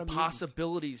if I'm not the a mutant.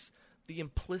 possibilities, the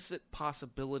implicit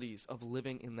possibilities of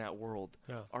living in that world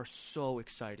Yeah. are so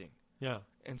exciting Yeah.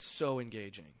 and so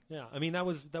engaging. Yeah, I mean that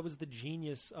was the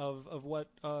genius of what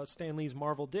Stan Lee's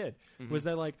Marvel did, Mm-hmm. was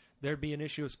that like there'd be an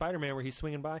issue of Spider-Man where he's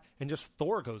swinging by and just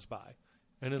Thor goes by,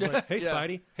 and it's like, hey Yeah.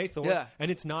 Spidey, hey Thor, Yeah.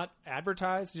 and it's not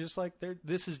advertised, just like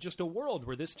this is just a world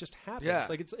where this just happens. Yeah.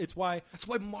 Like it's why That's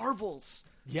why Marvels.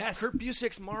 yes, Kurt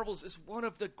Busiek's Marvels is one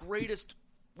of the greatest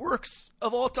works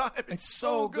of all time. it's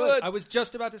so good. I was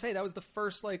just about to say that was the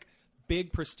first like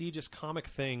big prestigious comic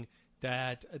thing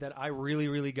that I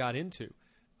really got into.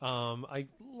 I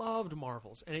loved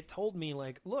Marvels, and it told me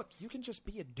like, look, you can just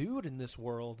be a dude in this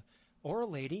world or a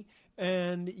lady,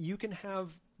 and you can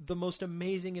have the most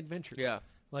amazing adventures. Yeah.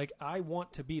 Like I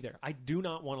want to be there. I do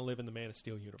not want to live in the Man of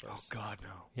Steel universe. God, no.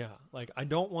 Yeah, like I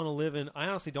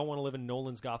honestly don't want to live in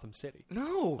Nolan's Gotham City.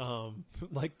 No.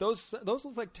 Like those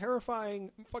look like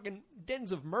terrifying fucking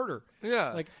dens of murder.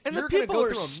 Yeah. like And the you're gonna people go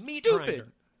are through a meat stupid. grinder.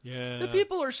 Yeah, The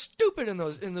people are stupid in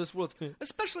those worlds,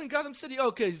 especially in Gotham City.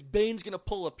 Okay, Bane's gonna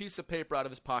pull a piece of paper out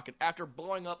of his pocket after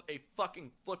blowing up a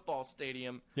fucking football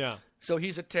stadium. Yeah, So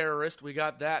he's a terrorist. We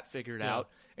got that figured Yeah. out.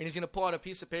 And he's gonna pull out a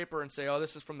piece of paper and say, "Oh,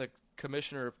 this is from the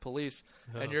commissioner of police,"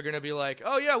 and you're gonna be like,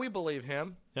 "Oh yeah, we believe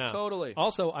him." yeah, Totally.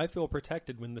 Also, I feel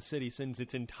protected when the city sends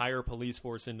its entire police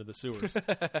force into the sewers.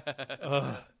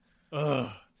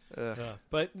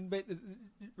 But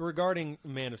regarding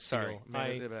Man of Steel,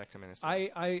 Sorry, back to Man of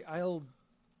Steel.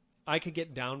 I could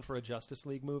get down for a Justice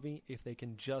League movie if they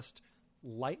can just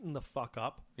lighten the fuck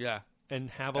up Yeah, and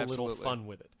have a little Absolutely. fun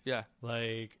with it. yeah,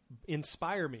 Like,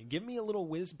 inspire me. Give me a little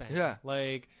whiz bang. Yeah.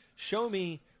 Like, show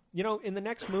me, in the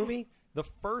next movie, the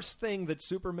first thing that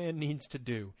Superman needs to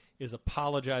do is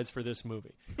apologize for this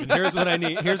movie. And here's what I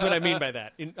need. Here's what I mean by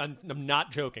that. I'm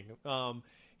not joking.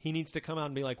 He needs to come out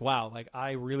and be like, wow, like,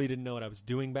 I really didn't know what I was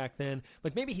doing back then.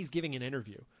 Like, maybe he's giving an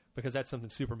interview because that's something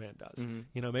Superman does.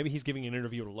 Maybe he's giving an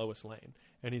interview to Lois Lane.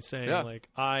 And he's saying, Yeah. like,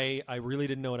 I really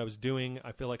didn't know what I was doing.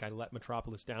 I feel like I let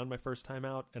Metropolis down my first time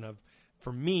out. And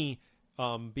for me,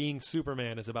 being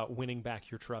Superman is about winning back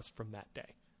your trust from that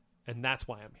day. And that's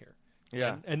why I'm here.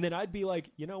 yeah. And then I'd be like,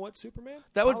 you know what, Superman?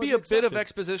 That would be a Apology bit of accepted.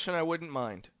 exposition I wouldn't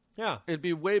mind. Yeah. It'd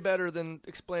be way better than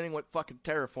explaining what fucking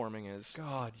terraforming is.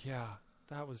 God, yeah.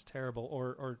 That was terrible.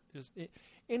 Or just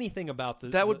anything about the...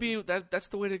 That would be that's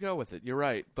the way to go with it. You're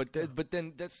right, but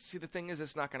then the thing is,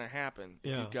 it's not going to happen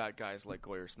if Yeah. you've got guys like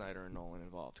Goyer, Snyder, and Nolan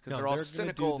involved because No, they're all gonna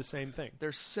cynical. do the same thing.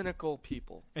 They're cynical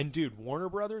people. And dude, Warner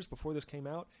Brothers, before this came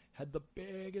out, had the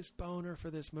biggest boner for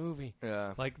this movie.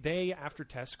 Yeah. Like, they, after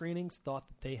test screenings, thought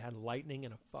that they had lightning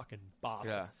in a fucking bottle.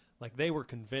 Yeah. Like, they were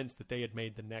convinced that they had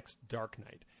made the next Dark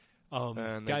Knight.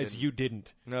 And they Guys, didn't. you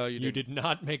didn't. No, you did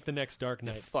not make the next Dark You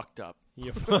Knight. fucked up.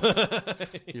 You,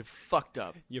 You fucked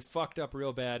up. you fucked up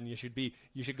real bad, and you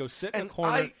should go sit in And a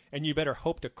corner, I- and you better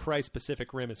hope to Christ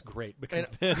Pacific Rim is great, because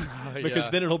And- then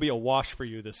Yeah. it'll be a wash for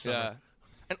you this summer. Yeah.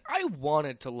 And I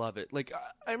wanted to love it. Like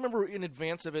I remember in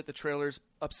advance of it, the trailers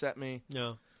upset me.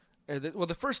 Yeah.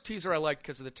 The first teaser I liked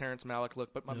because of the Terrence Malick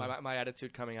look, but my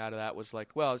attitude coming out of that was like,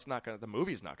 well, the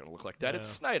movie's not gonna look like that. Yeah. It's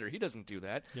Snyder. He doesn't do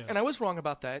that. Yeah. And I was wrong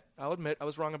about that. I'll admit I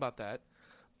was wrong about that.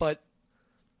 But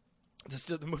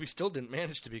the movie still didn't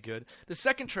manage to be good. The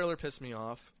second trailer pissed me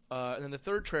off, and then the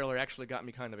third trailer actually got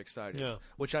me kind of excited,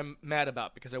 which I'm mad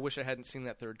about because I wish I hadn't seen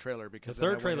that third trailer. Because the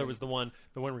third trailer was the one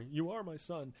where you are my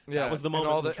son. Yeah, that was the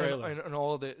moment in the trailer, and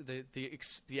all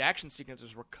the action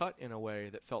sequences were cut in a way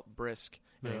that felt brisk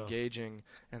and engaging,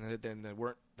 and then they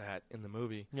weren't that in the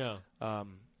movie. Yeah, I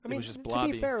mean, it was just to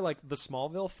be fair, like the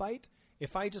Smallville fight,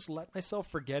 if I just let myself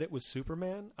forget it was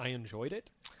Superman, I enjoyed it.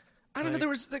 I don't know. There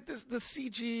was like this, the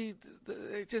CG.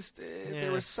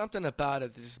 There was something about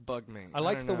it that just bugged me. I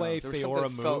liked the way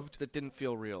Feora moved. That didn't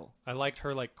feel real. I liked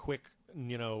her like quick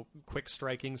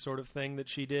striking sort of thing that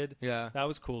she did. Yeah, that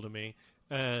was cool to me.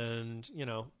 And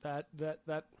that.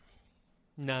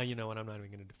 Nah, you know what? I'm not even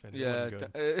going to defend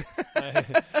it.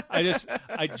 Yeah, I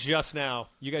just now.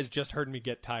 You guys just heard me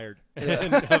get tired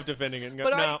of defending it. And go,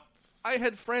 no. I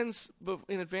had friends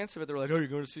in advance of it. They were like, "Oh, you're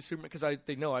going to see Superman?" Because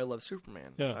they know I love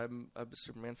Superman. Yeah. I'm a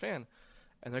Superman fan,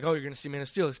 and they're like, "Oh, you're going to see Man of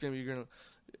Steel? And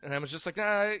I was just like,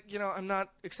 "Nah, I'm not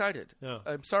excited. Yeah.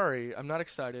 I'm sorry, I'm not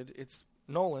excited. It's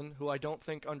Nolan, who I don't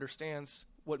think understands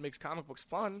what makes comic books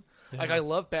fun. Yeah. Like I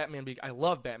love Batman. I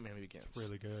love Batman Begins. It's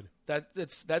really good.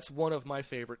 That's one of my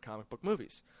favorite comic book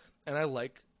movies, and I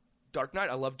like Dark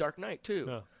Knight. I love Dark Knight too.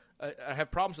 Yeah. I have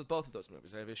problems with both of those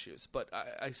movies. I have issues, but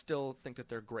I still think that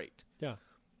they're great. Yeah.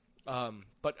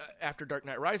 But after Dark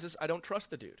Knight Rises, I don't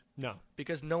trust the dude. No.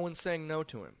 Because no one's saying no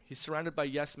to him. He's surrounded by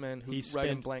yes men who write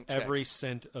him blank checks. Every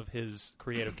cent of his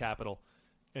creative capital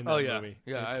in that movie.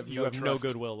 Yeah, you have no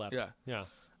goodwill left. Yeah.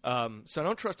 So I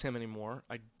don't trust him anymore.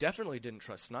 I definitely didn't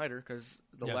trust Snyder because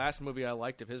the last movie I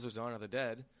liked of his was Dawn of the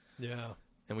Dead. Yeah.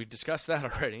 And we discussed that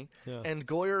already. Yeah. And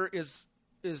Goyer is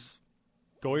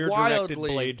Goyer wildly,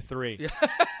 directed Blade 3. Yeah.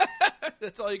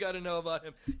 That's all you got to know about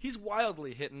him. He's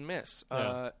wildly hit and miss.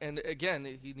 And again,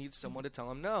 he needs someone to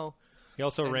tell him no. He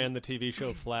also ran the TV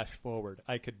show Flash Forward.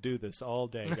 I could do this all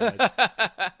day, guys.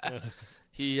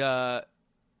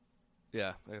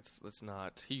 That's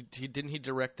not. He didn't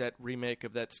direct that remake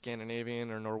of that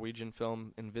Scandinavian or Norwegian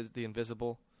film, The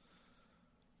Invisible?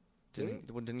 Didn't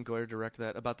Goyer direct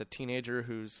that about the teenager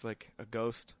who's like a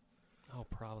ghost? Oh,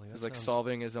 probably. He's like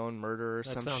solving his own murder or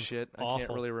some shit. Awful. I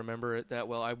can't really remember it that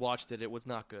well. I watched it. It was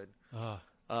not good. But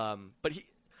I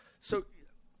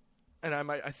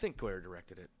think Goyer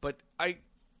directed it. But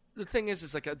the thing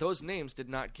is like those names did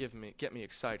not get me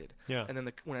excited. Yeah. And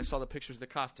then when I saw the pictures of the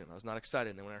costume, I was not excited.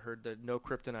 And then when I heard the no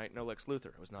kryptonite, no Lex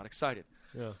Luthor, I was not excited.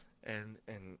 Yeah. And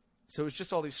so it was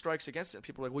just all these strikes against it. And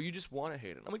people are like, well, you just want to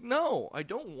hate it. I'm like, no, I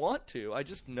don't want to. I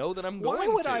just know that I'm going to.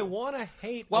 Why would I want to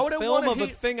hate a film of a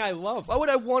thing I love? Why would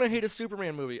I want to hate a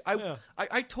Superman movie?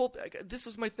 I told this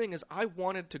was my thing is I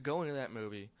wanted to go into that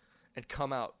movie and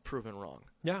come out proven wrong.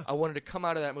 Yeah. I wanted to come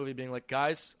out of that movie being like,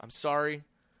 guys, I'm sorry.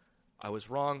 I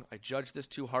was wrong. I judged this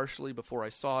too harshly before I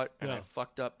saw it, and I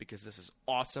fucked up because this is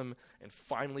awesome. And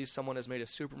finally, someone has made a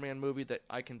Superman movie that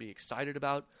I can be excited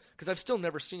about because I've still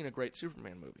never seen a great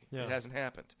Superman movie. Yeah. It hasn't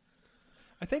happened.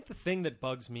 I think the thing that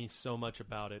bugs me so much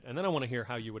about it, and then I want to hear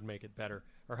how you would make it better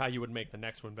or how you would make the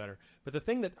next one better. But the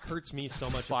thing that hurts me so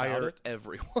much about it,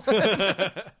 everyone.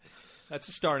 That's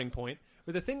a starting point.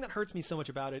 But the thing that hurts me so much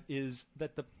about it is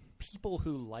that the people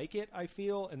who like it, I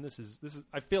feel, and this is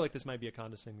I feel like this might be a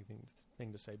condescending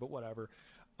thing to say, but whatever.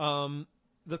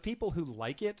 The people who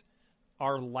like it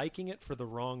are liking it for the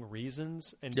wrong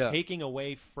reasons and taking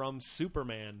away from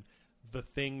Superman the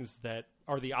things that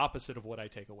are the opposite of what I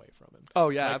take away from him. Oh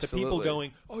yeah, like absolutely. The people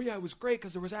going, "Oh yeah, it was great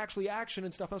because there was actually action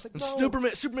and stuff." I was like, "No,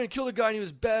 Superman killed a guy and he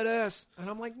was badass." And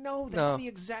I'm like, "No, that's the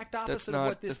exact opposite of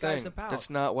what this guy's about." That's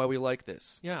not why we like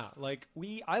this. Yeah, like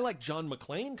I like John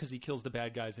McClane because he kills the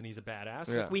bad guys and he's a badass.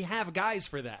 Yeah. Like, we have guys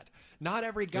for that. Not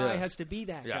every guy has to be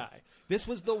that guy. This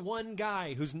was the one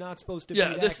guy who's not supposed to be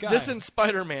that guy. This and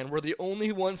Spider-Man were the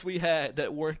only ones we had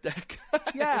that weren't that guy.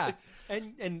 Yeah.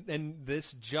 And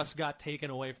this just got taken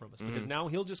away from us because now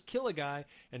he'll just kill a guy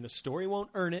and the story won't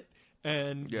earn it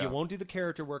and you won't do the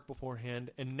character work beforehand,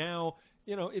 and now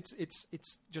it's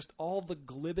just all the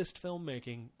glibbest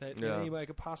filmmaking that anybody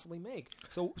could possibly make.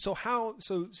 So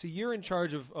you're in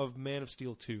charge of Man of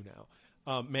Steel 2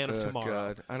 now, Man of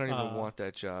Tomorrow. God, I don't even want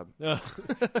that job.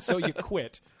 So you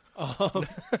quit.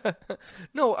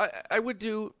 No, I would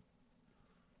do.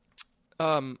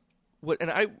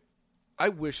 I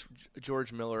wish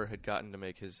George Miller had gotten to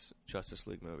make his Justice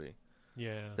League movie.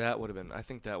 Yeah, that would have been. I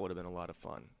think that would have been a lot of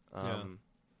fun.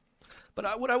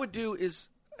 But what I would do is,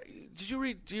 have you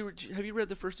read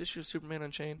the first issue of Superman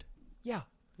Unchained? Yeah.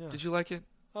 Did you like it?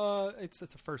 It's a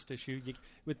first issue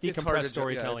with decompressed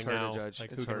storytelling now. It's hard to judge.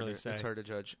 Like, who can really say? It's hard to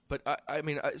judge. But I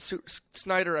mean,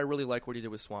 Snyder, I really like what he did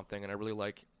with Swamp Thing, and I really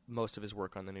like most of his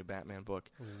work on the new Batman book.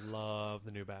 Love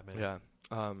the new Batman.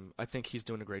 Yeah. I think he's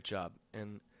doing a great job.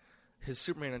 And his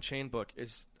Superman Unchained book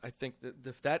is, I think,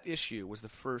 that issue was the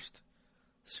first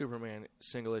Superman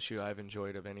single issue I've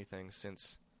enjoyed of anything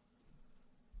since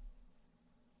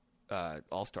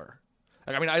All-Star.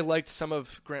 I mean, I liked some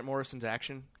of Grant Morrison's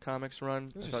Action Comics run.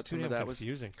 It was I just thought too some of damn that was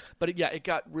confusing. But it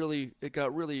got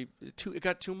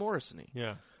too Morrison-y.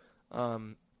 Yeah.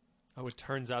 Oh, it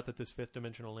turns out that this fifth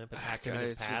dimensional limp had hacked him in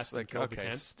his It's past just like, and killed the okay,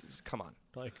 Kents. come on.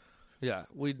 Like, Yeah,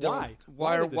 we don't.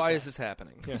 Why? Why is this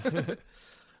happening?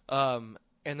 Yeah.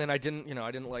 And then I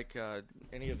didn't like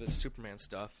any of the Superman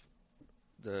stuff.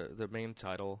 The main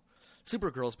title,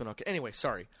 Supergirl's been okay. Anyway,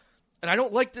 sorry. And I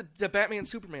don't like the Batman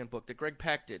Superman book that Greg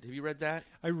Pak did. Have you read that?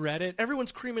 I read it.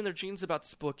 Everyone's creaming their jeans about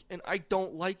this book, and I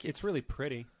don't like it. It's really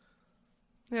pretty.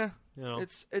 Yeah, You know?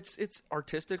 it's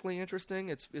artistically interesting.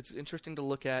 It's interesting to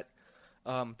look at.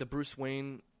 The Bruce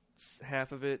Wayne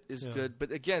half of it is good,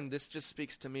 but again, this just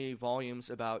speaks to me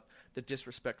volumes about the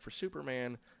disrespect for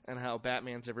Superman and how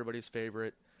Batman's everybody's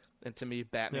favorite, and to me,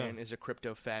 Batman is a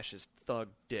crypto-fascist thug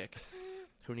dick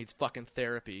who needs fucking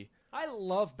therapy. I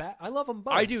love them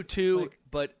both. I do too, Like,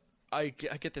 but I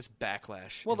get this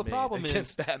backlash. well, in the me problem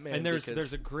against is, Batman, and because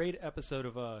there's a great episode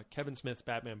of Kevin Smith's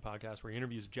Batman podcast where he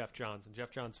interviews Jeff Johns, and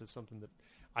Jeff Johns says something that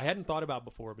I hadn't thought about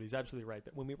before, but he's absolutely right.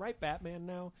 That when we write Batman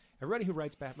now, everybody who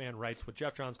writes Batman writes what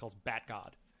Jeff Johns calls Bat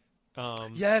God.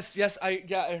 Yes, I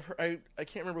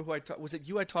can't remember who I talked. Was it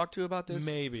you I talked to about this?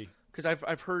 Maybe. Because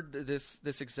I've heard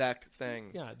this exact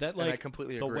thing. Yeah, that and I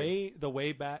completely agree. The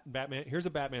way Batman. Here's a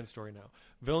Batman story now.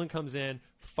 Villain comes in,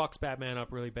 fucks Batman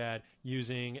up really bad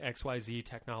using XYZ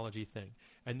technology thing,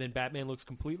 and then Batman looks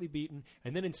completely beaten.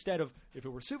 And then instead of, if it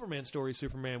were Superman story,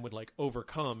 Superman would like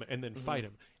overcome and then fight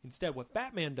him. Instead, what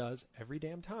Batman does every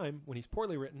damn time when he's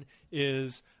poorly written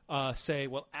is say,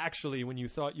 well, actually, when you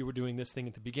thought you were doing this thing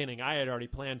at the beginning, I had already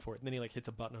planned for it. And then he like hits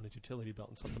a button on his utility belt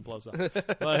and something blows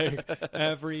up. Like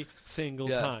every single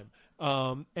time.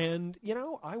 And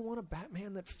I want a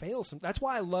Batman that fails. That's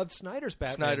why I loved Snyder's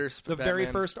Batman. The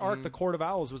very first arc, The Court of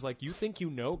Owls, was like, you think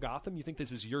you know Gotham? You think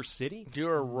this is your city?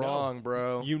 You're wrong,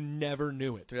 bro. You never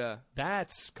knew it. Yeah.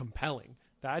 That's compelling.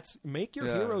 Make your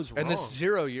heroes wrong. And this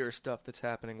 0 year stuff that's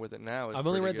happening with it now is I've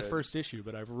only read good. the first issue,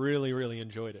 but I've really, really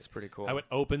enjoyed it. It's pretty cool. How it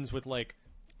opens with like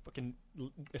fucking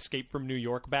Escape from New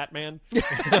York Batman.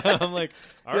 I'm like,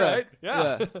 all right,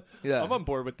 yeah. I'm on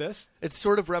board with this. It's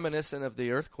sort of reminiscent of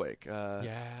the earthquake. No the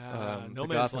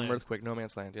Man's Gotham Land. earthquake, No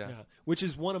Man's Land. Yeah. Which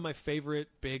is one of my favorite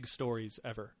big stories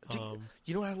ever.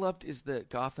 You know what I loved is the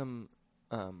Gotham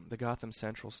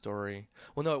Central story.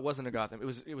 Well, no, it wasn't a Gotham.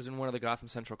 It was in one of the Gotham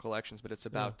Central collections, but it's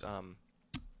about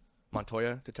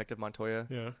Montoya, Detective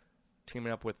Montoya,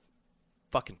 teaming up with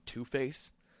fucking Two-Face.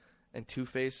 And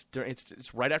Two-Face,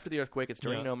 it's right after the earthquake. It's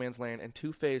during No Man's Land, and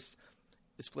Two-Face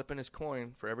is flipping his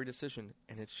coin for every decision,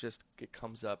 and it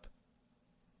comes up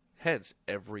heads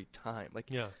every time.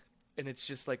 And it's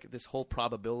just like this whole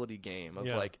probability game of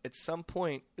like, at some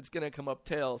point it's going to come up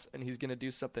tails and he's going to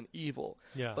do something evil.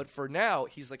 Yeah. But for now,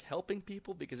 he's like helping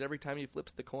people because every time he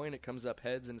flips the coin, it comes up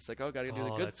heads and it's like, oh, I got to do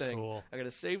the good thing. Cool. I got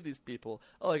to save these people.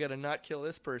 Oh, I got to not kill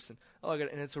this person. Oh, and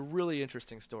it's a really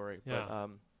interesting story. Yeah. But,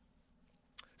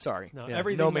 sorry. No,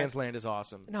 No Man's Land is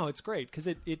awesome. No, it's great because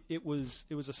it was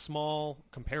a small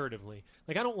comparatively.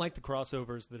 Like, I don't like the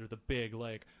crossovers that are the big,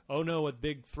 like, oh no, a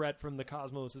big threat from the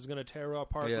cosmos is going to tear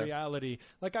apart reality.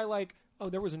 Like, I like,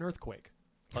 oh, there was an earthquake.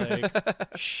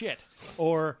 Like, shit.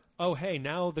 Or, oh, hey,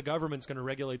 now the government's going to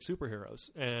regulate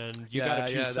superheroes and you got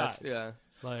to choose sides.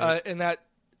 Like, and that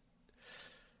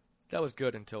was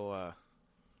good until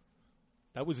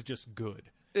that was just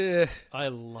good. I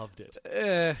loved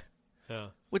it. Yeah.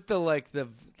 With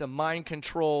the mind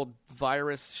controlled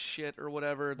virus shit or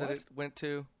whatever that it went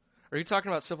to. Are you talking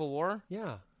about Civil War?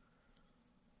 Yeah.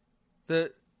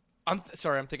 I'm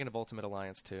thinking of Ultimate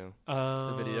Alliance too.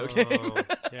 The video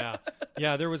game.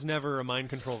 Yeah, there was never a mind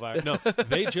control virus. No,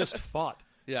 they just fought.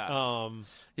 Yeah.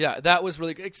 That was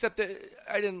really good. Except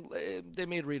that they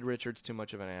made Reed Richards too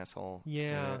much of an asshole.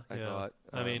 Yeah. I thought.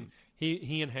 I mean,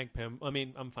 he and Hank Pym. I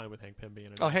mean, I'm fine with Hank Pym being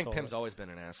an asshole. Oh, Hank Pym's always been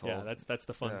an asshole. Yeah, that's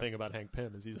the fun thing about Hank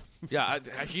Pym is he's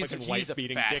he's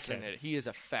wife-beating dickhead. He is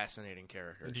a fascinating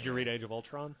character. Did you read Age of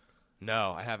Ultron?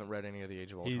 No, I haven't read any of the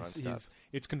Age of Ultron stuff.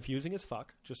 It's confusing as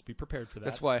fuck. Just be prepared for that.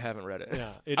 That's why I haven't read it.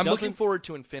 Yeah, I'm looking forward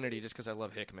to Infinity just because I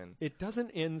love Hickman. It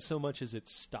doesn't end so much as it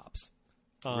stops.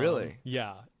 Really?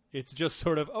 Yeah. It's just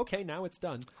sort of, okay, now it's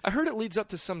done. I heard it leads up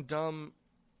to some dumb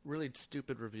really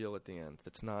stupid reveal at the end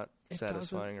that's not It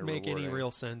satisfying or doesn't make rewarding. any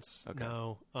real sense. Okay.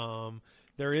 No.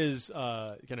 There is.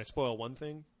 Can I spoil one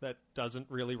thing that doesn't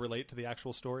really relate to the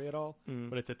actual story at all?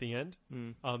 But it's at the end.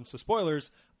 So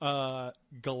spoilers.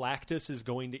 Galactus is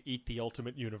going to eat the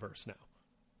Ultimate Universe now.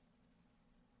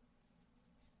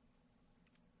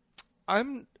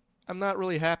 I'm not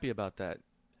really happy about that.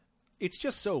 It's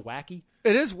just so wacky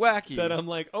It is wacky, that I'm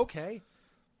like, okay,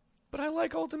 but I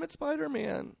like Ultimate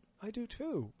Spider-Man. I do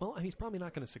too. Well, he's probably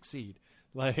not going to succeed.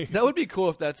 Like That would be cool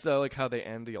if that's like how they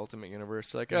end the Ultimate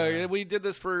Universe. Like, oh, Yeah. we did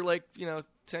this for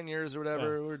 10 years or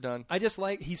whatever. Yeah. We're done. I just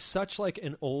like he's such like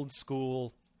an old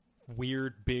school,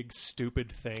 weird, big,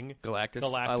 stupid thing. Galactus. I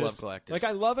love Galactus. Like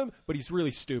I love him, but he's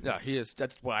really stupid. Yeah, he is.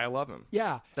 That's why I love him.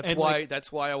 Yeah, That's and, why. like, That's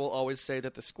why I will always say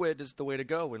that the squid is the way to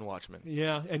go in Watchmen.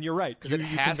 yeah, and you're right Because it You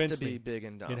has to convinced be me. big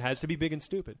and dumb. It has to be big and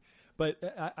stupid.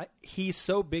 But he's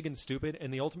so big and stupid,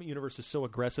 and the Ultimate Universe is so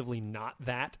aggressively not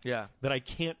that. Yeah. That I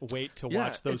can't wait to Yeah,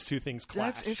 watch those it's- two things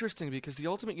clash. That's interesting because the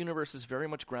Ultimate Universe is very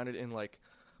much grounded in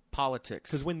politics.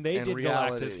 Because when they and did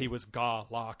reality. Galactus, he was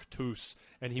Galactus,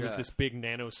 and he was Yeah. this big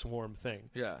nano swarm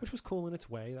thing. Yeah. Which was cool in its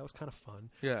way. That was kind of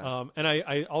fun. Yeah. And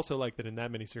I also like that in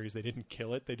that miniseries they didn't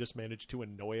kill it; they just managed to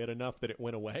annoy it enough that it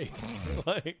went away.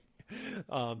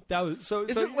 That was so.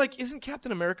 Isn't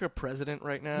Captain America president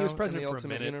right now? He was in president the for a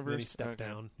Ultimate minute, Universe? then he stepped Okay.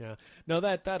 down. Yeah, no,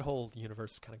 that whole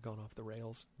universe has kind of gone off the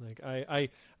rails. Like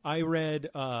I read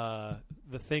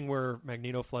the thing where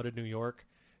Magneto flooded New York,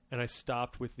 and I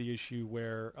stopped with the issue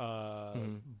where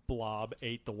Blob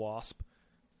ate the Wasp.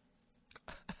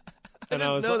 And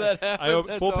I was know like, that happened.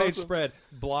 That's full page awesome. spread.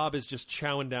 Blob is just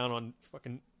chowing down on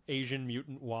fucking Asian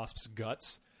mutant Wasp's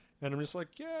guts. And I'm just like,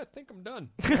 yeah, I think I'm done.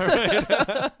 All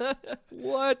right.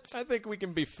 What? I think we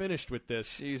can be finished with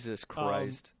this. Jesus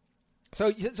Christ. So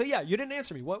yeah, you didn't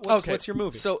answer me. What's your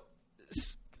movie? So,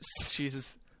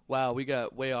 Jesus. Wow, we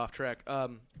got way off track.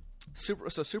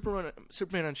 Superman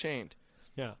Unchained.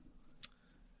 yeah,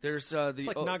 There's it's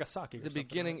like Nagasaki. Or the something,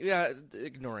 beginning. right? Yeah,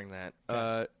 ignoring that.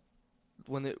 Yeah.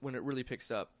 When it really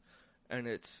picks up, and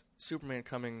it's Superman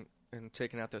coming and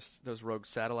taking out those rogue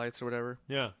satellites or whatever.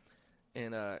 Yeah.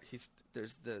 And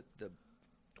there's the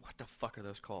what the fuck are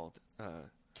those called?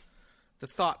 The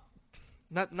thought,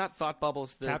 not thought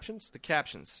bubbles. The Captions? The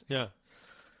captions. Yeah.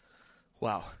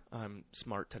 Wow, I'm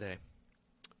smart today.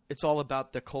 It's all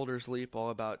about the Coulter's Leap, all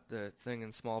about the thing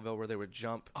in Smallville where they would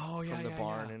jump Oh, yeah, from the yeah,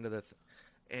 barn yeah. into the,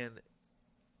 and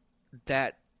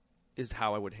that is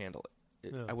how I would handle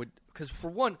it. Yeah. I would, because for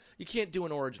one, you can't do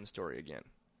an origin story again.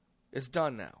 It's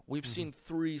done now. We've seen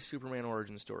 3 Superman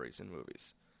origin stories in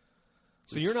movies.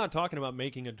 So you're not talking about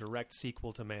making a direct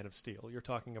sequel to Man of Steel. You're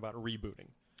talking about rebooting.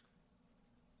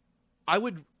 I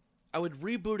would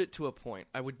reboot it to a point.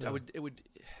 Yeah.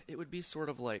 It would be sort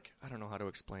of like, I don't know how to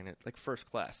explain it, like First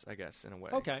Class, I guess, in a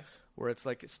way. Okay. Where it's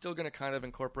like it's still going to kind of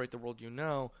incorporate the world you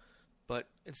know, but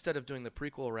instead of doing the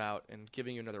prequel route and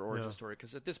giving you another origin Yeah. story,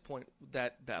 because at this point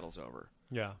that battle's over.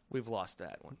 Yeah. We've lost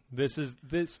that one. This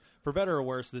for better or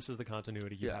worse, this is the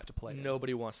continuity you have to play. in.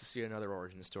 Nobody wants to see another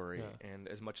origin story, Yeah. and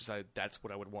as much as that's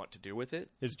what I would want to do with it.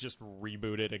 Is just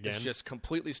reboot it again. It's just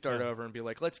completely start Yeah. over and be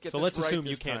like, let's get so this let's right assume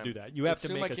this you can't time. do that. You have to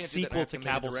Assume I make a can't do that and sequel have to make a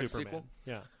Cavill direct Superman. sequel?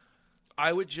 Yeah.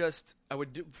 I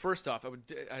would do, first off,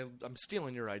 I'm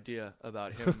stealing your idea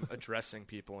about him addressing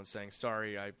people and saying,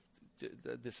 sorry,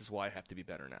 this is why I have to be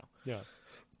better now. Yeah.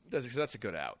 That's a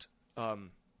good out.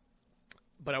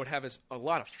 But I would have a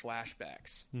lot of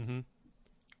flashbacks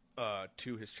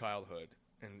to his childhood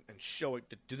and show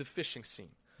it, do the fishing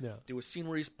scene. Yeah. Do a scene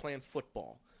where he's playing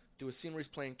football. Do a scene where he's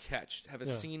playing catch. Have a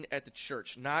Yeah. scene at the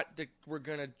church. Not that we're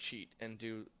going to cheat and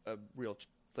do a real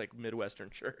Midwestern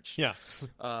church. Yeah.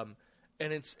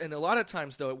 And a lot of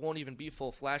times though it won't even be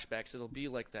full flashbacks. It'll be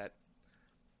like that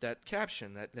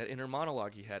caption, that inner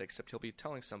monologue he had, except he'll be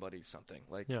telling somebody something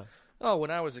like, Yeah. "Oh,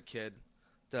 when I was a kid,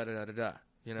 da da da da da."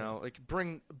 You know, like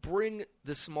bring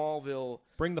the Smallville,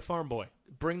 Bring the farm boy.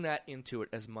 bring that into it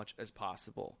as much as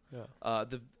possible. Yeah.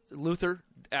 The Luthor,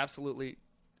 absolutely,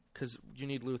 because you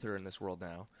need Luthor in this world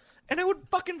now. And I would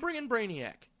fucking bring in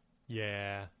Brainiac.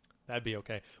 Yeah. That'd be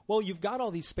okay. Well, you've got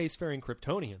all these spacefaring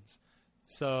Kryptonians.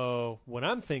 So what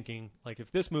I'm thinking, like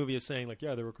if this movie is saying like,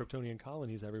 yeah, there were Kryptonian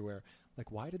colonies everywhere,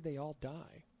 like why did they all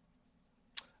die?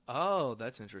 Oh,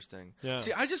 that's interesting. Yeah.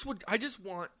 See, I just want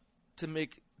to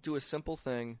do a simple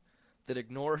thing that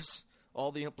ignores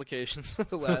all the implications of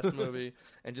the last movie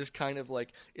and just kind of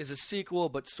like is a sequel,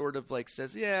 but sort of like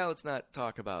says, yeah, let's not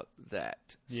talk about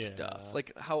that stuff.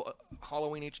 Like how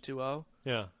Halloween H2O.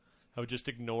 Yeah. I just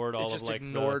ignored all It just of like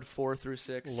ignored 4 through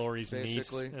 6. Laurie's niece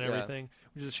basically. and Yeah. everything,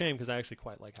 which is a shame because I actually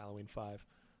quite like Halloween 5.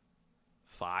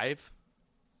 5.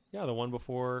 Yeah, the one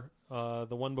before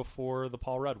the one before the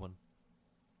Paul Rudd one.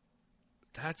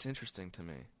 That's interesting to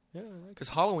me. Yeah, Because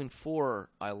Halloween 4,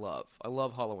 I love. I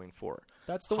love Halloween 4.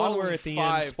 that's the Halloween one where at the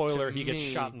 5 end, spoiler, to he gets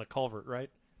me- shot in the culvert, right?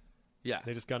 Yeah.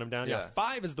 They just gun him down. Yeah.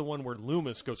 5 is the one where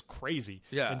Loomis goes crazy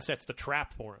Yeah. and sets the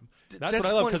trap for him. That's That's what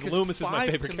I love funny, because Loomis is my 5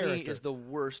 favorite to character. me is the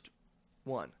worst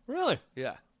one. Really?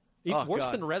 Yeah. Worse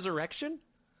God. than Resurrection?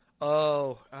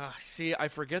 Oh, see, I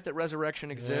forget that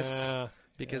Resurrection exists Yeah.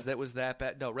 because that was that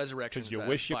bad. No, Resurrection 'Cause you is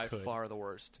wish you by could. far the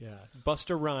worst. Yeah.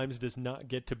 Busta Rhymes does not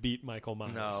get to beat Michael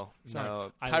Myers. No, Sorry.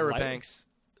 no. I Tyra like- Banks,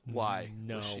 why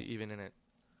No. was she even in it?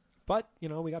 But,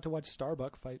 we got to watch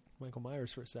Starbuck fight Michael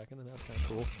Myers for a second, and that was kind of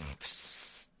cool.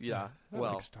 Yeah, I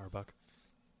well. like Starbuck.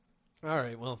 All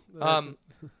right, well.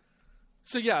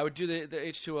 So yeah, I would do the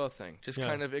H2O thing. Just Yeah.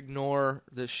 kind of ignore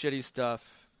the shitty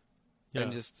stuff Yeah.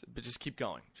 and just keep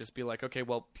going. Just be like, okay,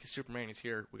 well, Superman is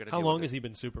here. We got to. How long has he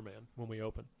been Superman when we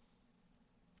open?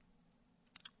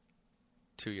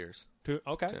 2 years.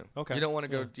 Okay. Two. Okay. You don't want to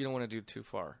go. Yeah. You don't want to do too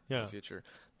far in Yeah. the future,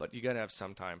 but you got to have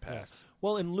some time pass.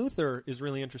 Well, and Luthor is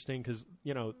really interesting because,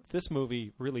 this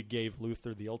movie really gave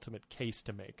Luthor the ultimate case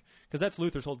to make. Because that's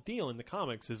Luthor's whole deal in the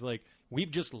comics is like,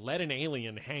 we've just let an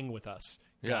alien hang with us,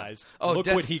 guys. Oh, look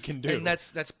that's- what he can do. And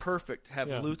that's perfect. Have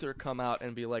Yeah. Luthor come out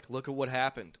and be like, look at what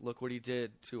happened. Look what he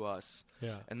did to us.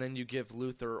 Yeah. And then you give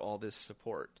Luthor all this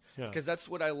support. Yeah. Because that's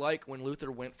what I like when Luthor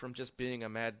went from just being a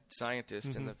mad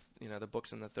scientist in the the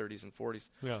books in the 30s and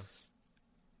 40s. Yeah.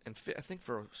 And I think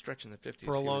for a stretch in the 50s.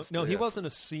 For a he long... was No, still- he yeah. wasn't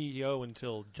a CEO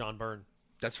until John Byrne.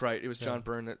 That's right. It was John Yeah.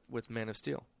 Byrne with Man of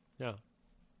Steel. Yeah.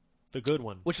 The good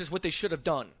one. Which is what they should have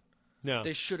done. Yeah.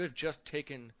 They should have just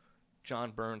taken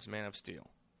John Byrne's Man of Steel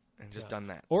and just done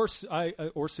that. Or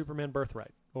Superman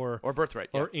Birthright. Or Birthright.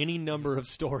 Yeah. or any number of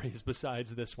stories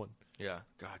besides this one. Yeah.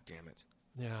 God damn it.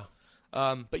 Yeah.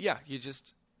 But yeah, you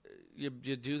just you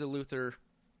do the Luthor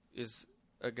is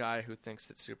a guy who thinks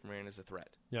that Superman is a threat.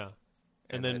 Yeah.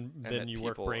 And that- then that you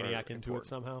work people are Brainiac into important. it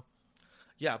somehow.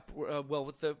 Yeah, well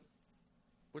with the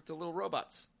little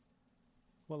robots,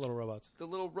 What little robots? the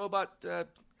little robot,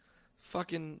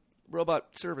 fucking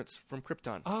robot servants from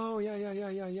Krypton. Oh,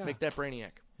 yeah. Make that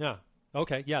Brainiac. Yeah.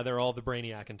 Okay. Yeah, they're all the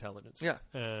Brainiac intelligence. Yeah.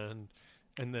 And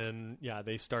then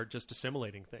they start just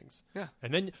assimilating things. Yeah.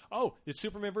 And then it's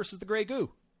Superman versus the Grey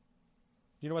Goo.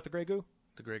 You know what the Grey Goo?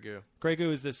 The Grey Goo. Grey Goo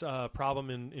is this problem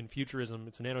in futurism.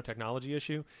 It's a nanotechnology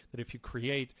issue that if you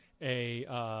create a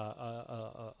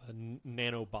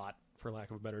nanobot, for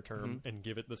lack of a better term, and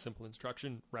give it the simple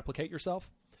instruction, replicate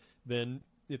yourself, then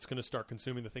it's going to start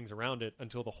consuming the things around it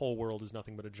until the whole world is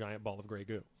nothing but a giant ball of Grey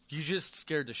Goo. You just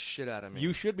scared the shit out of me.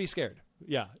 You should be scared.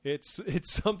 Yeah, it's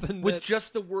something with that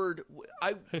just the word.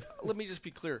 Let me just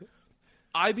be clear.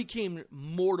 I became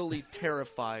mortally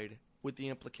terrified with the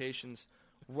implications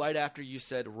right after you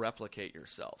said replicate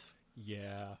yourself.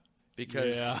 yeah.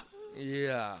 Because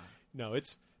yeah. No,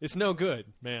 it's no good,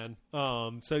 man.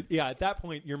 So yeah, at that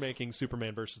point you're making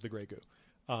Superman versus the Grey Goo.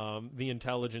 The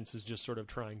intelligence is just sort of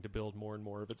trying to build more and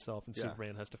more of itself, and Yeah.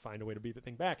 Superman has to find a way to beat the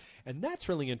thing back. And that's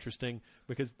really interesting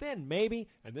because then maybe,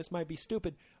 and this might be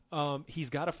stupid, he's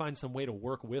got to find some way to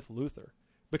work with Luthor.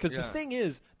 Because the Yeah. thing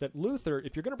is that Luthor,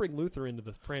 if you're going to bring Luthor into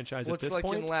the franchise Well, at it's this like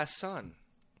point, in Last Son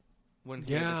when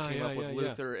he had to team up with yeah.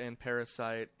 Luthor and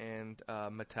Parasite and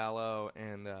Metallo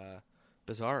and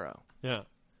Bizarro. yeah,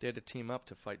 They had to team up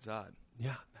to fight Zod.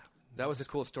 yeah, That was a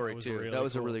cool story was too. really That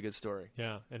was a cool. really good story.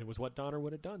 yeah, and it was what Donner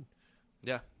would have done.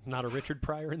 Yeah. Not a Richard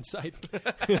Pryor in sight.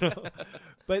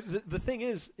 But the thing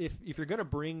is, if you're going to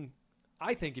bring,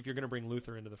 I think if you're going to bring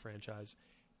Luthor into the franchise,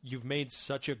 you've made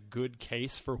such a good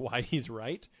case for why he's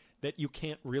right that you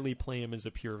can't really play him as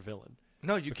a pure villain.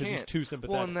 No, you Because can't. he's too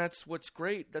sympathetic. Well, and that's what's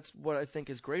great. That's what I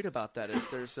think is great about that is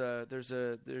there's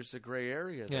a gray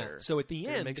area there. So at the It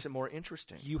end, makes it more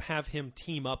interesting. you have him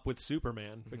team up with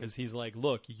Superman because he's like,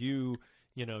 look, you've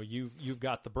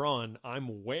got the brawn.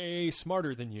 I'm way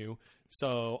smarter than you,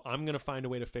 so I'm going to find a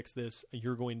way to fix this.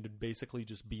 You're going to basically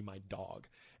just be my dog.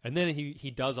 And then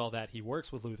he does all that. He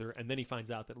works with Luthor, and then he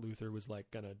finds out that Luthor was like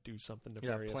going to do something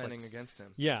nefarious. planning like, against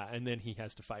him. Yeah, and then he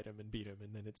has to fight him and beat him,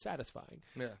 and then it's satisfying.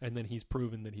 Yeah. And then he's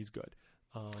proven that he's good.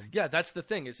 Yeah, that's the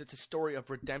thing. Is it's a story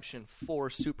of redemption for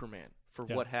Superman for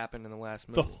Yeah. what happened in the last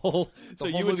The movie. whole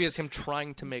The whole movie is him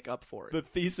trying to make up for it. The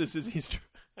thesis is he's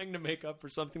trying to make up for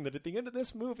something that at the end of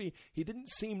this movie he didn't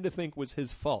seem to think was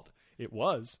his fault. It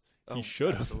was. He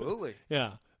should have. Absolutely.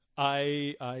 Yeah.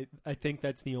 I think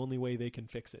that's the only way they can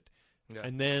fix it. Yeah.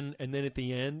 And then at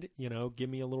the end, give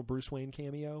me a little Bruce Wayne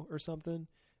cameo or something.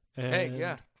 And, Hey,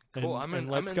 yeah. Cool. and I'm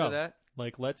let's into go. that.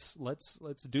 Like let's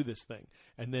do this thing,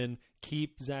 and then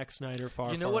keep Zack Snyder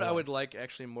far. You know far what I away. would like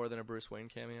actually more than a Bruce Wayne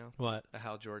cameo? What? A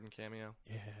Hal Jordan cameo.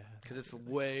 Yeah. Because it's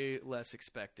way less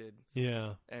expected,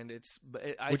 Yeah. and it's.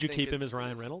 Would you keep him as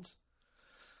Ryan Reynolds?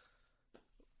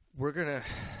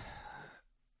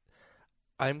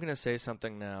 I'm gonna say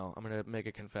something now. I'm gonna make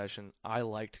a confession. I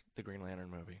liked the Green Lantern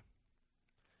movie.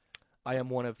 I am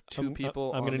one of two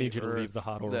people. I'm going to need you to leave the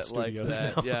Hot Oral Studios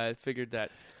that. now. Yeah, I figured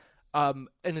that. And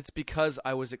it's because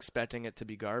I was expecting it to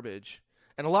be garbage,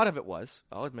 and a lot of it was.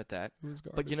 I'll admit that. It was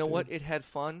garbage, but you know what? dude. It had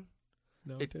fun.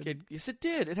 No, it didn't. Yes, it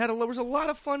did. There was a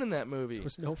lot of fun in that movie. There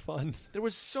was no fun. There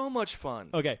was so much fun.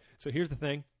 Okay, so here's the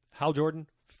thing. Hal Jordan,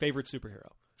 favorite superhero.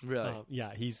 Really?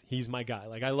 Yeah, he's my guy.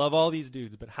 Like, I love all these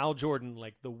dudes, but Hal Jordan,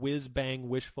 like the whiz-bang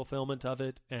wish fulfillment of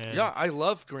it. And Yeah, I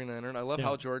love Green Lantern. I love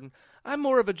Hal Jordan. I'm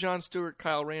more of a Jon Stewart,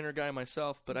 Kyle Rayner guy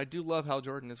myself, but I do love Hal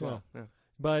Jordan as well. Yeah.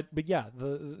 But yeah,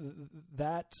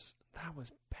 that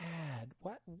was bad.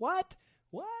 What?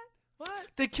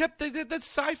 They kept that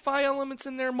sci-fi elements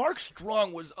in there. Mark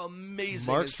Strong was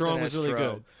amazing. Mark as Strong was really Sinestro.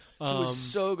 good. He was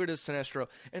so good as Sinestro.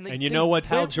 And you know what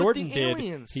Hal went with Jordan the did?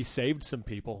 aliens. He saved some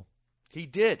people. He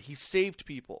did. He saved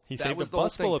people. He That saved was a the whole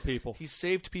bus full thing. of people. He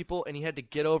saved people, and he had to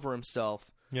get over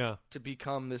himself Yeah. to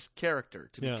become this character,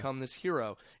 to Yeah. become this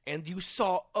hero. And you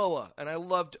saw Oa, and I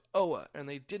loved Oa, and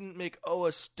they didn't make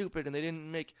Oa stupid, and they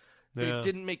didn't make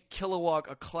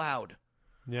Kilowog a cloud.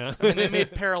 Yeah. And they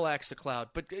made Parallax a cloud,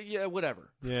 but yeah,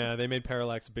 whatever. Yeah, they made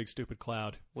Parallax a big stupid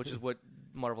cloud. Which is what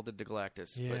Marvel did to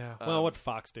Galactus. Yeah. But, well, what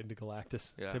Fox did to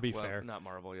Galactus, yeah, to be well, fair. not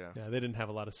Marvel, yeah. Yeah, they didn't have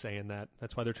a lot of say in that.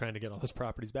 That's why they're trying to get all those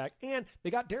properties back. And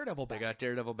they got Daredevil back. They got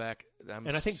Daredevil back. And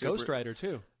I think Ghost Rider,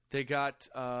 too. They got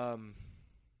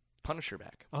Punisher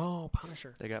back. Oh,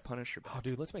 Punisher. They got Punisher back. Oh,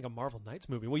 dude, let's make a Marvel Knights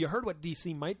movie. Well, you heard what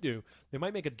DC might do. They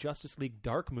might make a Justice League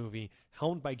Dark movie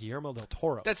helmed by Guillermo del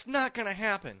Toro. That's not going to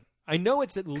happen. I know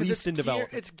it's at least in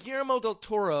development. It's Guillermo del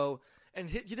Toro, and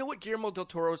you know what Guillermo del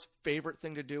Toro's favorite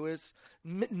thing to do is?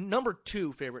 Number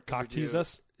 2 favorite thing Cock to do. tease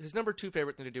us? His number 2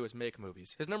 favorite thing to do is make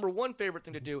movies. His number 1 favorite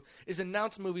thing to do is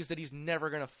announce movies that he's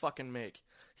never going to fucking make.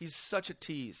 He's such a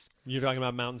tease. You're talking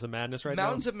about Mountains of Madness right now?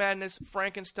 Mountains of Madness,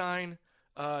 Frankenstein,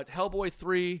 Hellboy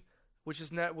 3, which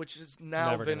has now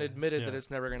Never been gonna- admitted yeah. that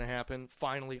it's never going to happen.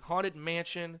 Finally, Haunted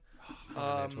Mansion.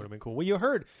 That would have been cool. Well, you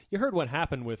heard what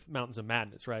happened with Mountains of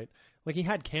Madness, right? Like, he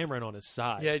had Cameron on his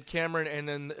side. Yeah, Cameron, and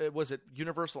then was it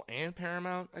Universal and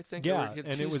Paramount? I think. Yeah, He had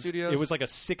and two it was studios. like a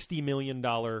 $60 million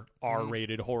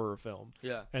R-rated horror film.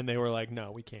 Yeah. And they were like,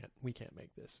 "No, we can't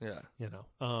make this." Yeah. You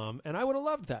know. And I would have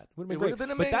loved that. Would have been It great. would have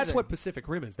been But that's amazing. what Pacific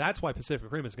Rim is. That's why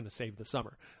Pacific Rim is going to save the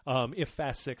summer. If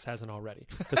Fast 6 hasn't already.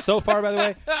 Because so far, by the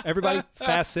way, everybody,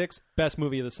 Fast 6, best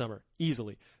movie of the summer,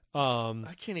 easily.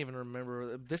 I can't even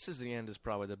remember. This Is the End is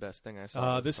probably the best thing I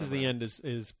saw. This Is the End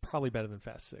is probably better than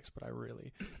Fast 6, but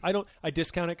I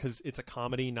discount it because it's a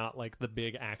comedy, not like the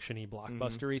big actiony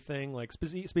blockbustery thing. Like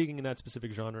speaking in that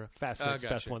specific genre, Fast 6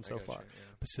 best one so far.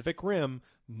 Yeah. Pacific Rim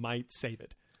might save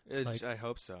it. I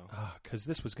hope so. Because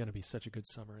this was going to be such a good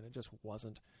summer, and it just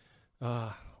wasn't.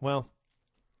 What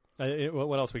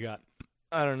else we got?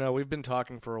 I don't know. We've been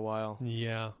talking for a while.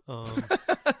 Yeah.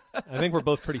 I think we're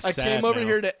both pretty I sad came over now.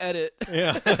 here to edit.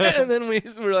 Yeah. And then we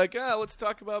were like, let's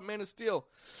talk about Man of Steel,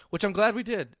 which I'm glad we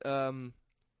did.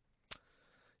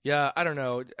 Yeah, I don't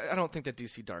know. I don't think that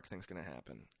DC Dark thing's going to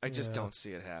happen. I just don't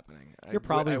see it happening. You're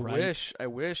probably right. I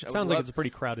wish. It sounds like it's a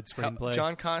pretty crowded screenplay.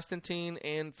 John Constantine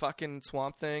and fucking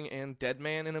Swamp Thing and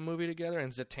Deadman in a movie together,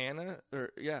 and Zatanna.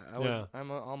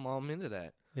 I'm into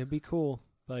that. It'd be cool.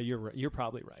 But you're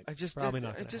probably right. I'm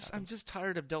just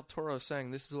tired of Del Toro saying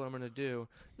this is what I'm going to do.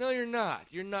 No, you're not.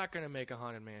 You're not going to make a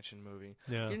Haunted Mansion movie.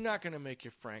 Yeah. You're not going to make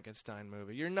your Frankenstein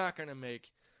movie. You're not going to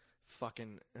make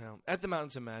fucking At the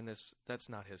Mountains of Madness. That's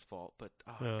not his fault, but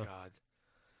God,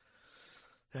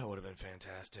 that would have been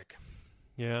fantastic.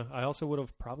 Yeah, I also would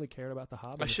have probably cared about The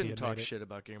Hobbit. I if he shouldn't had talk made it. shit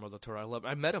about Guillermo del Toro.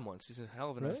 I met him once. He's a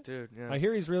hell of a nice dude. Yeah. I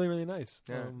hear he's really, really nice.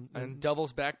 Yeah. And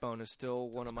Devil's Backbone is still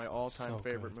one of my all-time so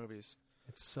favorite good. movies.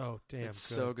 It's so damn It's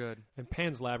good. so good. And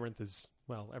Pan's Labyrinth is,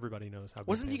 well, everybody knows how good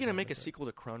Wasn't he Pan's going to make a Labyrinth is. sequel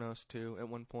to Chronos too at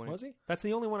one point? Was he? That's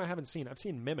the only one I haven't seen. I've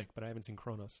seen Mimic, but I haven't seen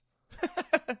Chronos.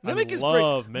 Mimic I is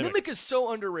love great. Mimic. Mimic is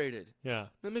so underrated. Yeah.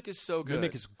 Mimic is so good.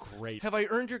 Mimic is great. Have I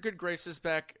earned your good graces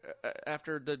back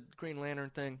after the Green Lantern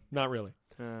thing? Not really.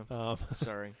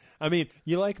 Sorry. I mean,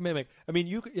 you like Mimic. I mean,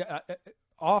 you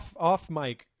off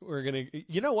mic, we're going to,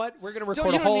 you know what? We're going to record you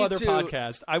a don't whole need other to.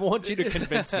 podcast. I want you to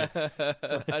convince me.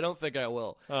 I don't think I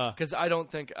will. Because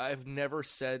I've never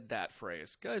said that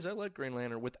phrase. Guys, I like Green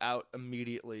Lantern without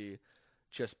immediately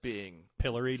just being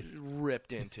Pilloried.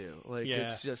 ripped into. Like,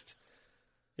 Yeah. it's just...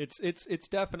 It's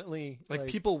definitely Like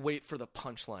people wait for the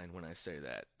punchline when I say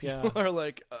that. Yeah. People are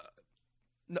like,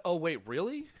 oh wait,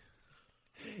 really?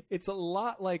 It's a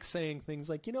lot like saying things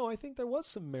like, I think there was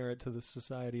some merit to the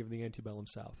Society of the Antebellum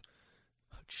South.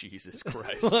 Jesus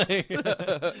Christ!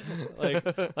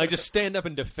 like just stand up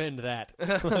and defend that.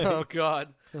 Oh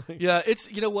God! Yeah, it's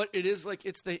what it is. Like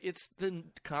it's the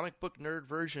comic book nerd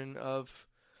version of.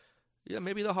 Yeah,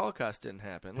 maybe the Holocaust didn't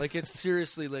happen. Like it's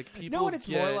seriously like people. No, what it's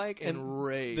get more like,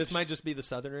 enraged. and this might just be the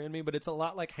Southerner in me, but it's a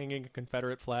lot like hanging a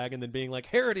Confederate flag and then being like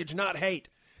heritage, not hate.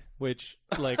 Which,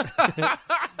 like,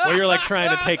 where you're like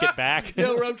trying to take it back. Yeah,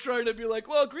 where I'm trying to be like,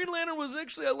 well, Green Lantern was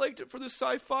actually, I liked it for the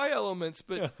sci-fi elements,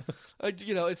 but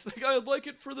it's like I like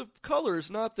it for the colors,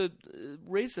 not the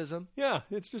racism. Yeah,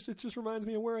 it just reminds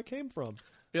me of where I came from.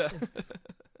 Yeah.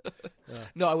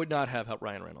 No, I would not have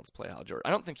Ryan Reynolds play Hal Jordan. I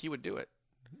don't think he would do it.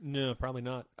 No, probably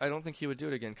not. I don't think he would do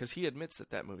it again because he admits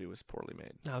that movie was poorly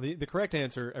made. Now, the correct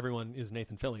answer, everyone, is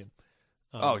Nathan Fillion.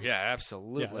 Oh yeah,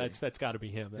 absolutely. Yeah, that's got to be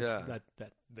him. That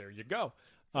there you go.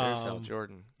 There's Hal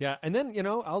Jordan. Yeah, and then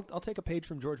I'll take a page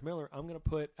from George Miller. I'm going to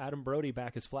put Adam Brody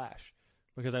back as Flash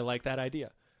because I like that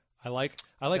idea. I like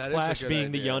that Flash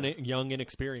being idea. the young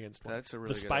inexperienced one. That's a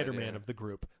really the good Spider-Man idea. of the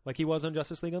group, like he was on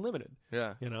Justice League Unlimited.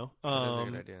 Yeah, that is a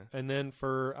good idea. And then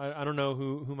for I don't know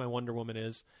who my Wonder Woman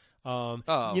is. What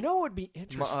would be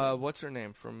interesting? What's her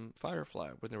name from Firefly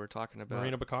when they were talking about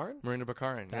Marina Baccarin? Marina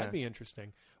Baccarin. That'd be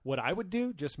interesting. What I would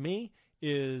do, just me,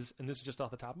 is, and this is just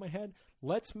off the top of my head,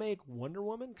 let's make Wonder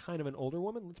Woman kind of an older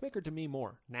woman. Let's make her Demi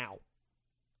Moore now.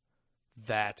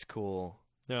 That's cool.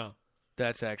 Yeah.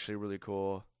 That's actually really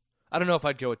cool. I don't know if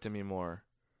I'd go with Demi Moore.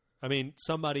 I mean,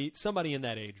 somebody in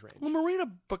that age range. Well, Marina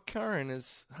Baccarin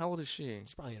is, how old is she?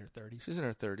 She's probably in her 30s. She's in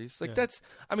her 30s. Like, Yeah. that's,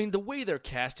 I mean, the way they're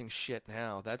casting shit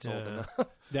now, that's old enough.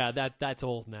 Yeah, that's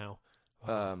old now.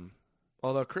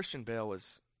 Although Christian Bale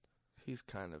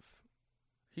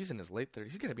he's in his late 30s.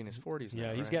 He's got to be in his 40s now.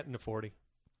 Yeah, he's right? getting to 40.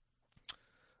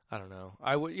 I don't know.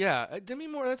 Demi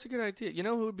Moore, that's a good idea. You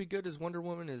know who would be good as Wonder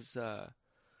Woman is, I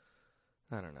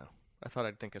don't know. I thought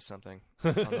I'd think of something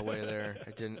on the way there.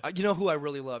 I didn't. You know who I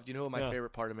really loved? You know what my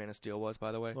favorite part of Man of Steel was,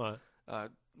 by the way? What?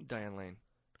 Diane Lane.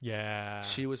 Yeah.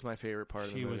 She was my favorite part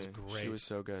of the movie. She was great. She was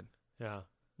so good. Yeah.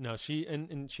 No, she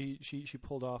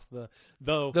pulled off the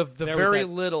very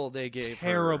little they gave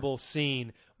terrible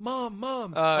scene. Mom,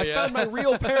 I found my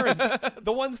real parents,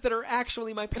 the ones that are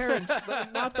actually my parents,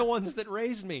 not the ones that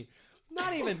raised me.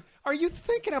 Not even. Are you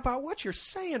thinking about what you're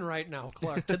saying right now,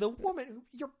 Clark? To the woman,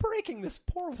 you're breaking this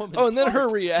poor woman's Oh, and then her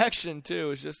heart. reaction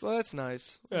too is just, that's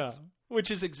nice. Yeah.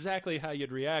 Which is exactly how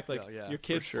you'd react. Like, your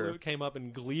kid came up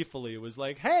and gleefully was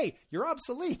like, hey, you're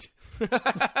obsolete.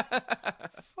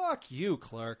 Fuck you,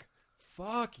 Clark.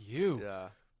 Fuck you. Yeah.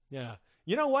 Yeah.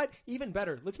 You know what? Even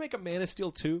better. Let's make a Man of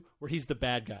Steel 2 where he's the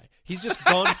bad guy. He's just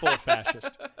gone full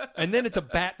fascist. And then it's a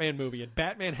Batman movie, and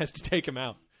Batman has to take him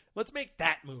out. Let's make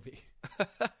that movie.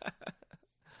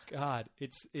 God,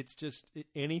 it's just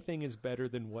anything is better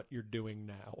than what you're doing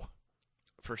now.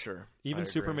 For sure. Even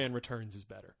Superman Returns is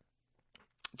better.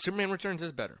 Superman Returns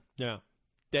is better. Yeah.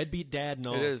 Deadbeat dad and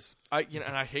all. It is. And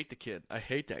I hate the kid. I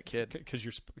hate that kid because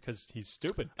he's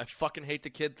stupid. I fucking hate the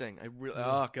kid thing. I really.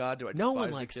 Oh God, do I? No despise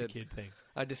one likes the kid thing.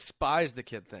 I despise the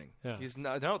kid thing. Yeah. He's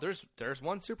not. No, there's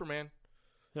one Superman.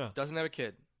 Yeah. Doesn't have a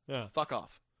kid. Yeah. Fuck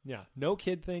off. Yeah. No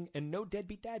kid thing and no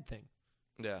deadbeat dad thing.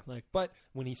 Yeah. But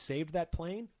when he saved that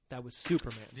plane, that was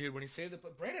Superman. Dude, when he saved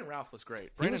Brandon Routh was great.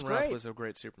 Ralph was a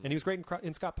great Superman. And he was great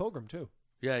in Scott Pilgrim too.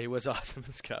 Yeah, he was awesome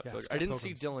in Scott Pilgrim. I didn't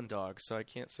Pilgrim's- see Dylan Dog, so I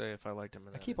can't say if I liked him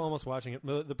in that. I keep almost watching it.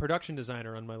 The production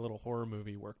designer on my little horror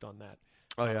movie worked on that.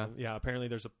 Oh, yeah? Yeah, apparently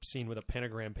there's a scene with a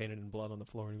pentagram painted in blood on the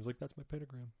floor, and he was like, that's my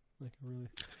pentagram. Like, really?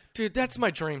 Dude, that's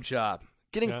my dream job.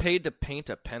 Getting paid to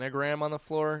paint a pentagram on the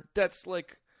floor. That's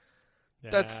like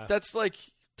that's like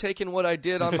taking what I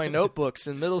did on my notebooks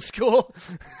in middle school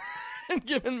and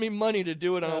giving me money to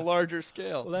do it on a larger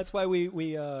scale. Well, that's why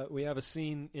we have a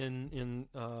scene in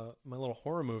my little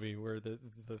horror movie where the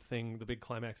big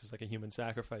climax is like a human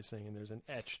sacrifice thing, and there's an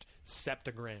etched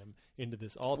septagram into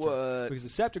this altar. What? Because a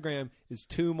septagram is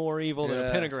two more evil than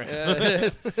a pentagram. Yeah, it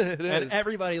is. It And is.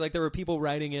 everybody, like, there were people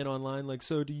writing in online, like,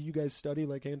 so do you guys study,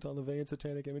 like, Anton LaVey and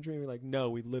satanic imagery? And we're like,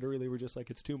 no, we literally were just like,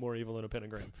 it's two more evil than a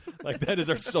pentagram. Like, that is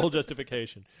our sole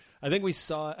justification. I think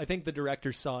the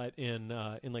director saw it in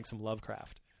like, some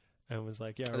Lovecraft. And was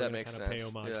like, yeah, we're going to kind of pay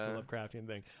homage to the Lovecraftian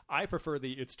thing. I prefer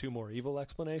the it's two more evil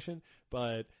explanation,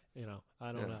 but,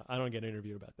 I don't know. I don't get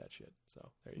interviewed about that shit. So,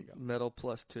 there you go. Metal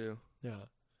 +2. Yeah.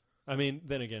 I mean,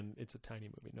 then again, it's a tiny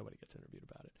movie. Nobody gets interviewed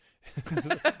about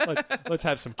it. let's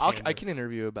have some candor. I can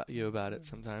interview you about it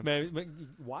sometime. Man,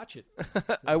 watch it.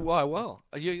 I will.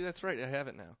 Yeah, that's right. I have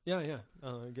it now. Yeah.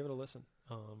 Give it a listen,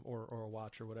 or a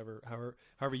watch or whatever.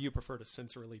 However you prefer to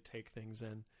sensorily take things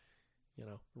in. You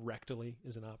know, rectally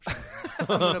is an option.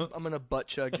 I'm gonna butt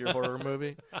chug your horror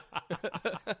movie.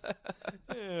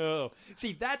 Ew.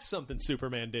 See, that's something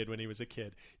Superman did when he was a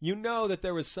kid. You know that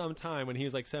there was some time when he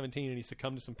was like 17 and he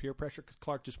succumbed to some peer pressure because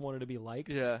Clark just wanted to be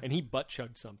liked. Yeah. And he butt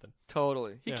chugged something.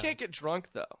 Totally. He Yeah. can't get drunk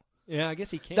though. Yeah, I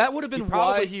guess he can't. That would have been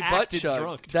why he butt acted chugged.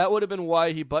 drunk. That would have been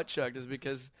why he butt chugged, is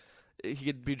because he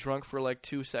could be drunk for like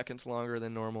 2 seconds longer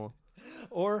than normal.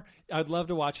 Or I'd love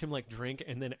to watch him like drink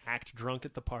and then act drunk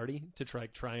at the party to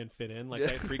try and fit in, like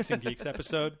that Freaks and Geeks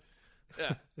episode.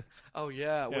 Yeah. Oh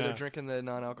yeah, where Yeah. they're drinking the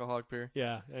non-alcoholic beer.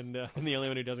 Yeah, and the only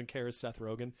one who doesn't care is Seth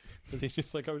Rogen because he's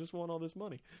just like, I just want all this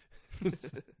money.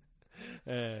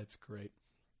 It's great.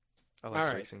 I like All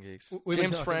right. Freaks and Geeks. We've been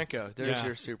James talking- Franco. There's Yeah.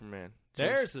 your Superman.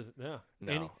 No,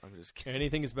 I'm just kidding.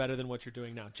 anything is better than what you're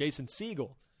doing now. Jason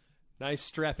Segel, nice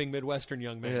strapping Midwestern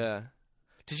young man. Yeah.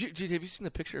 Have you seen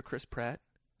the picture of Chris Pratt?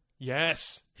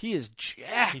 Yes, He is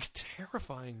jacked. he's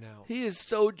terrifying now. He is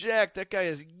so jacked. That guy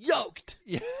is yoked.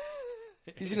 Yeah.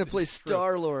 He's gonna play It's true.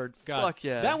 Star-Lord. God, Fuck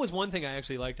yeah. That was one thing I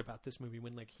actually liked about this movie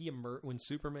when like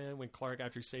when Clark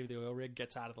after he saved the oil rig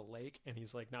gets out of the lake and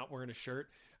he's like not wearing a shirt.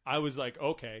 I was like,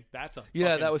 okay, that's a Yeah,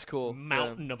 fucking that was cool.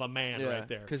 mountain of a man Yeah. right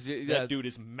there. 'Cause, yeah, that dude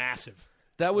is massive.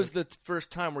 That was the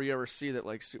first time where you ever see that,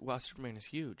 like, wow, Superman is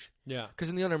huge. Yeah, Because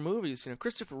in the other movies,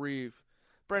 Christopher Reeve,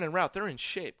 Brandon Routh, they're in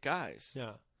shape guys.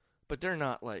 yeah, But they're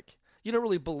not, like, you don't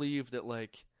really believe that,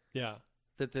 like, yeah.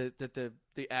 that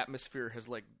the atmosphere has,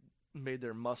 like, made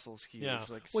their muscles huge. Yeah.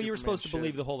 Like Well, you were Superman supposed to should.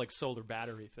 believe the whole like solar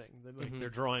battery thing. That, like, they're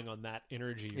drawing on that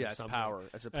energy. Yeah, or it's something. power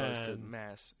as opposed to And-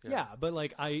 mass. Yeah, but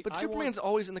like But Superman's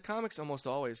always in the comics. Almost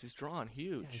always, he's drawn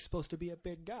huge. he's supposed to be a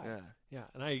big guy. Yeah. Yeah,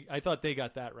 and I thought they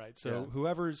got that right. So Yeah.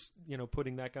 whoever's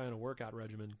putting that guy on a workout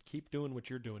regimen, keep doing what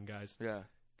you're doing, guys. Yeah.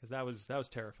 Because that was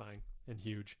terrifying and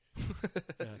huge.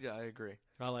 Yeah, I agree.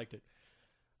 I liked it.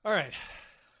 All right,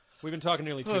 we've been talking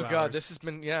nearly 2 Oh hours. God, this has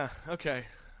been okay.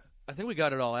 I think we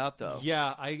got it all out though.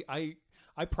 Yeah,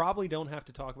 I probably don't have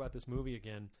to talk about this movie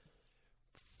again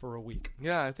for a week.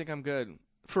 Yeah, I think I'm good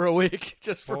for a week.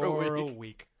 Just for a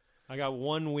week. I got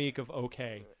 1 week of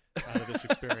okay out of this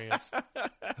experience.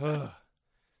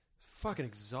 It's fucking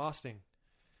exhausting.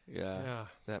 Yeah, Yeah,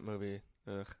 that movie.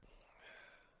 Ugh.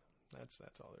 that's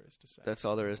all there is to say. That's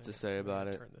all there is to say I'm about gonna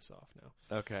it. Turn this off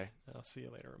now. Okay. I'll see you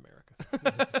later,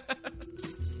 America.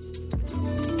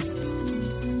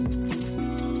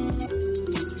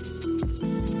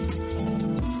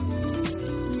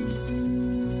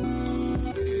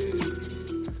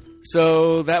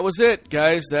 So that was it,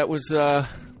 guys. That was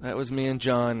me and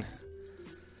John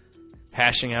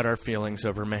hashing out our feelings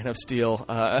over Man of Steel.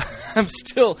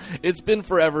 It's been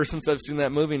forever since I've seen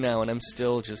that movie now, and I'm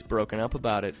still just broken up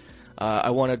about it.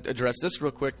 I want to address this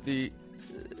real quick. The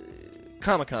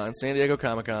Comic-Con, San Diego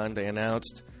Comic-Con, they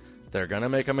announced they're going to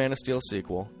make a Man of Steel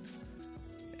sequel,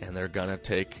 and they're going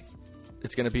to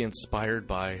it's going to be inspired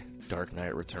by Dark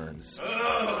Knight Returns.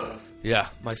 Yeah,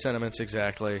 my sentiments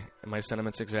exactly.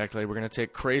 We're going to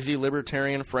take crazy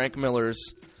libertarian Frank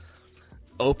Miller's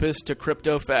opus to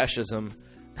crypto-fascism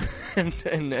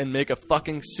and make a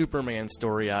fucking Superman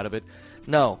story out of it.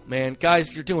 No, man,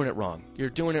 guys, you're doing it wrong. You're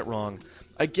doing it wrong.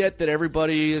 I get that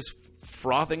everybody is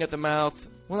frothing at the mouth.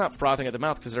 Well, not frothing at the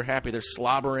mouth because they're happy. They're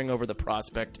slobbering over the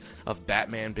prospect of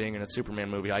Batman being in a Superman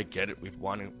movie. I get it. We've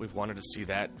wanted to see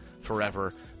that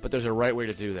forever. But there's a right way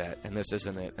to do that, and this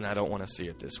isn't it. And I don't want to see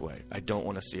it this way. I don't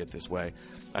want to see it this way.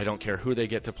 I don't care who they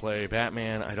get to play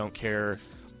Batman. I don't care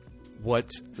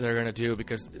what they're going to do,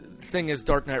 because the thing is,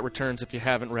 Dark Knight Returns, if you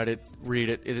haven't read it, read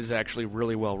it. It is actually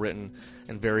really well written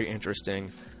and very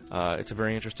interesting. It's a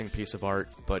very interesting piece of art,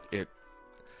 but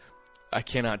I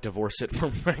cannot divorce it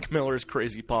from Frank Miller's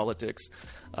crazy politics.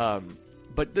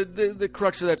 But the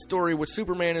crux of that story with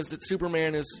Superman is that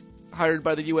Superman is hired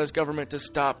by the U.S. government to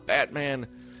stop Batman,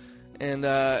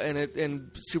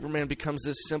 and Superman becomes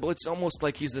this symbol. It's almost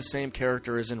like he's the same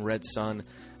character as in Red Son,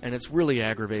 and it's really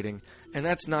aggravating. And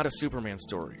that's not a Superman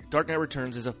story. Dark Knight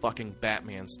Returns is a fucking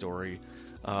Batman story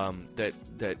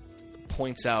that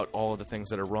points out all of the things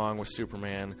that are wrong with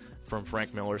Superman from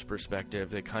Frank Miller's perspective.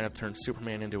 They kind of turn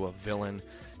Superman into a villain.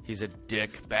 He's a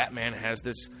dick. Batman has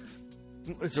this...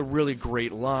 It's a really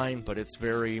great line, but it's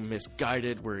very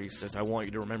misguided, where he says, I want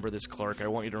you to remember this, Clark. I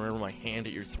want you to remember my hand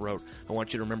at your throat. I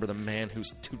want you to remember the man who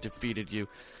defeated you.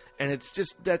 And it's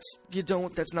just, that's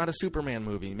not a Superman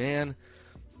movie, man.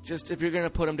 Just if you're gonna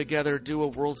put them together, do a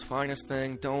World's Finest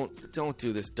thing. Don't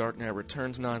do this Dark Knight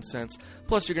Returns nonsense.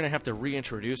 Plus, you're gonna have to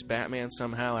reintroduce Batman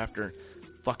somehow after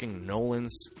fucking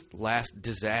Nolan's last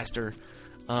disaster.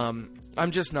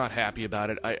 I'm just not happy about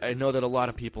it. I know that a lot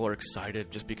of people are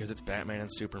excited just because it's Batman and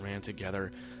Superman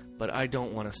together, but I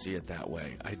don't want to see it that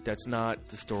way. That's not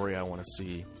the story I want to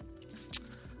see.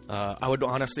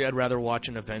 I'd rather watch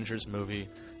an Avengers movie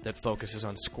that focuses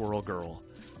on Squirrel Girl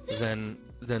than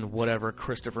whatever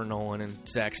Christopher Nolan and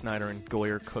Zack Snyder and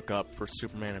Goyer cook up for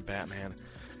Superman and Batman,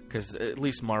 because at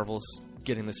least Marvel's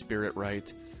getting the spirit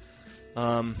right.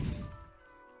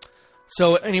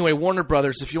 So anyway, Warner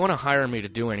Brothers, if you want to hire me to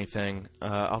do anything,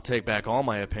 I'll take back all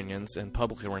my opinions and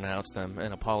publicly renounce them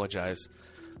and apologize.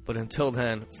 But until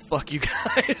then, fuck you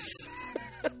guys.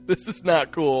 This is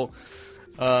not cool.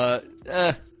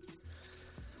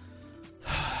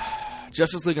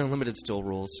 Justice League Unlimited still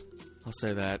rules. I'll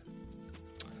say that.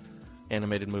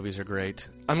 Animated movies are great.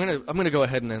 I'm gonna go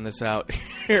ahead and end this out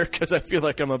here because I feel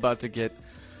like I'm about to get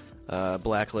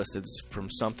blacklisted from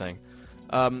something.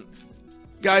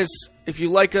 Guys, if you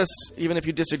like us, even if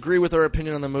you disagree with our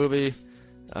opinion on the movie,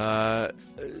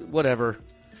 whatever,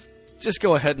 just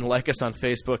go ahead and like us on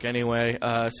Facebook anyway.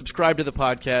 Subscribe to the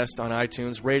podcast on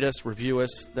iTunes. Rate us, review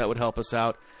us. That would help us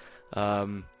out.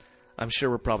 I'm sure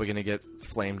we're probably going to get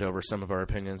flamed over some of our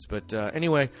opinions. But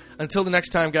anyway, until the next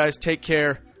time, guys, take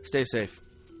care. Stay safe.